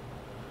good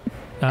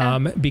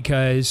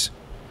because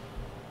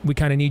we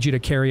kind of need you to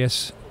carry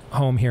us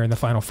home here in the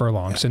final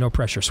furlong, so no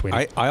pressure,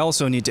 sweetie. I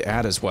also need to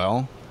add as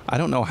well, I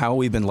don't know how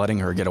we've been letting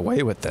her get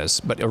away with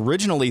this, but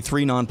originally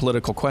 3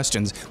 non-political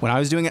questions. When I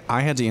was doing it,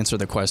 I had to answer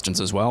the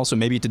questions as well, so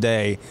maybe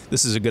today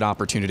this is a good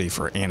opportunity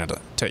for Anna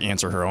to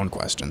answer her own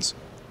questions.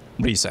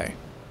 What do you say?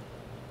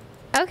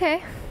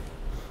 Okay.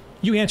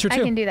 You answer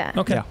too. I can do that.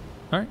 Okay. Yeah.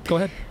 All right, go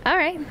ahead. All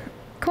right,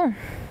 cool.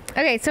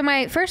 Okay, so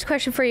my first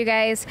question for you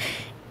guys.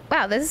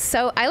 Wow, this is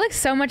so. I look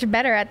so much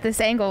better at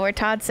this angle where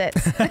Todd sits.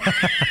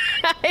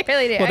 I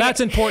really do. Well, that's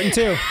important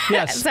too.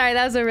 Yes. Sorry,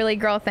 that was a really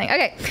girl thing.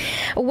 Okay.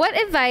 What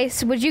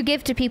advice would you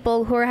give to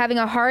people who are having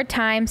a hard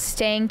time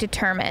staying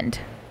determined?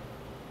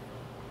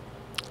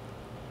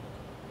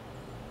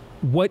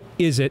 What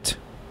is it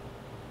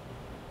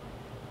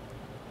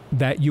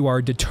that you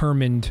are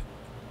determined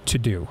to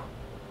do?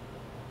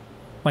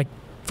 Like,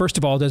 first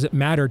of all, does it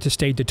matter to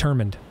stay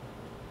determined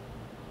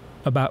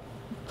about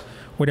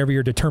whatever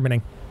you're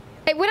determining?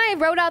 When I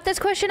wrote out this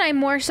question, I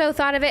more so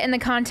thought of it in the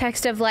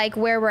context of like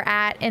where we're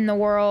at in the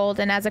world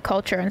and as a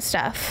culture and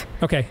stuff.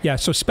 Okay, yeah,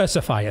 so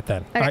specify it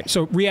then. Okay. All right,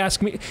 so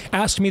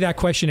ask me that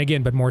question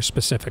again, but more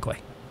specifically.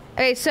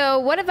 Okay, so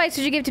what advice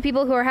would you give to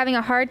people who are having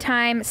a hard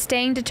time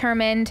staying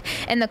determined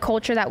in the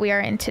culture that we are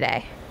in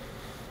today?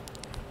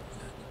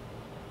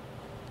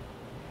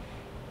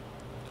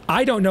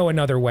 I don't know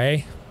another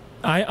way.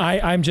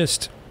 I'm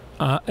just,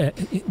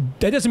 that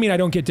doesn't mean I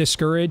don't get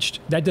discouraged.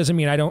 That doesn't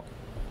mean I don't,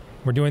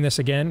 we're doing this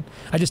again.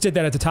 I just did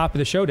that at the top of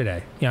the show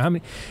today. You know,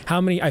 how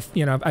many, I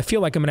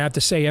feel like I'm going to have to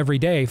say every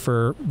day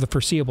for the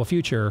foreseeable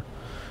future,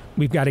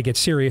 we've got to get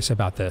serious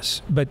about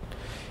this. But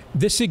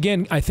this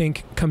again, I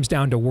think, comes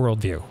down to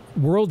worldview.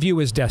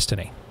 Worldview is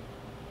destiny.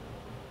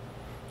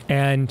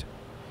 And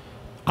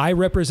I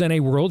represent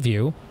a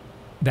worldview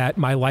that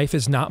my life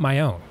is not my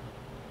own.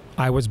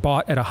 I was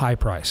bought at a high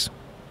price.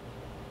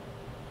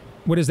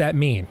 What does that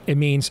mean? It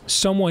means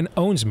someone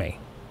owns me,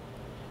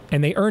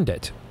 and they earned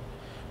it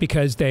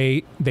because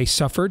they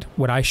suffered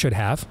what I should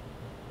have.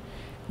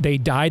 They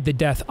died the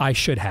death I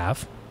should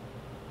have.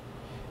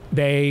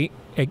 They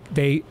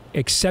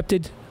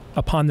accepted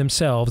upon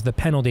themselves the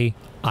penalty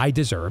I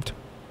deserved.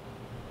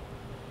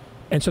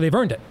 And so they've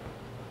earned it.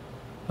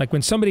 Like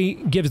when somebody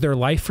gives their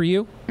life for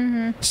you,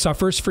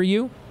 suffers for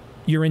you,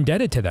 you're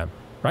indebted to them,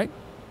 right?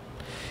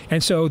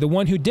 And so the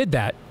one who did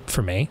that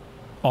for me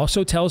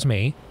also tells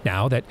me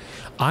now that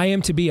I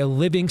am to be a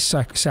living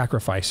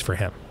sacrifice for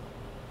him.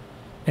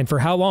 And for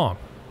how long?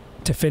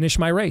 To finish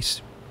my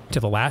race,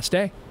 to the last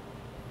day.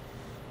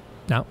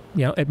 Now,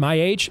 at my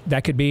age,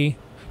 that could be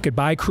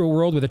goodbye, cruel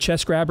world, with a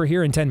chest grabber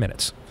here in 10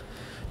 minutes.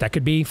 That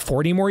could be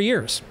 40 more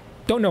years.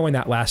 Don't know when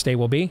that last day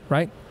will be,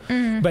 right?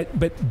 But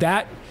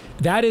that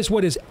is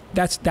what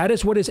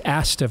is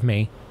asked of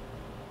me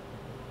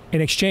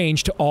in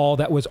exchange to all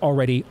that was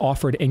already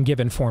offered and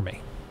given for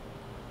me.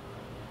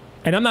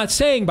 And I'm not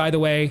saying, by the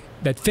way,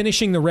 that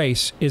finishing the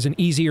race is an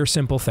easy or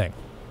simple thing.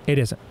 It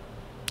isn't.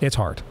 It's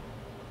hard.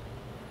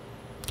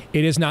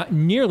 It is not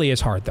nearly as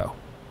hard, though,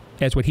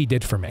 as what he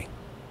did for me.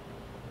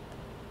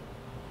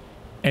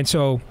 And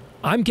so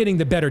I'm getting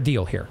the better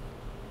deal here.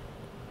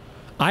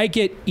 I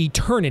get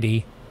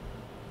eternity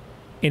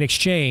in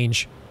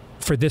exchange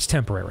for this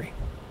temporary.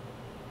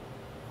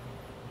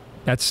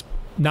 That's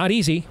not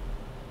easy,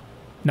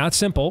 not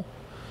simple,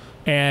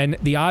 and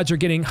the odds are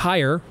getting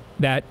higher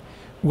that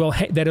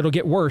it'll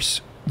get worse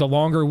the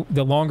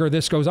longer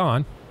this goes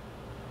on,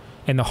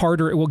 and the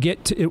harder it will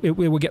get. It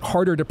will get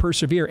harder to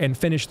persevere and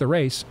finish the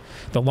race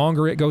the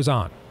longer it goes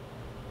on.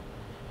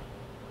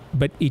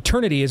 But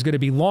eternity is going to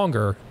be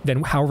longer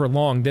than however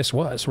long this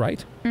was,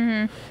 right?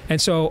 And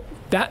so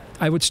that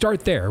I would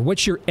start there.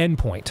 What's your end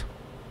point?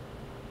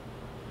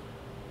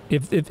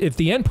 If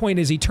the end point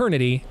is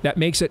eternity, that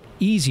makes it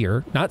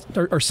easier,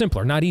 or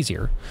simpler, not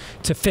easier,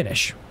 to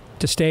finish,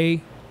 to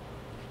stay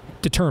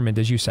determined,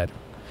 as you said.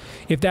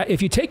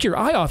 If you take your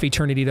eye off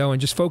eternity, though,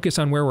 and just focus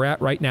on where we're at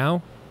right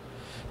now,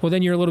 well,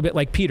 then you're a little bit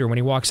like Peter when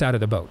he walks out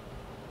of the boat,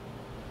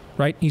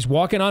 right? He's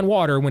walking on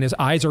water when his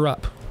eyes are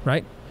up,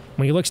 right?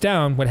 When he looks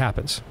down, what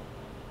happens?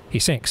 He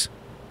sinks,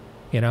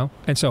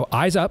 And so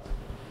eyes up,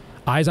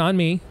 eyes on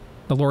me,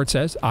 the Lord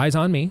says, eyes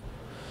on me,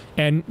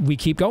 and we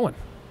keep going.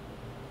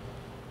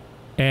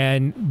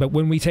 But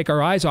when we take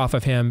our eyes off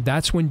of him,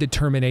 that's when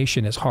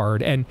determination is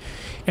hard. And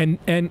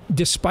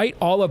despite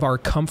all of our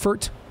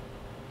comfort,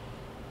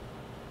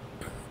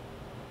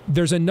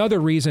 there's another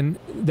reason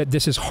that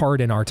this is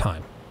hard in our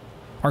time.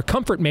 Our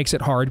comfort makes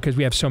it hard because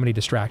we have so many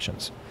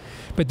distractions.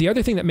 But the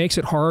other thing that makes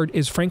it hard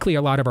is, frankly,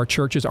 a lot of our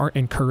churches aren't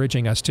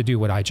encouraging us to do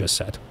what I just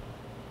said.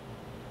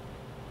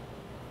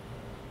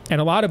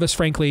 And a lot of us,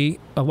 frankly,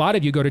 a lot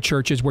of you go to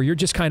churches where you're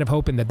just kind of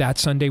hoping that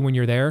Sunday when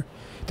you're there,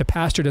 the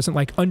pastor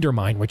doesn't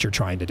undermine what you're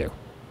trying to do,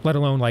 let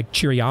alone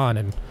cheer you on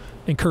and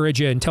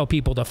encourage you and tell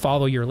people to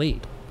follow your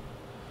lead.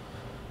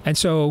 And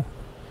so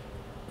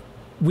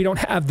we don't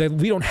have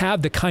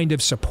the kind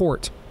of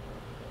support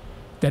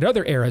that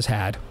other eras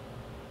had,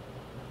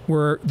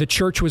 where the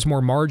church was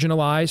more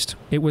marginalized.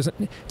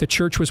 The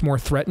church was more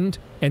threatened.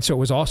 And so it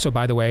was also,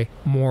 by the way,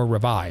 more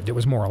revived. It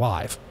was more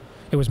alive.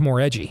 It was more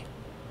edgy.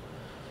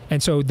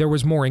 And so there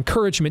was more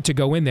encouragement to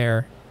go in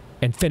there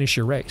and finish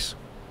your race.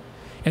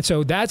 And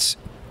so that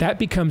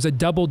becomes a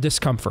double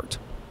discomfort,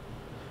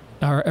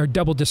 or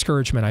double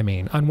discouragement, I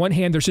mean. On one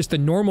hand, there's just the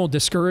normal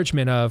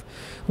discouragement of,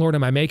 Lord,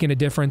 am I making a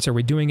difference? Are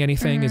we doing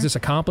anything? Mm-hmm. Is this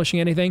accomplishing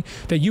anything?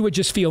 That you would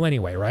just feel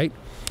anyway, right?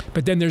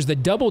 But then there's the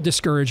double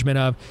discouragement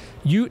of,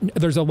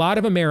 there's a lot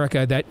of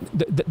America that,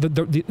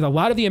 a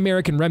lot of the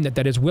American remnant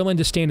that is willing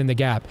to stand in the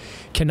gap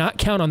cannot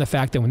count on the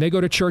fact that when they go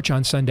to church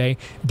on Sunday,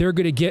 they're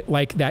going to get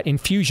like that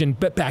infusion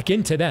back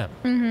into them.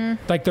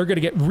 Mm-hmm. Like they're going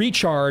to get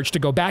recharged to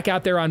go back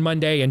out there on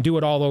Monday and do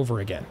it all over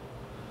again.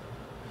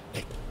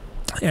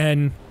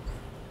 And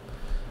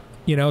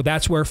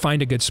that's where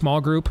find a good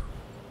small group,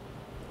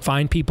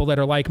 find people that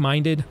are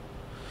like-minded,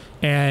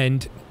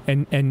 and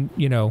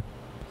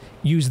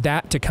use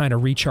that to kind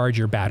of recharge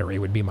your battery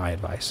would be my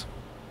advice.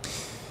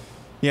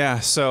 Yeah,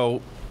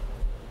 so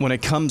when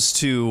it comes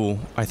to,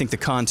 I think, the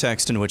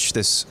context in which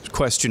this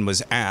question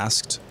was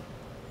asked,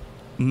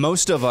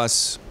 most of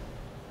us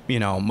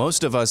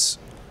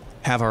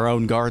have our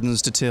own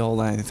gardens to till.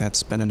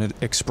 That's been an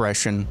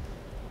expression.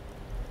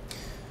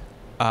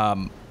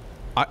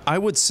 I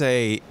would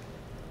say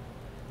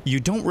you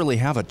don't really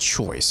have a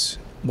choice.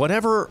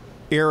 Whatever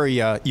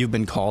area you've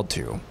been called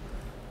to,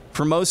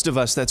 for most of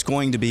us, that's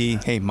going to be,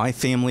 hey, my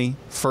family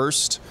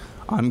first.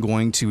 I'm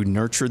going to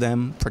nurture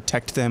them,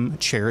 protect them,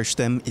 cherish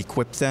them,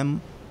 equip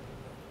them.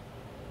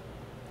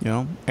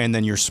 And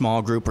then your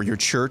small group or your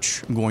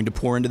church, I'm going to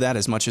pour into that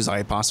as much as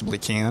I possibly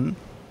can.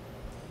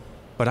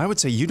 But I would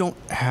say you don't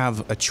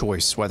have a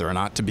choice whether or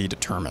not to be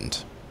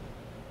determined.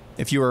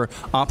 If you are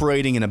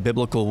operating in a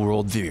biblical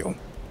worldview,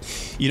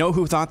 you know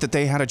who thought that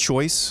they had a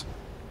choice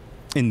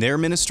in their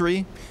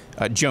ministry?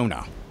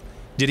 Jonah.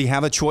 Did he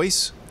have a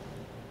choice?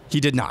 He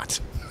did not.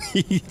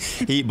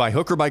 He, by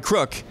hook or by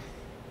crook,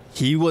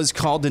 he was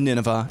called to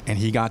Nineveh, and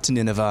he got to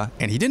Nineveh,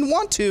 and he didn't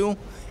want to,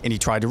 and he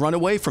tried to run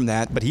away from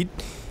that, but he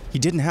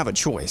didn't have a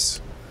choice.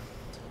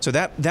 So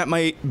that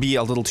might be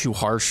a little too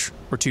harsh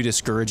or too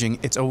discouraging.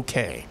 It's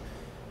okay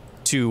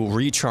to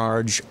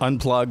recharge,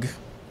 unplug,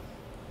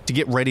 to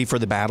get ready for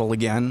the battle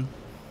again.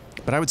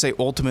 But I would say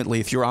ultimately,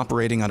 if you're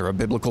operating under a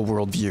biblical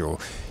worldview,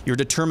 your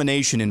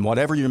determination in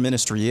whatever your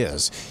ministry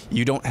is,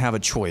 you don't have a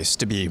choice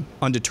to be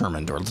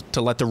undetermined or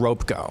to let the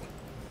rope go.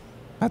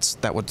 That's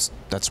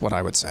what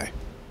I would say.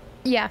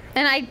 Yeah,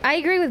 and I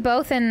agree with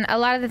both, and a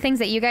lot of the things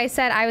that you guys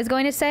said I was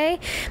going to say,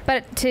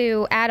 but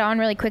to add on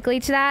really quickly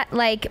to that,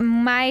 like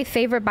my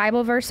favorite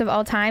Bible verse of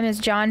all time is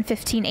John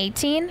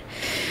 15:18,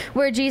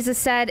 where Jesus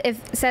says,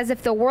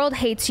 if the world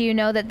hates you,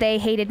 know that they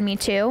hated me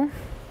too.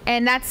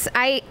 And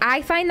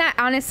I find that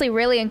honestly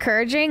really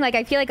encouraging. Like,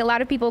 I feel like a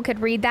lot of people could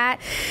read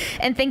that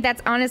and think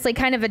that's honestly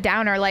kind of a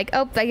downer. Like,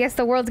 oh, I guess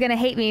the world's going to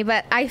hate me.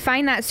 But I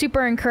find that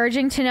super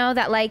encouraging to know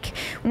that, like,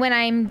 when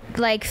I'm,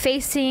 like,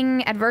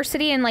 facing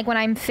adversity and, like, when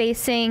I'm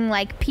facing,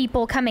 like,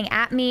 people coming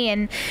at me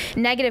and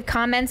negative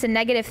comments and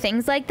negative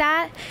things like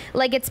that,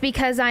 like, it's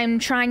because I'm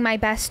trying my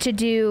best to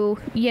do,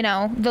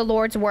 the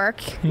Lord's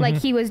work like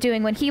he was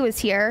doing when he was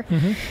here.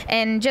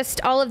 And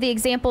just all of the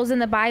examples in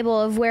the Bible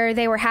of where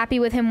they were happy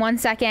with him one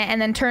second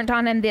and then turned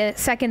on him the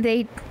second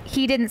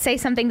he didn't say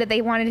something that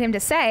they wanted him to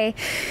say.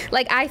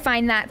 Like, I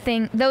find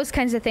those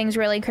kinds of things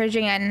really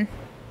encouraging, and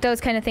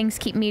those kind of things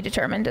keep me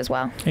determined as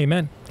well.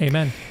 Amen.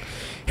 Amen.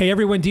 Hey,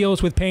 everyone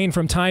deals with pain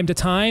from time to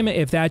time.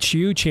 If that's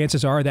you,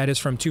 chances are that is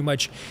from too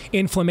much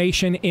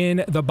inflammation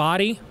in the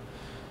body.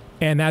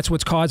 And that's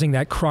what's causing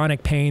that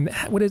chronic pain.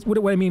 What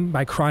do I mean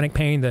by chronic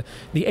pain? The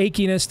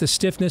achiness, the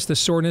stiffness, the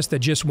soreness that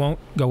just won't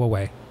go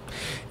away,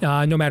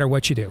 no matter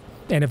what you do.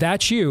 And if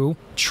that's you,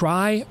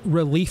 try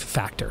Relief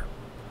Factor.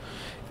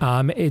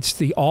 It's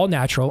the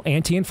all-natural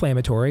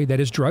anti-inflammatory that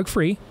is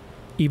drug-free,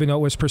 even though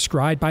it was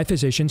prescribed by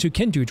physicians who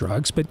can do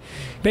drugs. But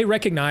they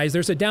recognize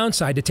there's a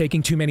downside to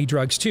taking too many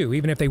drugs, too.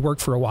 Even if they work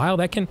for a while,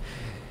 that can,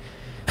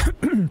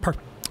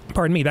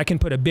 that can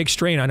put a big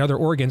strain on other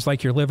organs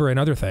like your liver and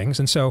other things.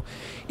 And so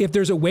if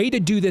there's a way to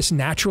do this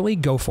naturally,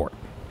 go for it.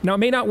 Now, it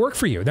may not work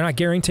for you. They're not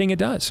guaranteeing it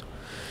does.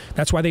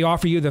 That's why they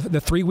offer you the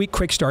 3-week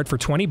quick start for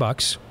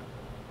 $20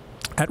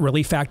 at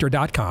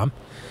relieffactor.com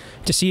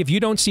to see if you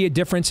don't see a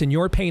difference in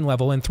your pain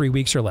level in 3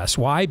 weeks or less.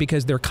 Why?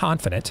 Because they're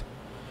confident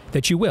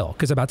that you will,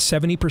 because about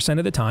 70%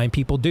 of the time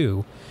people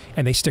do,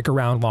 and they stick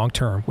around long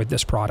term with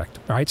this product.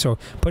 All right, so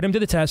put them to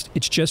the test.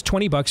 It's just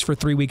 $20 for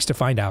 3 weeks to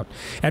find out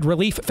at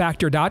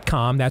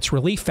relieffactor.com. That's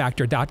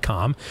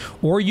relieffactor.com,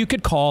 or you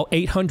could call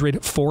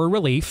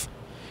 800-4RELIEF.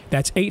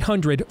 That's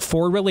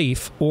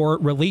 800-4RELIEF or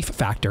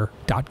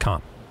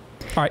relieffactor.com.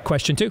 All right,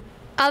 question 2.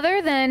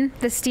 Other than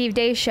the Steve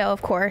Deace Show,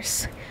 of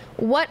course,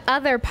 what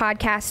other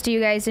podcasts do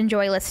you guys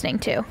enjoy listening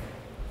to?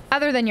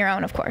 Other than your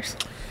own, of course.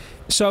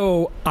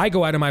 So I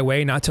go out of my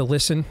way not to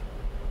listen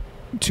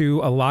to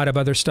a lot of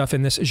other stuff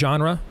in this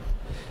genre.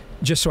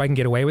 just so I can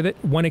get away with it.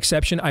 One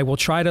exception, I will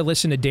try to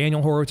listen to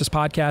Daniel Horowitz's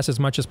podcast as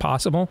much as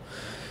possible,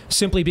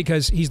 simply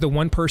because he's the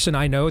one person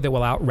I know that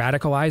will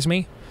out-radicalize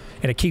me,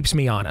 and it keeps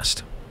me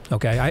honest.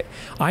 Okay,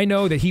 I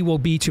know that he will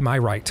be to my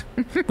right,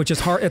 which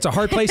is hard. It's a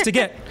hard place to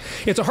get.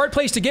 It's a hard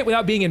place to get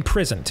without being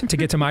imprisoned to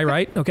get to my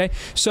right. Okay,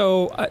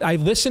 so I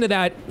listen to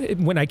that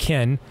when I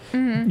can,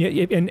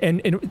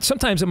 and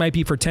sometimes it might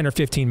be for 10 or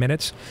 15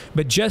 minutes,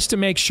 but just to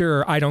make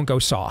sure I don't go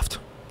soft,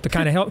 to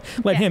kind of help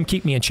let him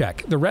keep me in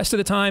check. The rest of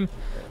the time,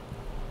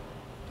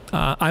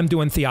 I'm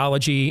doing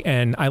theology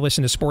and I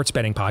listen to sports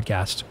betting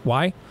podcasts.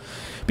 Why?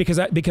 Because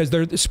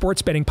the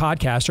sports betting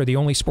podcasts are the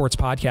only sports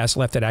podcasts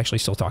left that actually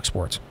still talk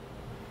sports.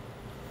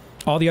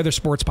 All the other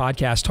sports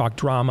podcasts talk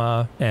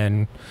drama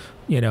and,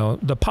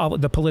 the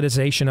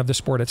politicization of the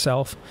sport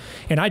itself.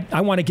 And I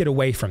want to get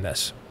away from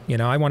this.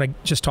 I want to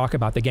just talk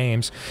about the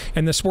games.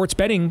 And the sports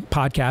betting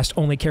podcasts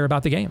only care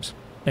about the games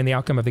and the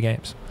outcome of the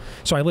games.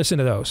 So I listen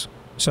to those.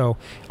 So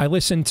I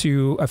listen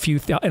to a few,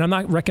 and I'm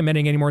not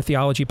recommending any more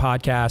theology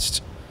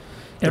podcasts.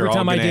 Every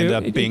time I do,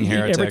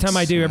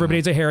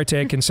 everybody's a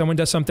heretic, and someone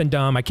does something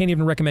dumb. I can't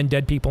even recommend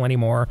dead people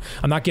anymore.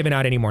 I'm not giving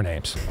out any more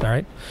names. All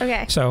right.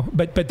 Okay. So,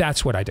 but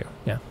that's what I do.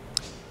 Yeah.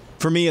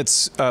 For me,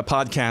 it's a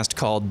podcast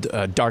called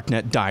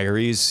Darknet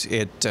Diaries.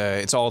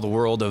 It's all the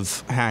world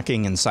of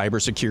hacking and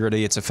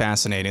cybersecurity. It's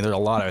there's a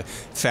lot of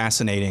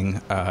fascinating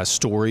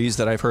stories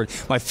that I've heard.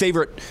 My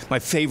favorite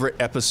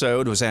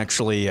episode was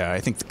actually,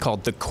 I think,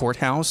 called The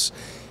Courthouse.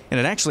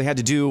 And it actually had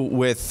to do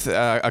with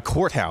a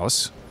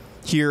courthouse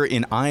here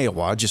in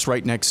Iowa, just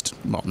right next,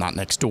 well, not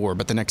next door,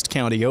 but the next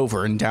county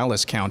over in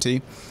Dallas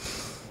County.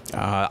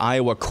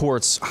 Iowa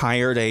courts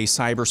hired a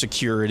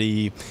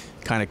cybersecurity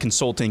kind of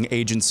consulting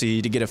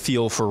agency to get a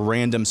feel for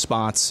random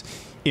spots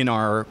in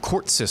our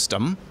court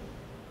system.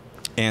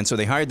 And so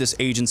they hired this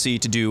agency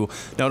to do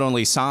not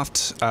only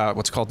soft,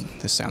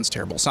 this sounds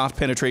terrible, soft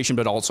penetration,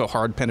 but also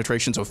hard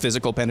penetration, so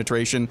physical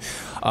penetration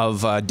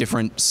of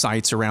different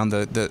sites around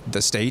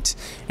the state.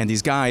 And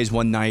these guys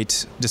one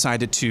night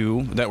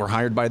that were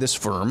hired by this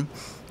firm,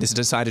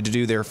 decided to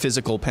do their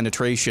physical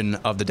penetration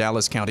of the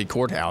Dallas County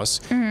Courthouse.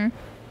 Mm-hmm.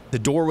 The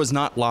door was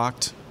not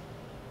locked.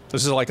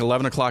 This is like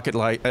 11 o'clock at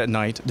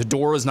night. The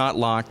door was not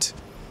locked.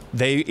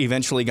 They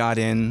eventually got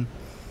in.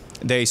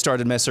 They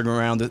started messing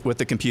around with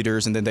the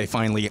computers, and then they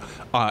finally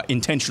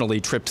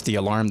intentionally tripped the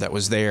alarm that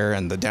was there,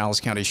 and the Dallas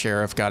County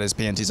Sheriff got his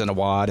panties in a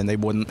wad, and they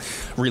wouldn't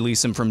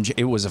release him from jail.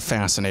 It was a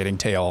fascinating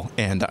tale,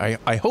 and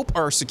I hope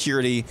our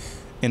security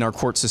in our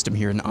court system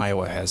here in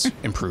Iowa has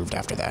improved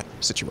after that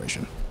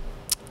situation.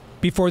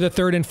 Before the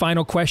third and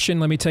final question,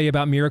 let me tell you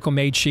about Miracle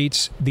Made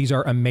Sheets. These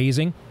are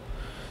amazing.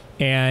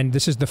 And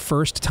this is the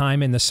first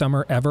time in the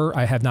summer ever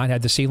I have not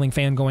had the ceiling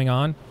fan going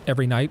on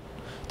every night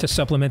to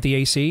supplement the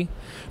AC,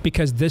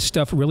 because this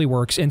stuff really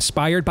works.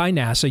 Inspired by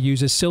NASA,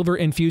 uses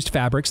silver-infused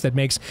fabrics that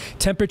makes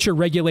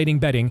temperature-regulating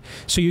bedding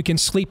so you can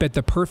sleep at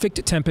the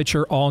perfect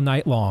temperature all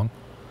night long.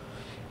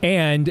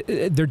 And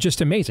they're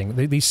just amazing.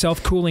 These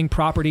self-cooling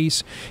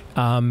properties.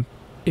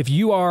 If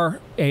you're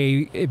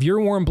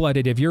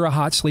warm-blooded, if you're a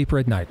hot sleeper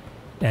at night,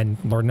 and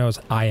Lord knows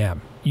I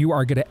am, you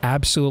are going to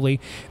absolutely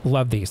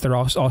love these. They're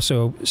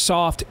also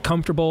soft,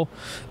 comfortable,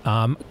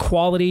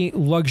 quality,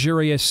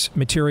 luxurious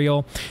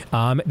material.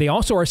 They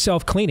also are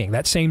self-cleaning.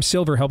 That same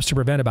silver helps to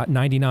prevent about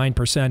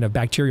 99% of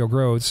bacterial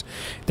growths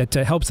that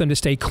helps them to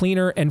stay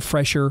cleaner and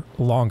fresher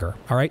longer.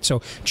 All right,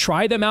 so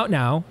try them out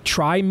now.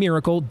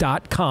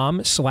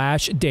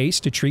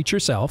 TryMiracle.com/Deace to treat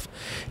yourself.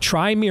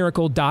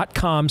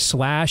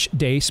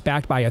 TryMiracle.com/Deace,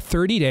 backed by a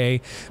 30-day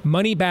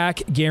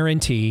money-back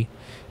guarantee.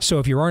 So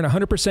if you aren't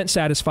 100%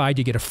 satisfied,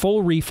 you get a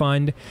full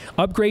refund.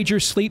 Upgrade your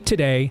sleep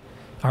today.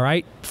 All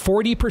right,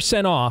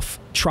 40% off.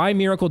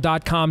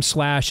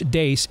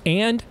 TryMiracle.com/Deace.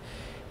 And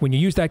when you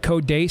use that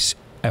code Deace,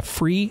 a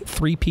free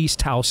 3-piece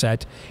towel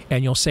set,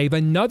 and you'll save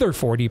another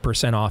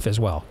 40% off as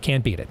well.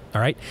 Can't beat it.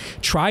 All right,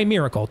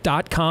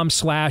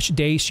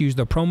 TryMiracle.com/Deace. Use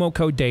the promo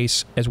code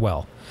Deace as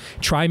well.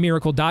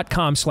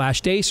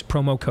 TryMiracle.com/Deace,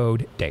 promo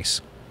code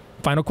Deace.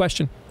 Final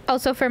question.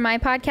 Also, for my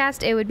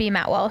podcast, it would be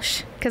Matt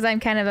Walsh, because I'm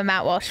kind of a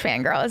Matt Walsh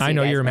fangirl. I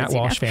know you're a Matt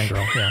Walsh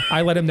fangirl. Yeah,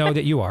 I let him know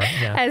that you are.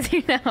 Yeah. As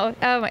you know,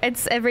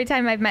 it's every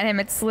time I've met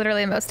him, it's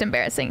literally the most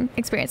embarrassing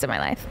experience of my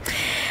life.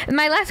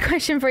 My last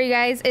question for you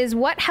guys is: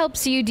 what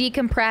helps you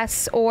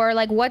decompress, or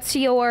like what's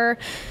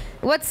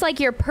like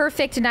your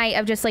perfect night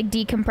of just like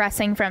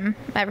decompressing from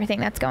everything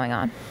that's going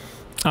on?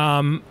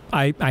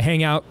 I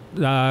hang out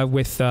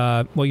with,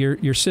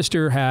 your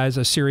sister has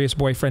a serious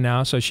boyfriend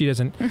now, so she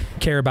doesn't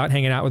care about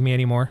hanging out with me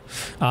anymore.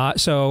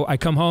 So I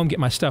come home, get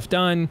my stuff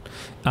done,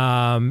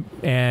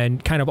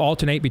 and kind of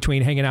alternate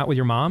between hanging out with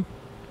your mom,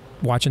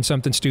 watching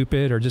something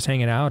stupid, or just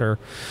hanging out, or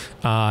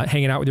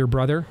hanging out with your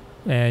brother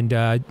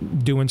and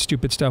doing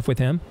stupid stuff with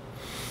him.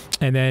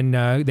 And then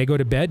they go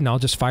to bed, and I'll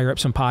just fire up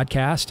some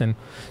podcast and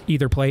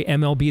either play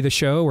MLB The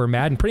Show or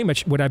Madden. Pretty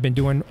much what I've been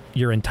doing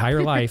your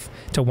entire life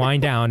to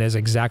wind down is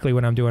exactly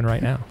what I'm doing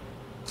right now.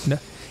 No?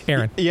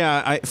 Aaron?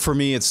 Yeah, for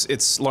me,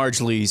 it's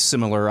largely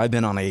similar. I've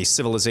been on a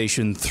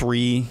Civilization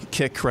 3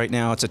 kick right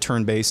now. It's a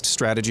turn-based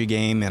strategy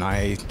game, and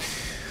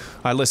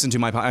I listen to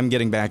I'm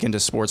getting back into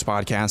sports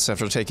podcasts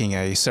after taking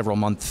a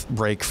several-month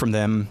break from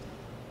them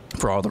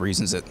for all the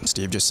reasons that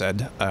Steve just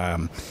said.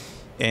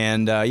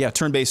 Yeah,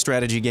 turn-based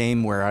strategy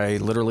game where I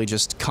literally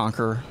just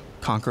conquer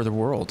the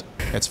world.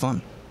 It's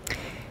fun.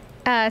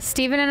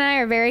 Steven and I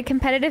are very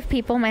competitive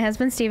people, my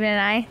husband Steven and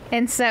I,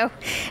 and so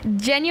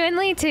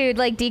genuinely to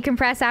like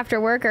decompress after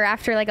work or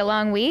after like a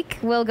long week,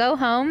 we'll go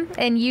home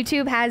and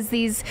YouTube has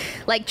these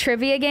like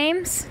trivia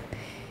games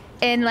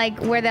and like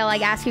where they'll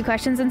like ask you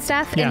questions and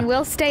stuff, and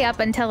we'll stay up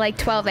until like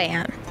 12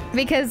 a.m.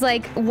 because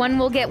like one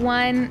will get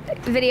one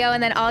video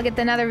and then I'll get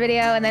another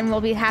video and then we'll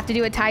have to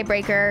do a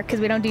tiebreaker because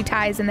we don't do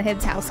ties in the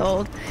Hibbs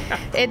household.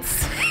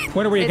 It's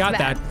When do we it's got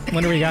bad. that?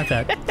 When do we got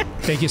that?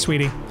 Thank you,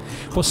 sweetie.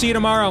 We'll see you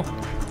tomorrow.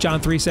 John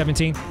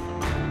 3:17.